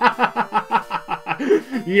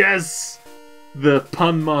 Yes! The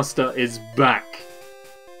pun master is back.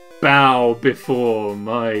 Bow before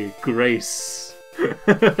my grace.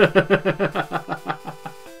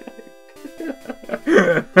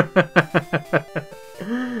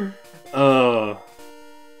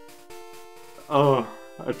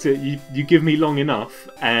 You give me long enough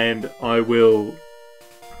and I will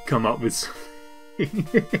come up with something.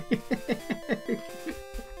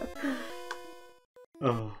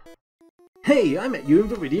 Oh. Hey, I met you in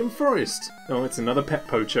Viridian Forest! Oh, it's another pet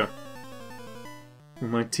poacher.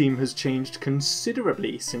 My team has changed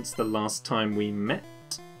considerably since the last time we met.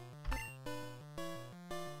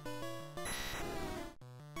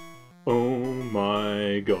 Oh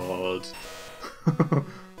my god.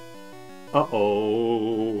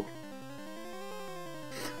 Uh-oh.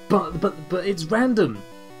 But it's random.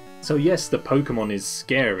 So yes, the Pokemon is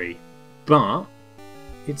scary, but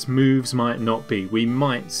its moves might not be. We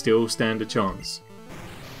might still stand a chance.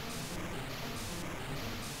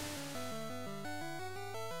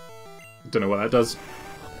 Don't know what that does.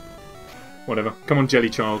 Whatever. Come on,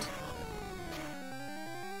 Jellychild.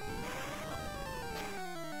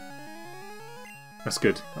 That's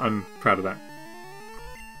good. I'm proud of that.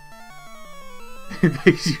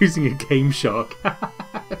 He's using a Game Shark.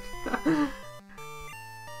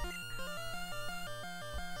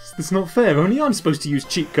 It's not fair. Only I'm supposed to use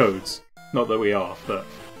cheat codes. Not that we are, but...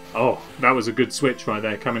 Oh, that was a good switch right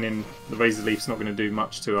there. Coming in, the Razor Leaf's not going to do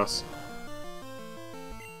much to us.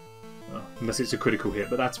 Oh, unless it's a critical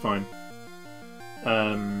hit, but that's fine.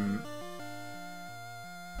 Come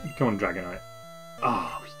on, Dragonite.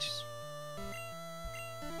 Ah, we just...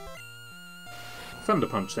 Thunder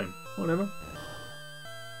Punch then. Whatever.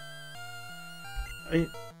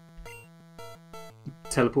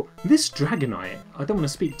 Teleport. This Dragonite, I don't want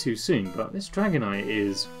to speak too soon, but this Dragonite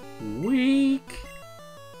is weak.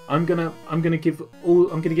 I'm gonna give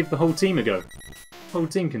the whole team a go. Whole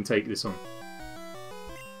team can take this on.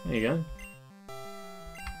 There you go.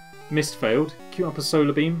 Mist failed. Queue up a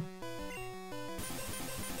Solar Beam.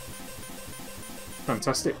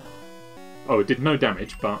 Fantastic. Oh, it did no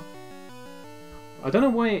damage, but I don't know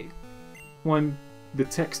why the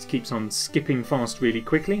text keeps on skipping fast really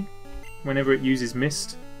quickly whenever it uses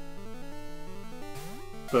Mist.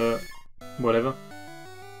 But whatever.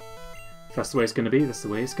 If that's the way it's going to be, that's the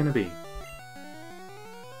way it's going to be.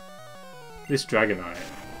 This Dragonite.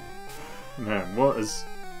 Man, what has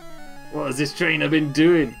this trainer been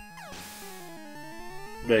doing?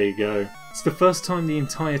 There you go. It's the first time the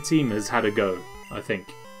entire team has had a go, I think.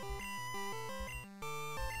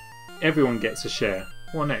 Everyone gets a share.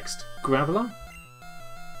 What next? Graveler?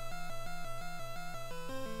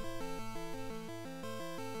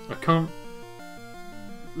 I can't...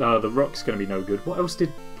 the rock's going to be no good. What else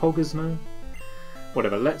did Poggers know?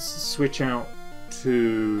 Whatever, let's switch out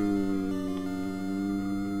to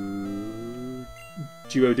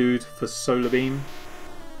Duodude for Solar Beam.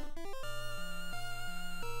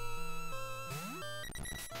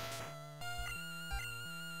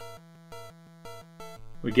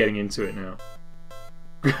 We're getting into it now.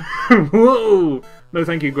 Whoa! No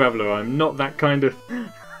thank you, Graveler. I'm not that kind of...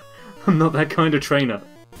 I'm not that kind of trainer.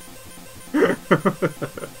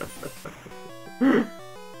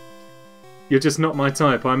 You're just not my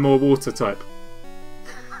type. I'm more water type.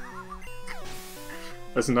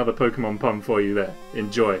 That's another Pokemon pun for you there.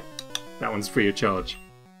 Enjoy. That one's free of charge.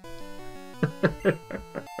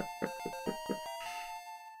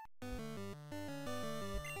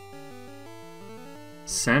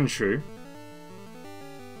 Sandshrew.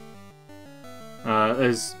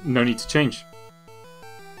 There's no need to change.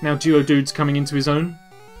 Now Duodude's coming into his own.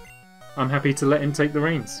 I'm happy to let him take the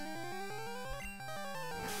reins.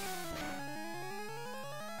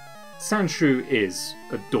 Sandshrew is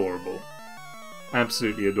adorable.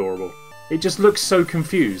 Absolutely adorable. It just looks so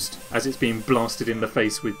confused as it's being blasted in the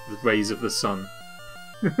face with the rays of the sun.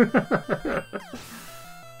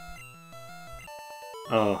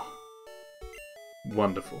 Oh.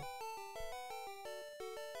 Wonderful.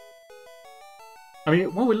 I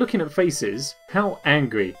mean, while we're looking at faces, how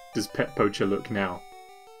angry does Pet Poacher look now?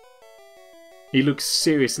 He looks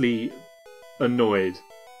seriously annoyed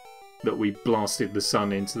that we blasted the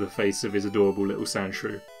sun into the face of his adorable little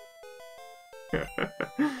Sandshrew.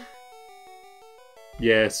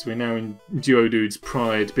 Yes, we're now in Duodude's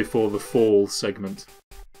Pride Before the Fall segment.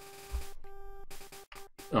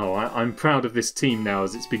 Oh, I'm proud of this team now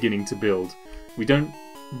as it's beginning to build. We don't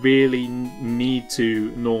really need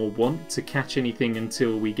to nor want to catch anything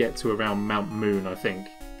until we get to around Mount Moon, I think.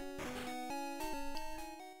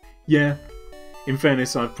 Yeah, in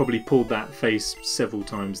fairness, I've probably pulled that face several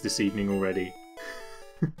times this evening already.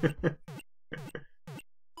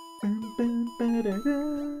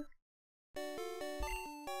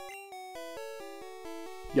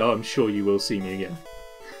 Yeah, I'm sure you will see me again.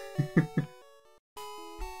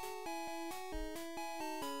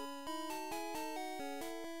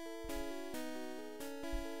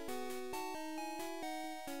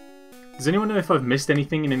 Does anyone know if I've missed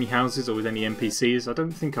anything in any houses or with any NPCs? I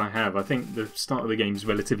don't think I have. I think the start of the game's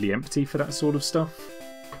relatively empty for that sort of stuff.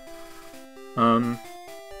 I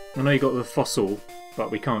know you got the fossil,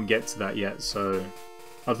 but we can't get to that yet, so...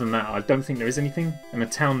 Other than that, I don't think there is anything. And a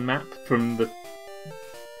town map from the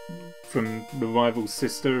rival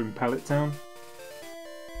sister in Pallet Town.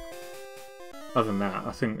 Other than that,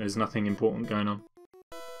 I think there's nothing important going on.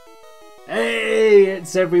 Hey!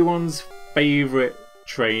 It's everyone's favourite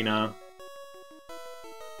trainer.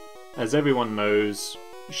 As everyone knows,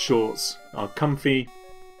 shorts are comfy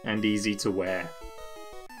and easy to wear.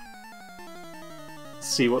 Let's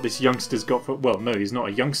see what this youngster's got for... Well, no, he's not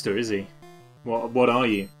a youngster, is he? What are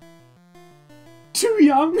you? Too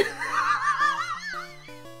young?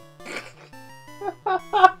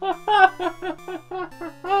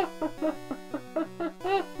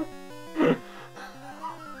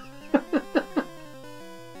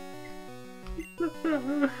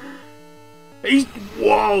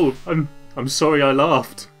 Whoa! I'm sorry I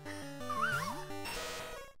laughed.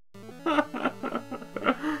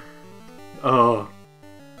 Oh,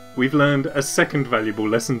 we've learned a second valuable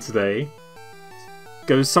lesson today.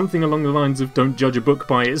 Goes something along the lines of don't judge a book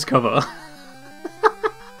by its cover.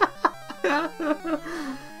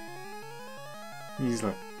 He's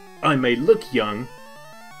like, I may look young.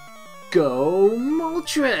 Go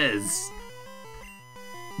Moltres!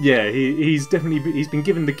 Yeah, he's been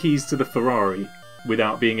given the keys to the Ferrari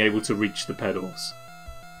without being able to reach the pedals.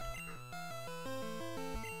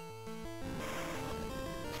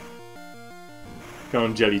 Go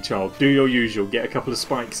on, Jellychild, do your usual. Get a couple of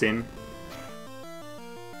spikes in.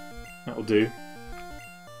 That'll do.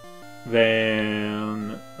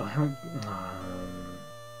 Then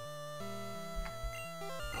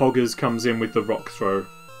Poggers comes in with the rock throw.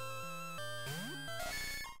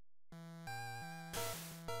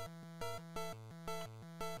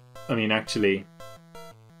 I mean, actually,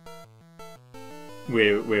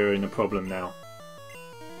 we're in a problem now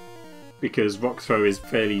because rock throw is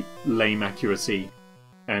fairly lame accuracy,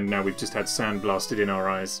 and now we've just had sand blasted in our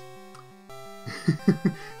eyes.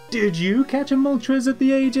 Did you catch a Moltres at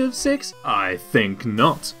the age of 6? I think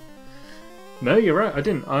not. No, you're right. I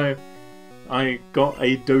didn't. I got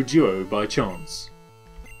a Doduo by chance.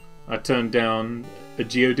 I turned down a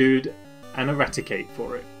Geodude and a Raticate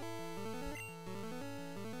for it.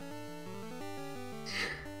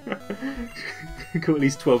 Got at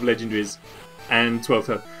least 12 legendaries and 12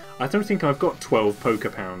 health. I don't think I've got 12 Poker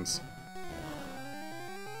Pounds.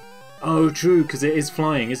 Oh, true, because it is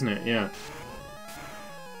flying, isn't it? Yeah.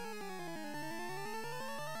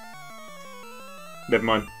 Never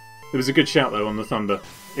mind. There was a good shout though on the Thunder.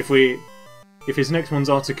 If his next one's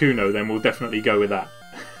Articuno, then we'll definitely go with that.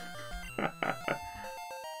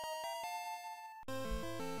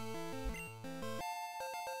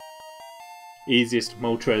 Easiest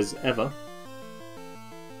Moltres ever.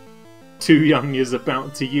 Too Young is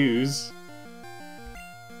about to use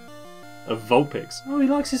a Vulpix. Oh, he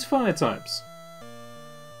likes his fire types.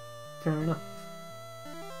 Fair enough.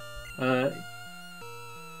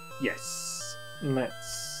 Yes.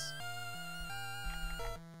 Let's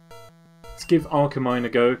give Arcamine a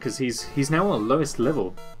go because he's now on lowest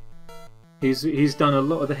level. He's done a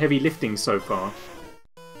lot of the heavy lifting so far,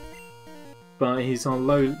 but he's on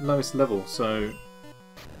lowest level, so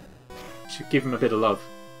should give him a bit of love.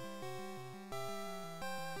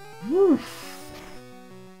 Woo.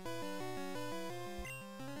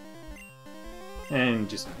 And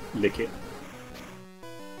just lick it.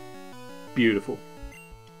 Beautiful.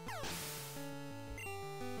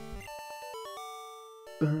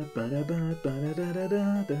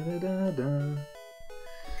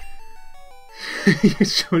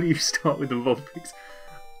 Surely you start with the Vulpix.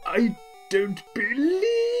 I don't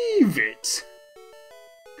believe it.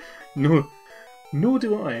 Nor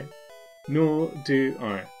do I. Nor do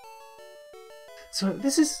I. So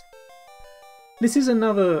this is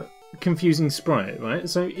another confusing sprite, right?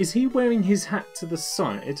 So is he wearing his hat to the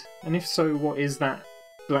side? And if so, what is that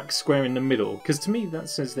black square in the middle? Because to me that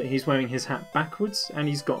says that he's wearing his hat backwards and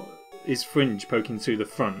he's got his fringe poking through the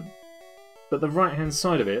front. But the right hand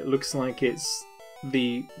side of it looks like it's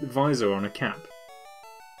the visor on a cap.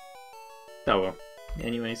 Oh well.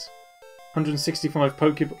 Anyways. 165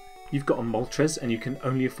 Pokeball. You've got a Moltres and you can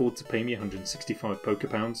only afford to pay me 165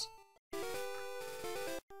 Pokepounds.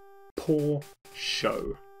 Poor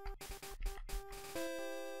show.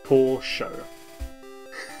 Poor show.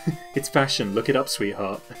 It's fashion. Look it up,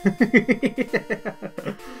 sweetheart.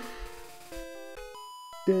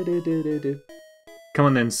 Come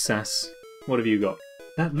on then, Sass. What have you got?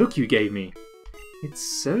 That look you gave me.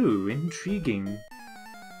 It's so intriguing.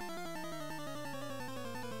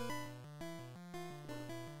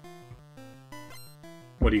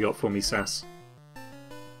 What do you got for me, Sass?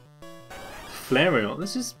 Flareon.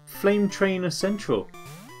 This is Flame Trainer Central.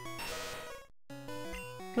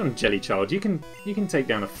 Come on, Jellychild. You can take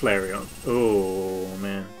down a Flareon. Oh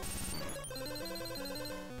man.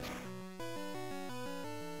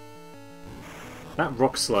 That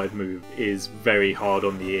Rock Slide move is very hard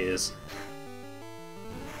on the ears.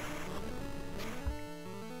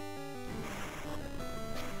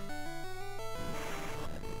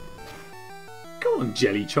 Come on,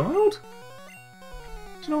 Jellychild.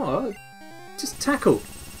 Do you know what? Just tackle.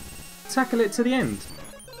 Tackle it to the end.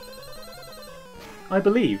 I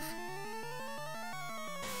believe.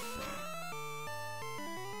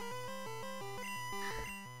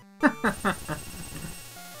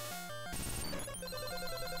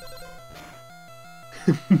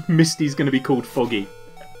 Misty's going to be called Foggy.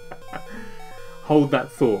 Hold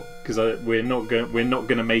that thought, because we're not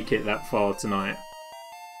going to make it that far tonight.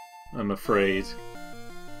 I'm afraid.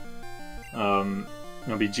 I'll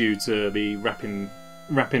be due to be wrapping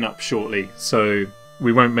up shortly, so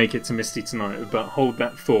we won't make it to Misty tonight. But hold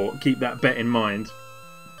that thought, keep that bet in mind,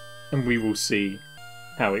 and we will see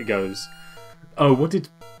how it goes. Oh, what did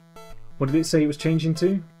What did it say it was changing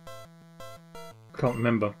to? Can't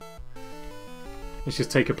remember. Let's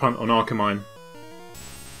just take a punt on Arcamine.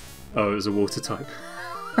 Oh, it was a water type.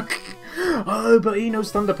 Oh, but he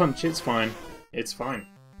knows Thunder Punch. It's fine. It's fine.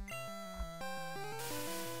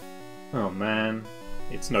 Oh man,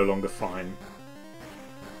 it's no longer fine.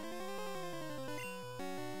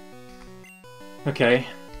 Okay.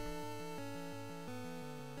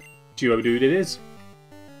 Duodude it is.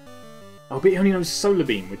 Oh, but he only knows Solar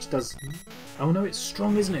Beam, which does... Oh no, it's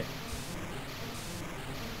strong, isn't it?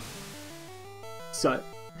 So,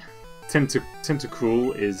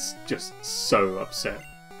 Tentacruel is just so upset.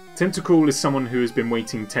 Tentacruel is someone who has been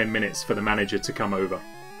waiting 10 minutes for the manager to come over.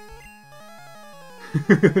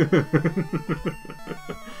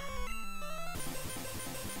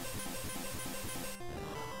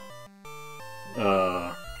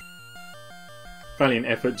 Valiant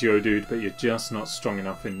effort, Duodude, but you're just not strong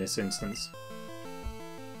enough in this instance.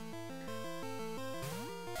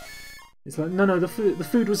 It's like, no, the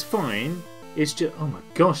food was fine. It's just, oh my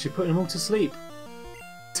gosh, you're putting them all to sleep.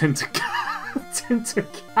 Tentacaren.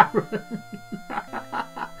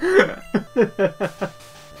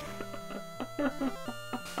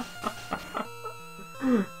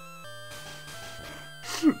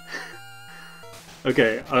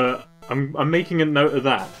 Okay, I'm making a note of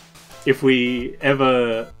that. If we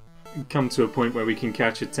ever come to a point where we can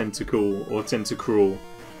catch a Tentacle or Tentacruel,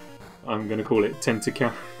 I'm going to call it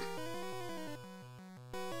Tentacaren.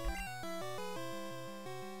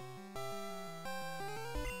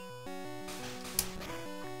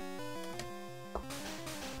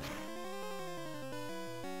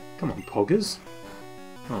 Come on, Poggers.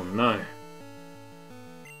 Oh no.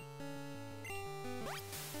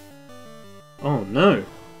 Oh no.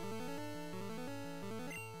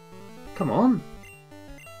 Come on.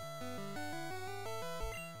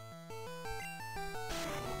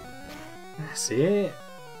 That's it.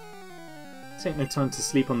 Take no time to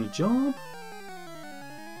sleep on the job.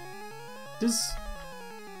 Is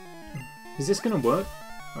this going to work?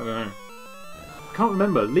 I don't know. I can't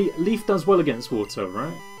remember. Leaf does well against water,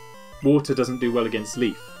 right? Water doesn't do well against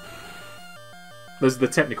Leaf. Those are the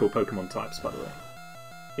technical Pokemon types, by the way.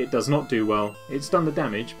 It does not do well. It's done the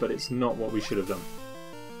damage, but it's not what we should have done.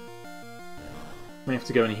 May have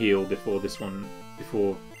to go and heal before this one,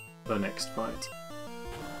 before the next fight.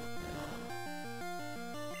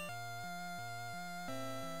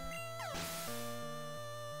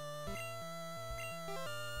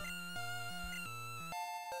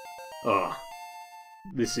 Ah.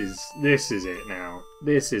 This is it now.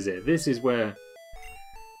 This is it. This is where...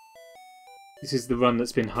 This is the run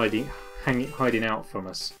that's been hiding out from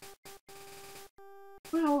us.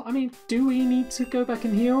 Well, I mean, do we need to go back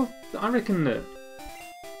and heal? I reckon that...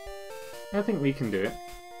 I think we can do it.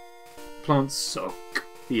 Plants suck.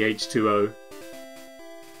 The H2O.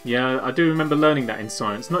 Yeah, I do remember learning that in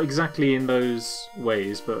science. Not exactly in those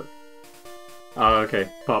ways, but... Oh, okay.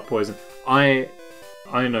 Part poison. I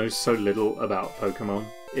know so little about Pokemon.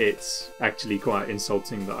 It's actually quite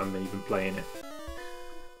insulting that I'm even playing it.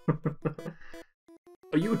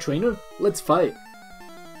 Are you a trainer? Let's fight!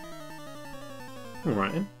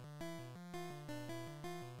 Alright then.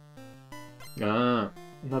 Ah,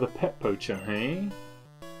 another pet poacher, hey?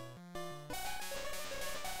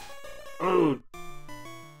 Oh!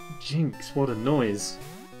 Jinx, what a noise.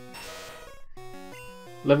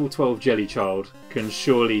 Level 12 Jellychild can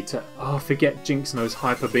surely oh, forget Jinx knows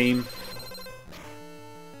Hyper Beam.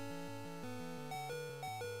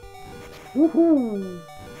 Woohoo!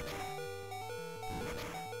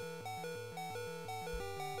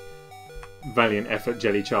 Valiant effort,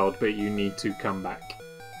 Jellychild, but you need to come back.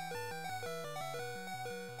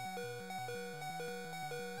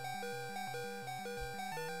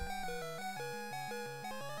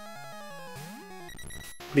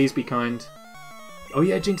 Please be kind. Oh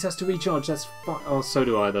yeah, Jinx has to recharge, that's fine. Oh, so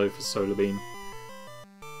do I though, for Solar Beam.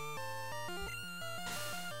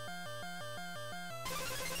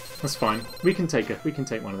 That's fine. We can take her. We can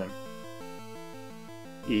take one of them.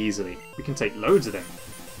 Easily. We can take loads of them.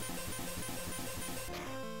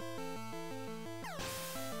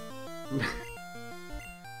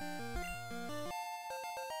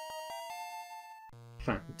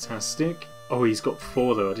 Fantastic. Oh, he's got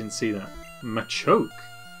 4 though, I didn't see that. Machoke.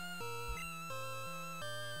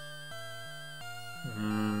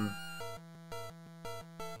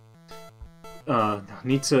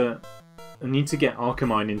 I need to get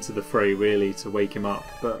Arcamine into the fray really to wake him up,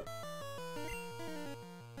 but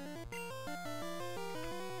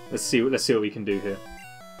let's see what we can do here.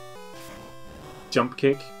 Jump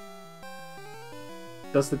kick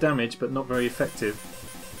does the damage, but not very effective.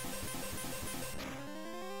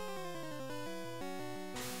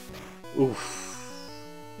 Oof.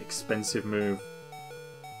 Expensive move.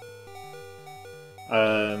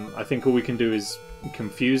 I think all we can do is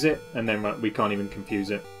confuse it, and then we can't even confuse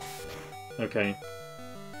it. Okay.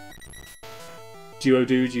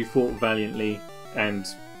 Duodude, you fought valiantly and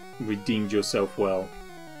redeemed yourself well.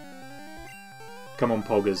 Come on,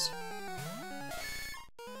 Poggers.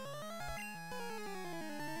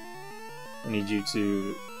 I need you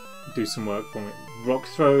to do some work for me. Rock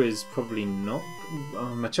Throw is probably not...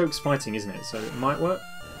 Machoke's fighting, isn't it? So it might work.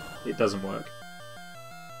 It doesn't work.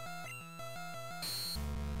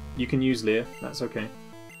 You can use Leer, that's okay.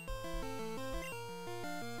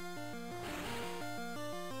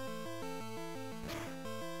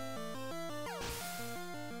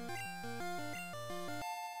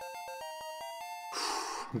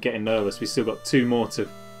 I'm getting nervous, we still got 2 more to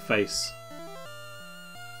face.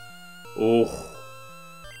 Oh.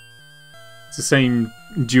 It's the same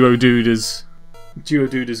Duodude as...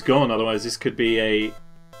 Duodude is gone, otherwise this could be a...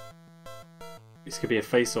 This could be a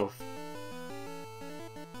face-off.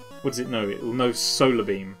 What does it know? It will know Solar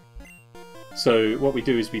Beam. So what we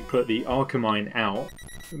do is we put the Arcamine out,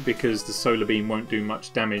 because the Solar Beam won't do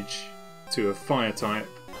much damage to a fire type,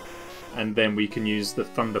 and then we can use the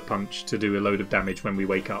Thunder Punch to do a load of damage when we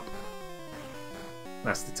wake up.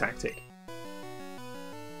 That's the tactic.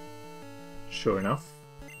 Sure enough.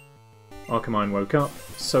 Arcamine woke up,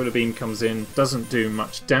 Solar Beam comes in, doesn't do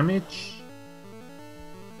much damage.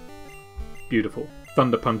 Beautiful.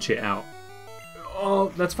 Thunder Punch it out.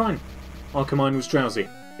 Oh, that's fine. Arcamine was drowsy.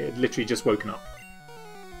 It had literally just woken up.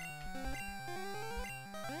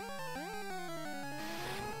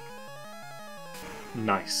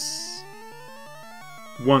 Nice.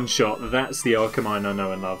 One shot. That's the Arcamine I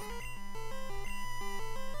know and love.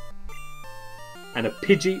 And a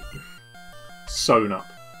Pidgey. Sewn up.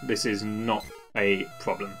 This is not a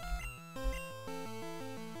problem.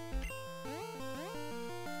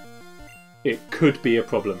 It could be a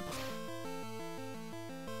problem.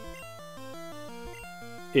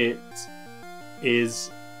 It is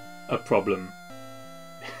a problem.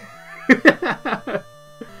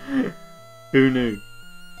 Who knew?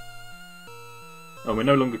 Oh, we're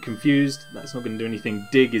no longer confused. That's not going to do anything.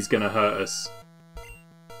 Dig is going to hurt us.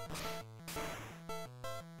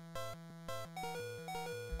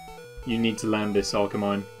 You need to land this,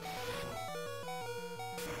 Arcamine.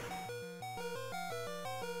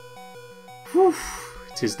 Whew,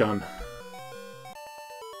 it is done.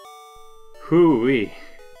 Hoo-wee.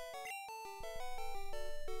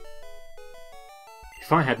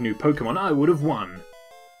 If I had new Pokemon, I would have won.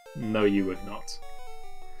 No, you would not.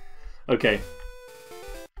 Okay.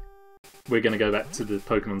 We're going to go back to the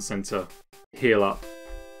Pokemon Center, heal up,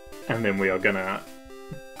 and then we are going to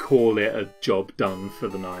call it a job done for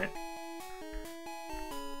the night.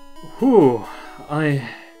 Whew. I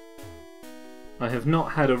have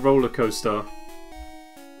not had a roller coaster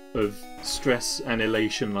of stress and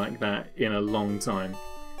elation like that in a long time.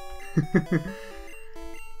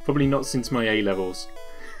 Probably not since my A-levels.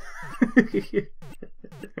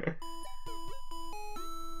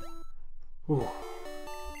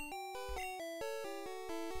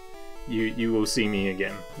 You will see me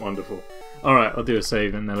again. Wonderful. Alright, I'll do a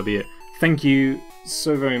save and that'll be it. Thank you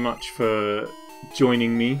so very much for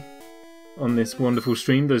joining me on this wonderful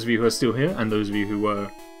stream, those of you who are still here, and those of you who were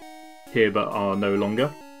here but are no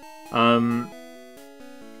longer.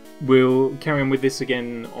 We'll carry on with this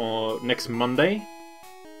again next Monday,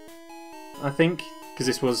 I think, because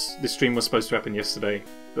this stream was supposed to happen yesterday,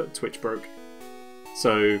 but Twitch broke.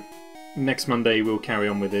 So next Monday we'll carry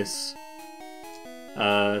on with this.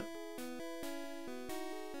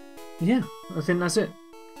 Yeah, I think that's it.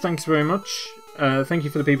 Thanks very much. Thank you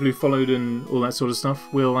for the people who followed and all that sort of stuff.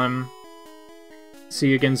 We'll see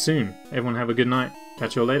you again soon. Everyone have a good night.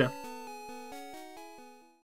 Catch you all later.